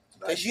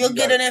 Because you'll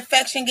get an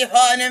infection, give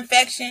her an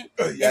infection.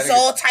 It's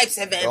all types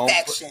of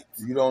infections.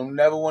 You don't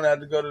never want to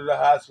have to go to the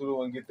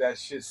hospital and get that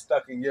shit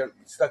stuck in your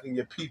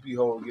pee-pee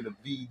hole and get a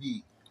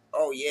VD.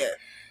 Oh, yeah.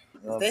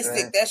 You know they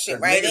stick that shit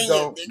right in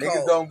you.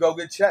 Niggas don't go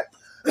get checked.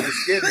 They're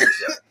scared to get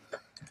checked.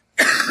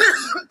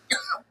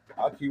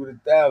 I'll keep it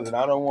 1,000.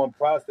 I don't want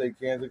prostate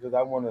cancer because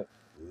I want to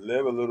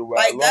live a little while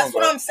longer. That's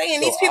what I'm saying.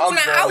 So these people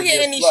not out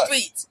here in these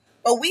streets.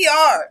 But we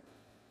are.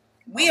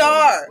 We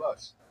are.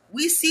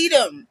 We see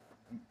them.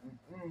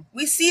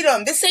 We see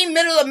them. This ain't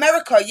middle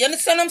America. You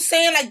understand what I'm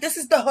saying? Like, this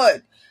is the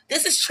hood.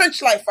 This is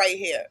trench life right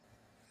here.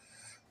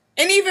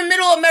 And even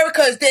middle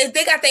America,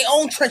 they got their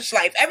own trench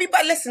life.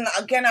 Everybody, listen,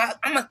 again,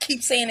 I'm going to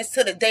keep saying this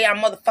till the day I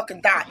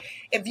motherfucking die.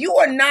 If you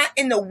are not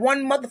in the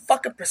 1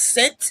 motherfucking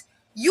 %,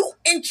 you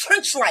in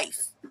trench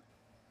life.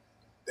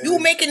 You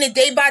making it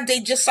day by day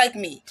just like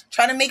me.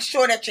 Trying to make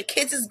sure that your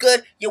kids is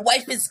good, your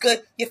wife is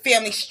good, your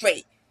family's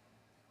straight.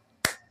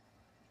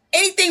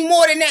 Anything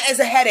more than that is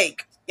a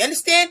headache. You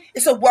understand?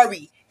 It's a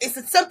worry.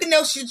 It's something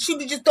else you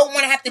just don't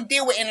want to have to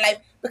deal with in life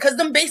because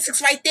them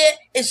basics right there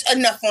is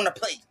enough on the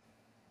plate.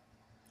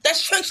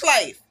 That's trench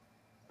life.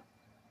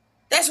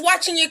 That's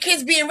watching your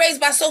kids being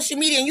raised by social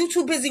media and you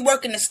too busy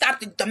working to stop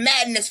the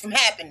madness from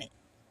happening.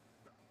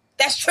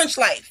 That's trench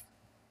life.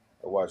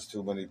 I watch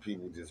too many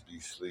people just be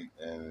asleep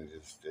and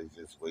they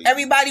just wait.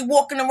 Everybody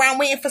walking around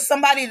waiting for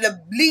somebody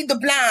to lead the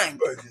blind.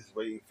 Just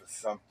waiting for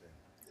something.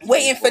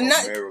 Waiting for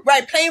nothing.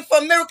 Right, playing for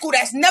a miracle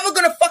that's never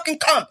gonna fucking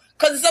come.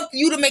 Cause it's up to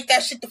you to make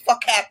that shit the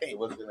fuck happen. So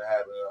what's gonna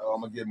happen? Oh,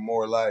 I'm gonna get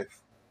more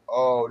life.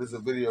 Oh, this is a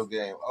video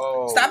game.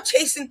 Oh, stop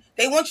chasing.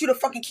 They want you to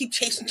fucking keep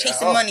chasing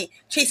money,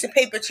 chasing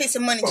paper,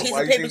 chasing money,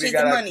 chasing paper, chasing money. Why you think they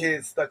got our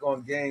kids stuck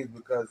on games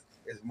because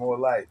it's more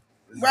life?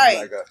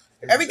 Right.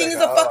 Everything is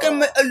a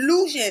fucking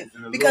illusion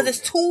because it's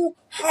too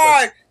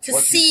hard to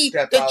see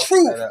the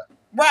truth.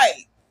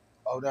 Right.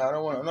 Oh, no, I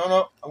don't want to.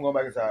 No. I'm going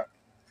back inside.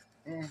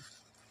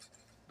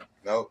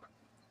 Nope.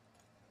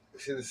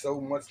 This shit is so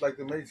much like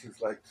the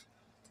Matrix. Like,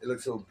 it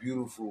looks so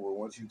beautiful. But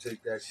once you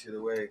take that shit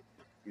away,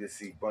 you just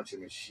see a bunch of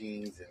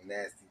machines and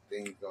nasty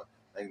things going.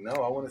 Like, no,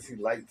 I want to see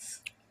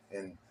lights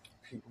and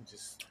people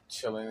just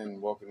chilling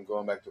and walking and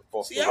going back to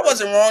full. See, I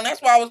wasn't wrong. That's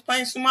why I was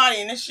playing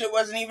Somali, and this shit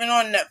wasn't even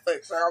on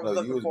Netflix. Like I was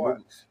looking for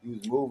it. You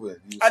was moving.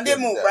 I did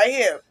move right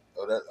here.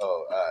 Oh,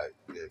 all right.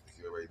 Yeah, because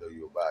you already know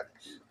you a body.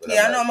 But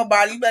yeah, I know I'm a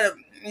body. You better,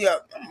 I'm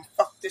gonna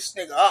fuck this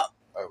nigga up.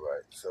 All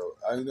right. So,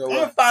 you know what? I'm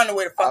gonna find a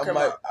way to fuck him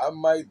up.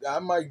 I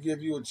might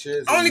give you a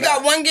chance. I only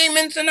got 1 game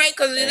in tonight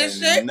because of this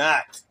shit.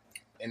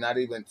 Not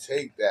even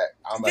take that.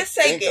 I'm gonna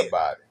think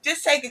about it.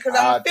 Just take it because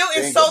I'm feel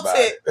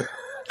insulted.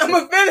 I'm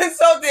a feel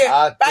insulted.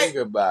 I think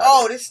about it.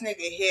 Oh, this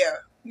nigga here.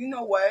 You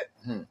know what?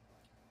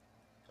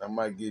 I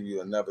might give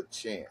you another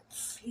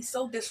chance. He's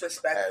so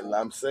disrespectful. And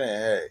I'm saying,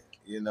 hey,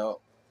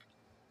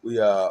 we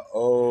are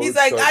old. He's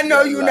like, I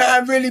know you're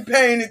not really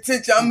paying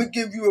attention. I'm going to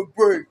give you a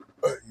break.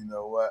 You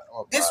know what?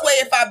 This way,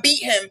 if I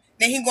beat him,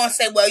 then he's going to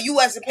say, well, you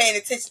wasn't paying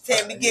attention to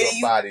him.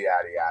 Body,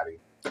 yaddy.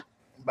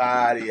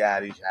 Body,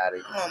 yaddy.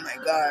 Oh, my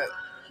God.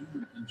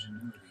 Human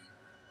ingenuity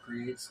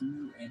creates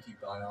new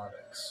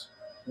antibiotics.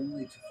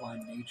 only to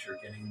find nature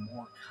getting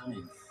more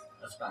cunning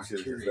as You should have just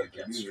bacteria let the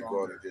get music on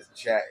stronger. and just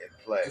chat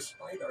and play.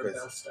 Despite our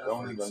Because best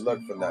don't efforts, even look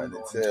for nothing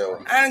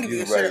until I don't give you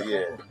you a right shit.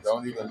 here.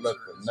 Don't even look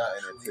for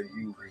nothing until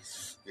you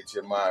get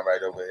your mind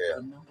right over here.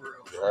 The number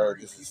of You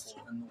heard? This hungry is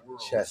people in the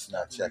world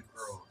chestnut steadily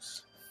checkers.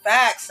 grows.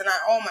 Facts, and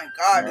oh my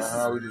god, this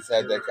is. We just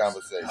had that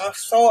conversation. I'm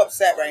so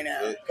upset right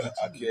now.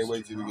 I can't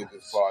wait till we get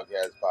this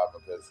podcast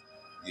popping because,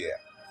 yeah.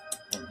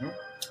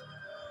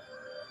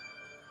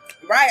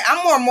 Right,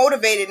 I'm more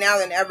motivated now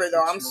than ever,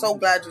 though. I'm so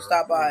glad you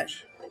stopped by.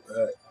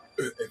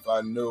 If I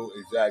knew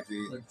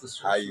exactly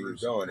how you were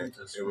doing it,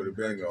 it would have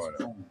been going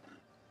on.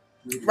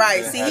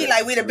 Right, see,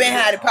 we'd have been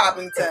had it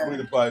popping We'd time.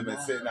 have probably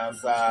been sitting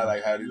outside,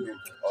 like, how do you do?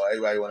 Oh,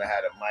 everybody want to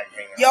have a mic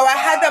hanging Yo, I outside.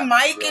 had the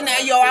mic in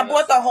there. Yo, I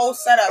bought the whole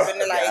setup, and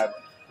like,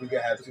 we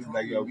could have two,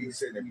 like, yo, we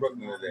sitting in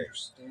Brooklyn today.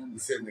 We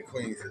sitting in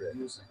Queens today.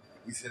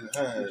 We sitting in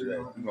Hunter today.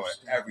 We going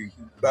every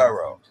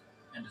borough.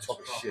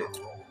 Talking shit.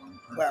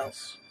 well,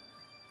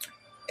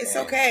 it's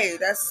okay.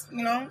 That's,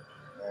 Man,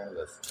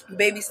 listen.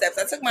 baby steps.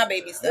 I took my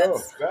baby Yo,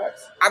 steps.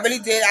 facts. I really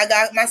did. I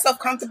got myself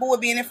comfortable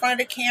with being in front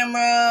of the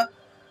camera,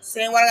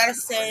 saying what I gotta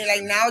say.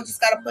 Like, now I just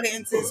gotta put it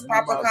into its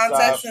proper I'm outside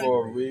context. And,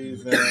 for a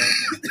reason.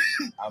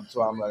 I'm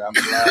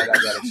glad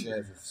I got a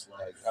chance to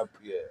I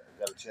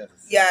got a chance to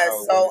sit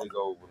out, so to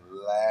go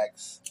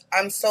relax.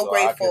 I'm so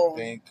I grateful. can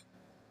think,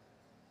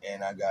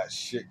 and I got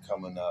shit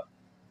coming up,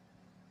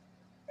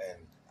 and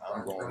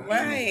I'm going to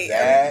Right. do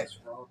that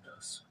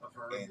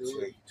and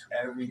take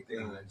everything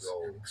and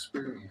go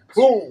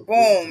boom,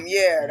 Boom.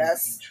 Yeah,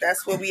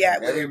 that's where we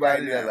at with it right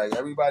everybody now.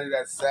 everybody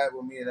that sat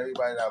with me and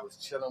everybody that I was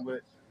chilling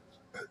with,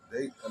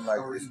 I'm like,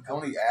 it's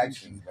only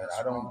actions, man.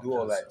 I don't do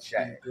all that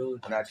chatting.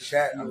 When I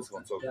chat, I'm just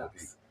gonna talk to the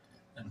people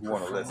who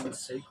want to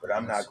listen, but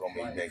I'm not gonna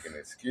be making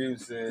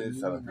excuses,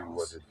 telling people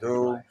what to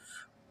do.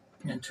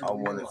 I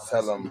want to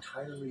tell them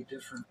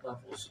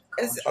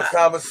a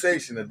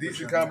conversation, a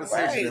decent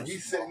conversation. Right. If we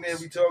sitting there,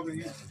 we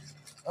talking,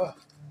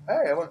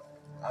 hey,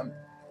 I'm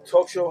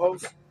talk show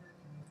host.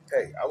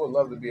 Hey, I would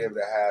love to be able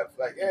to have,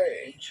 like,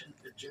 hey,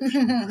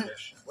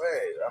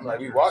 wait, I'm like,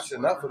 we watched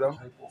enough of them.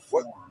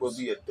 What would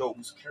be a dope?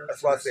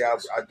 That's why I say I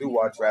do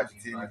watch Ratchet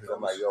TV, because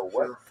I'm like, yo,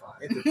 what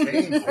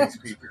entertains these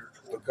people?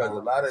 Because a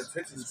lot of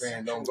attention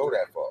span don't go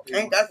that far.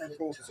 Ain't that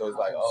cool? So it's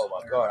like, oh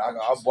my God,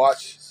 I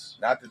watch,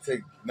 not to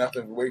take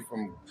nothing away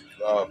from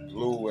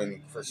Blue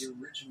and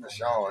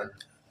Krishan,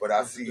 but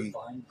I see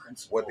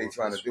what they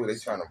trying to do. They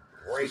trying to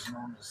break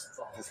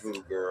this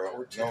little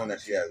girl, knowing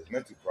that she has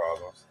mental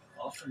problems.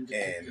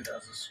 And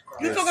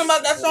You talking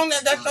about that song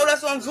that show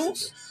that's on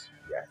Zeus?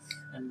 yes,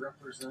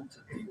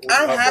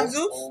 I don't have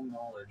Zeus,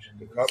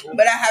 the couple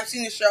but I have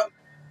seen the show.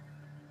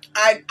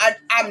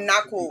 I'm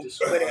not cool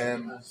with it.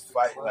 him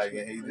fight like,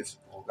 and he just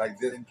like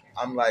this.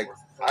 I'm like,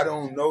 I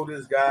don't know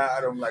this guy. I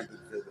don't like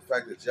the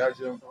fact to judge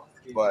him,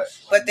 but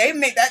they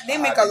make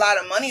a lot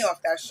of money off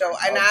that show,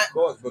 and of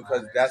course,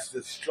 because that's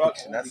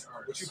destruction. That's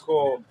what you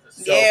call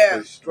Yeah.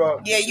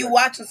 self-destruction. yeah, you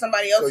watching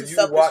somebody else's you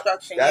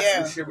self-destruction. That's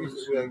Yeah, the shit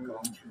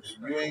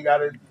you ain't got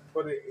to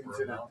put it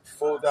into the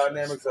full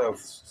dynamics of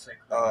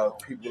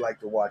people like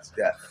to watch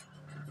death.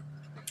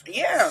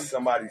 yeah.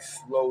 Somebody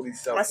slowly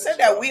self. I said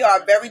that we are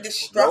a very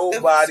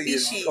destructive Nobody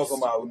species. is talking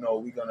about, no,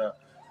 we're gonna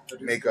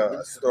make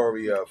a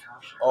story of,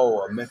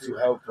 a mental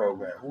health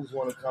program. Who's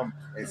gonna come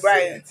and sit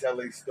Right. and tell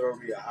a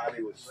story of how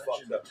they was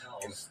fucked up?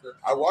 And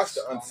I watched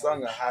the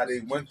unsung of how they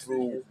went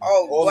through.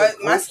 Oh, all what?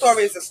 the My groups.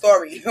 story is a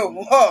story.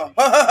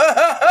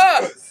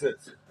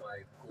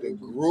 The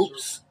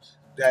groups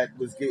that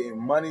was getting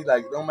money,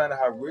 like, no matter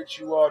how rich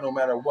you are, no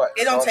matter what,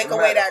 It don't take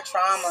away that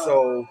trauma.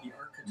 So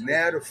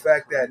now the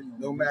fact that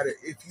no matter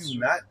if you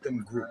not them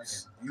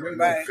groups, you ain't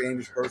Right. no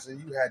famous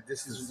person, you had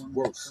this is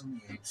worse.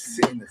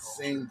 Sit in the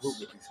same group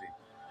with these people.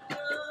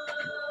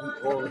 We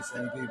all the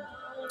same people.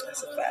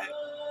 That's a fact.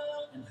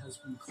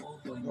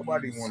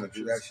 Nobody want to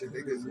do that shit.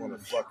 They just want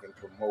to fucking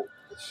promote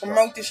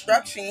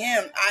Destruction.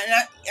 Yeah.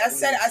 I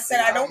said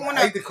I don't want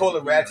I hate to. to call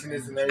it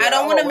ratchetness and everything. I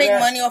don't want to Oh, make yeah.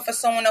 money off of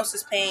someone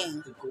else's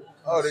pain.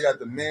 Oh, they got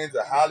the men's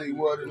of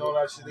Hollywood and all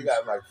that shit. They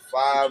got like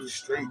 5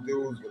 straight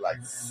dudes with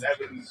like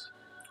 7.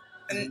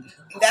 And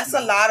that's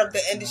a lot of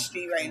the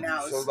industry right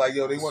now. So it's like,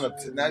 yo, they want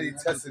to, now they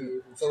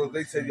testing. So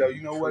they said, yo,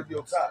 you know what,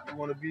 yo, Top, you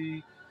want to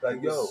be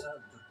like, yo,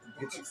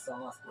 get you.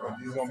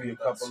 There's gonna be a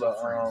couple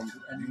of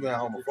you been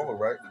homophobic,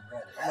 right?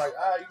 I'm like,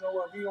 you know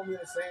what, we gonna be in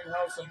the same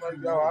house. I'm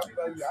like, yo,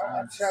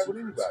 I chat with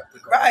anybody.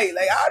 Right,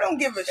 like I don't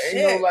give a Ain't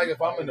shit. no like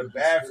if I'm in the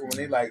bathroom and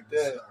they like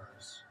this.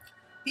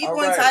 People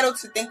All right. entitled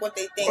to think what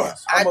they think.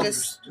 I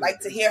just like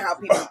to hear how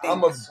people think.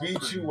 I'm gonna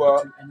beat you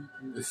up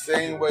the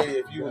same way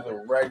if you was a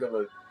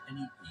regular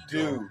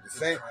dude. The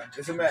same.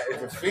 It's a matter.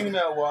 If a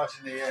female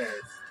washing their ass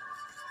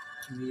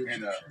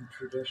and a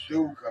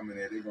dude coming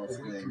in, they gonna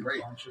scream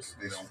rape.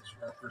 They don't.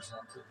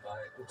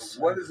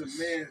 What is a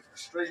man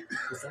straight?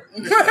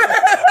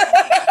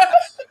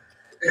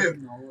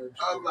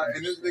 I'm like,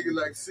 and this nigga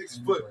like 6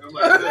 foot. I'm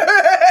like,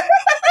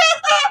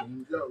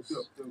 yo.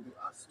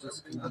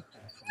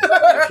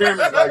 The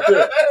camera's like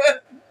that.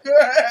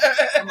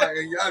 I'm like,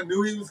 and y'all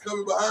knew he was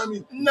coming behind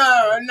me?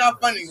 No, not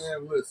funny.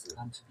 Man, listen.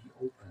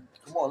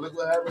 Come on, look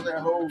what happened that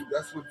whole.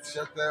 That's what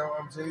shut down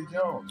Jenny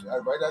Jones.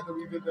 Right after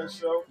we did that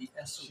show,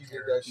 she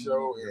did that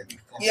show.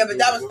 Yeah, but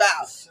that was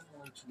foul.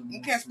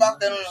 You can't spark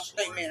that on a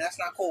straight man. That's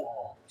not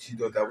cool. She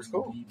thought that was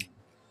cool.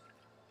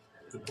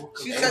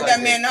 She shut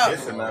that man up.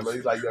 Listen, man, but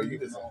he's like, yo, you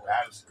just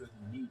embarrassed.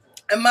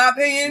 In my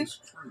opinion,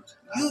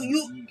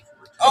 you.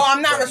 Oh,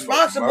 I'm not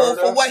responsible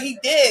for what he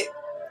did.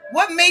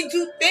 What made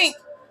you think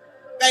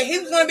that he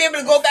was going to be able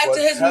to go back to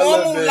his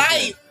normal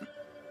life?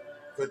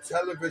 For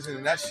television,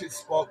 and that shit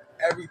sparked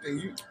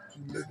everything.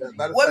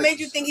 What made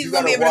you think he's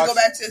going to be able to go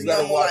back to his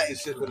normal life?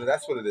 This shit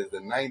that's what it is, the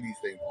 90s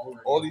thing.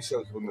 All these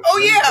shows from the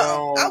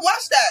I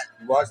watched that.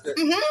 You watched it?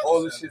 Mm-hmm.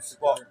 All this shit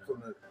sparked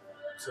from the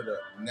to the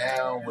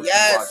now, what you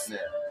watch now.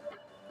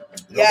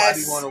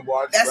 Yes. Nobody want to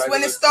watch. That's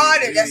when it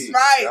started. TV. That's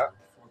right. Yeah.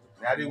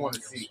 Now they want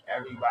to see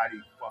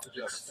everybody fucked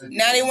up.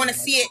 Now they want to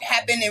see it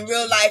happen in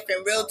real life,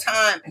 in real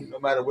time. No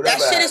matter whatever.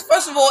 That shit is,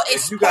 first of all,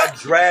 it's you got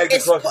dragged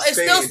across the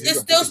stage.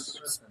 It's still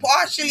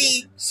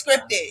partially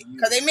scripted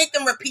because they make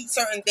them repeat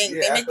certain things.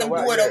 Yeah, they make them do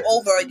it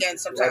over again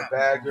sometimes.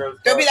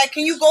 They'll be like,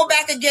 "Can you go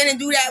back again and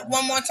do that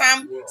one more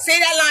time? Yeah. Say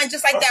that line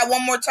just like that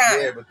one more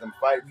time." Yeah, but them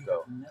fights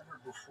though.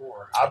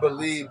 I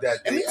believe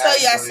that. Let me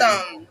tell y'all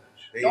something.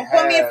 Don't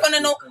put me in front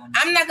of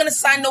I'm not going to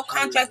sign no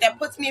contract that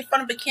puts me in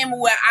front of a camera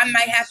where I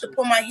might have to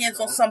put my hands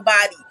on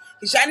somebody.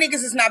 Because y'all niggas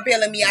is not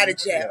bailing me out of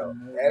jail.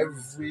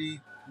 Every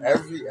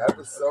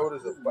episode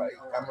is a fight.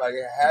 I'm like,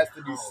 it has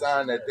to be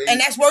signed that they... And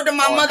that's word to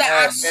my mother.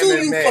 I sue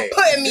you for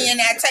putting me in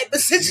that type of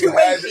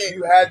situation.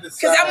 You had to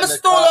sign. Because I'm going to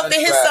stall off and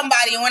hit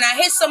somebody. And when I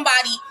hit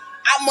somebody,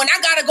 when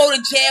I got to go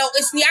to jail,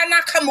 it's y'all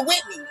not coming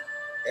with me.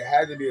 It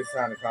had to be a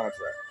signed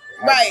contract.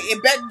 Right,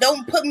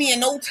 don't put me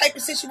in no type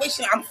of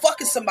situation. I'm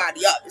fucking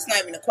somebody up. It's not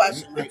even a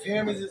question.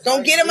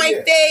 Don't get in my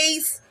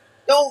face.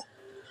 Don't,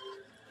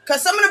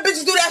 cause some of the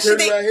bitches do that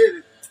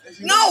shit.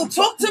 No,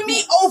 talk to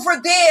me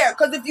over there.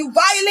 Cause if you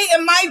violate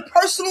in my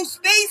personal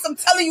space, I'm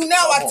telling you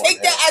now, I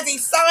take that as a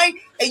sign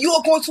that you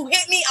are going to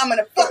hit me. I'm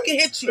gonna fucking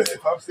hit you.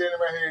 If I'm standing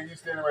right here and you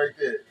standing right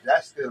there,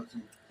 that's still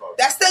too close.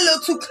 That's still a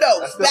little too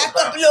close. Back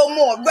up a little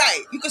more.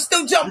 Right, you can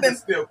still jump in.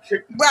 Still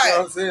kick. Right. You know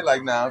what I'm saying?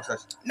 Like, nah, I'm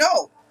touching.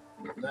 No.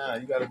 Nah,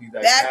 you gotta be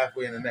like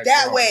halfway in the next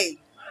that round. Way.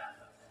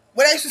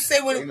 What I used to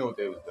say when you know what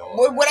they was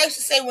doing. What I used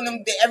to say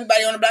when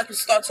everybody on the block would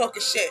start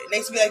talking shit, and they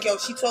used to be like, "Yo,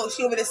 she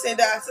over there saying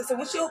that." I said,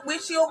 "Where's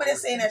she over there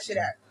saying that shit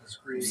at?"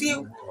 See,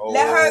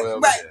 let her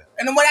right.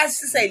 And then what I used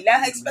to say,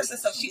 let her express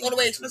herself. She all the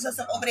way express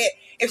herself over there.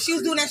 If she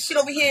was doing that shit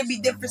over here, it'd be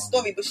a different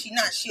story. But she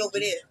not. She over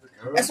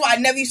there. That's why I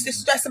never used to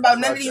stress about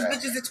none of these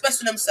bitches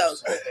expressing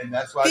themselves. And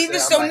that's why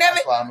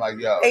I'm like,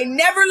 yo, they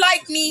never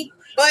liked me.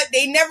 But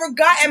they never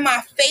got in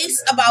my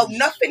face about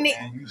nothing.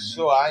 And you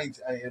sure I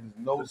ain't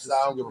no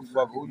sound, give a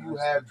fuck who you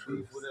have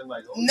beef with them,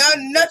 like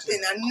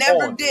nothing. I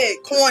never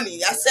did.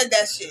 Corny. I said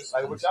that shit.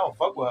 Like, but y'all don't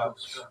fuck with her.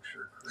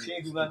 She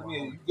ain't do nothing to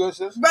me. You good,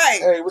 sis? Right.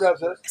 Hey, what up,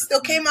 sis? I still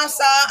came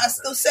outside. I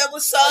still said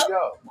what's up.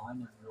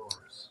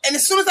 And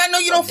as soon as I know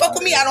you don't fuck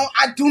with me,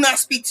 I do not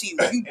speak to you.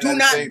 You do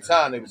not. At the same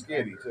time, they was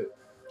scared of you too.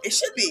 It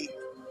should be.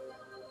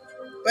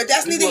 But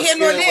that's neither here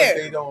nor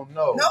there. They don't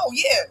know. No,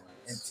 yeah.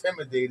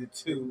 Intimidated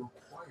too.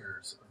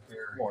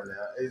 Come on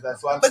now.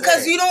 That's what I'm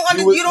because saying. You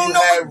don't know.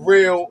 Had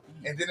real,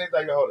 and then it's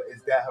like, hold on,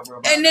 is that her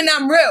real? And then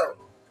I'm real.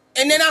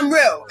 And then I'm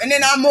real. And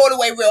then I'm all the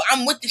way real.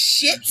 I'm with the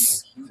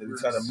shits. So you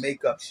try to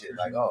make up shit.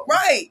 Like, oh.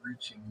 Right.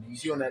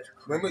 She on that.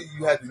 Remember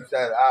you had to use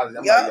that island.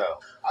 I'm like, yo.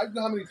 I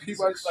know how many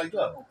people I just like,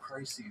 yo.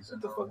 What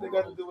the fuck they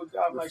got to do with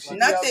God? I'm like, she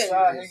nothing.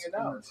 Outside hanging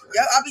out.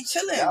 Yo, I'll be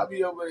chilling. Y'all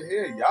be over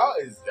here.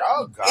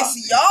 Y'all gothy.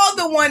 It's y'all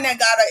the one that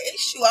got an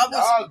issue.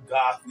 Y'all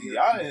gothy.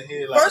 Y'all in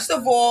here like. First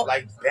of all.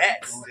 Like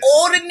that.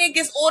 All the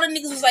niggas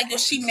was like, yo,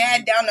 she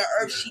mad down to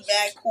earth. She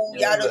mad cool.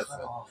 Y'all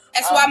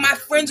that's why my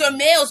friends are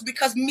males,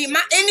 because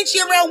my energy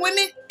around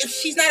women, if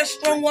she's not a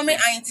strong woman,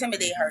 I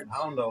intimidate her. I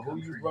don't know who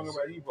you bring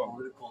around. You brought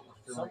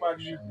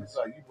somebody. It's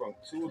like you brought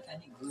two.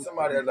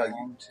 Somebody had like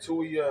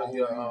two of your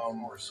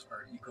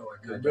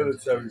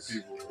military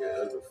people. Yeah,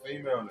 there's a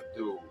female and a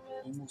dude,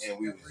 and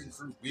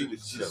we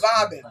was just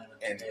vibing,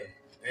 and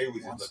they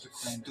was just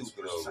looking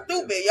stupid over.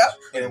 Stupid, yep.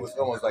 And it was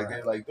almost like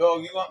they're like,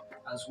 dog, you know,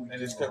 and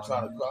just kept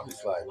trying to call. I'm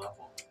just like.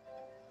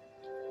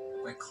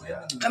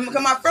 And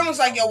because my friend was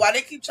like, yo, why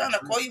they keep trying to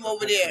call you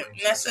over there?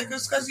 And I said,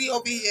 because he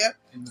over here.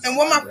 And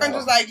one of my friends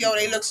was like, yo,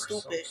 they look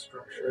stupid.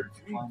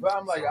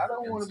 I'm like, I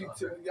don't want to be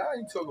y'all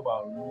ain't talking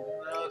about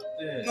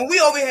nothing. And we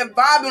over here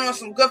vibing on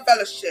some good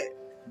fella shit.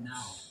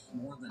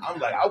 I'm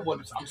like,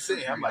 I'm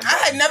saying, I'm like, I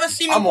had never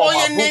seen him call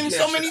your name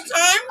so many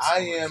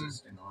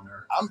times.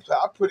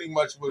 I pretty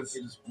much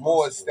was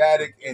more ecstatic and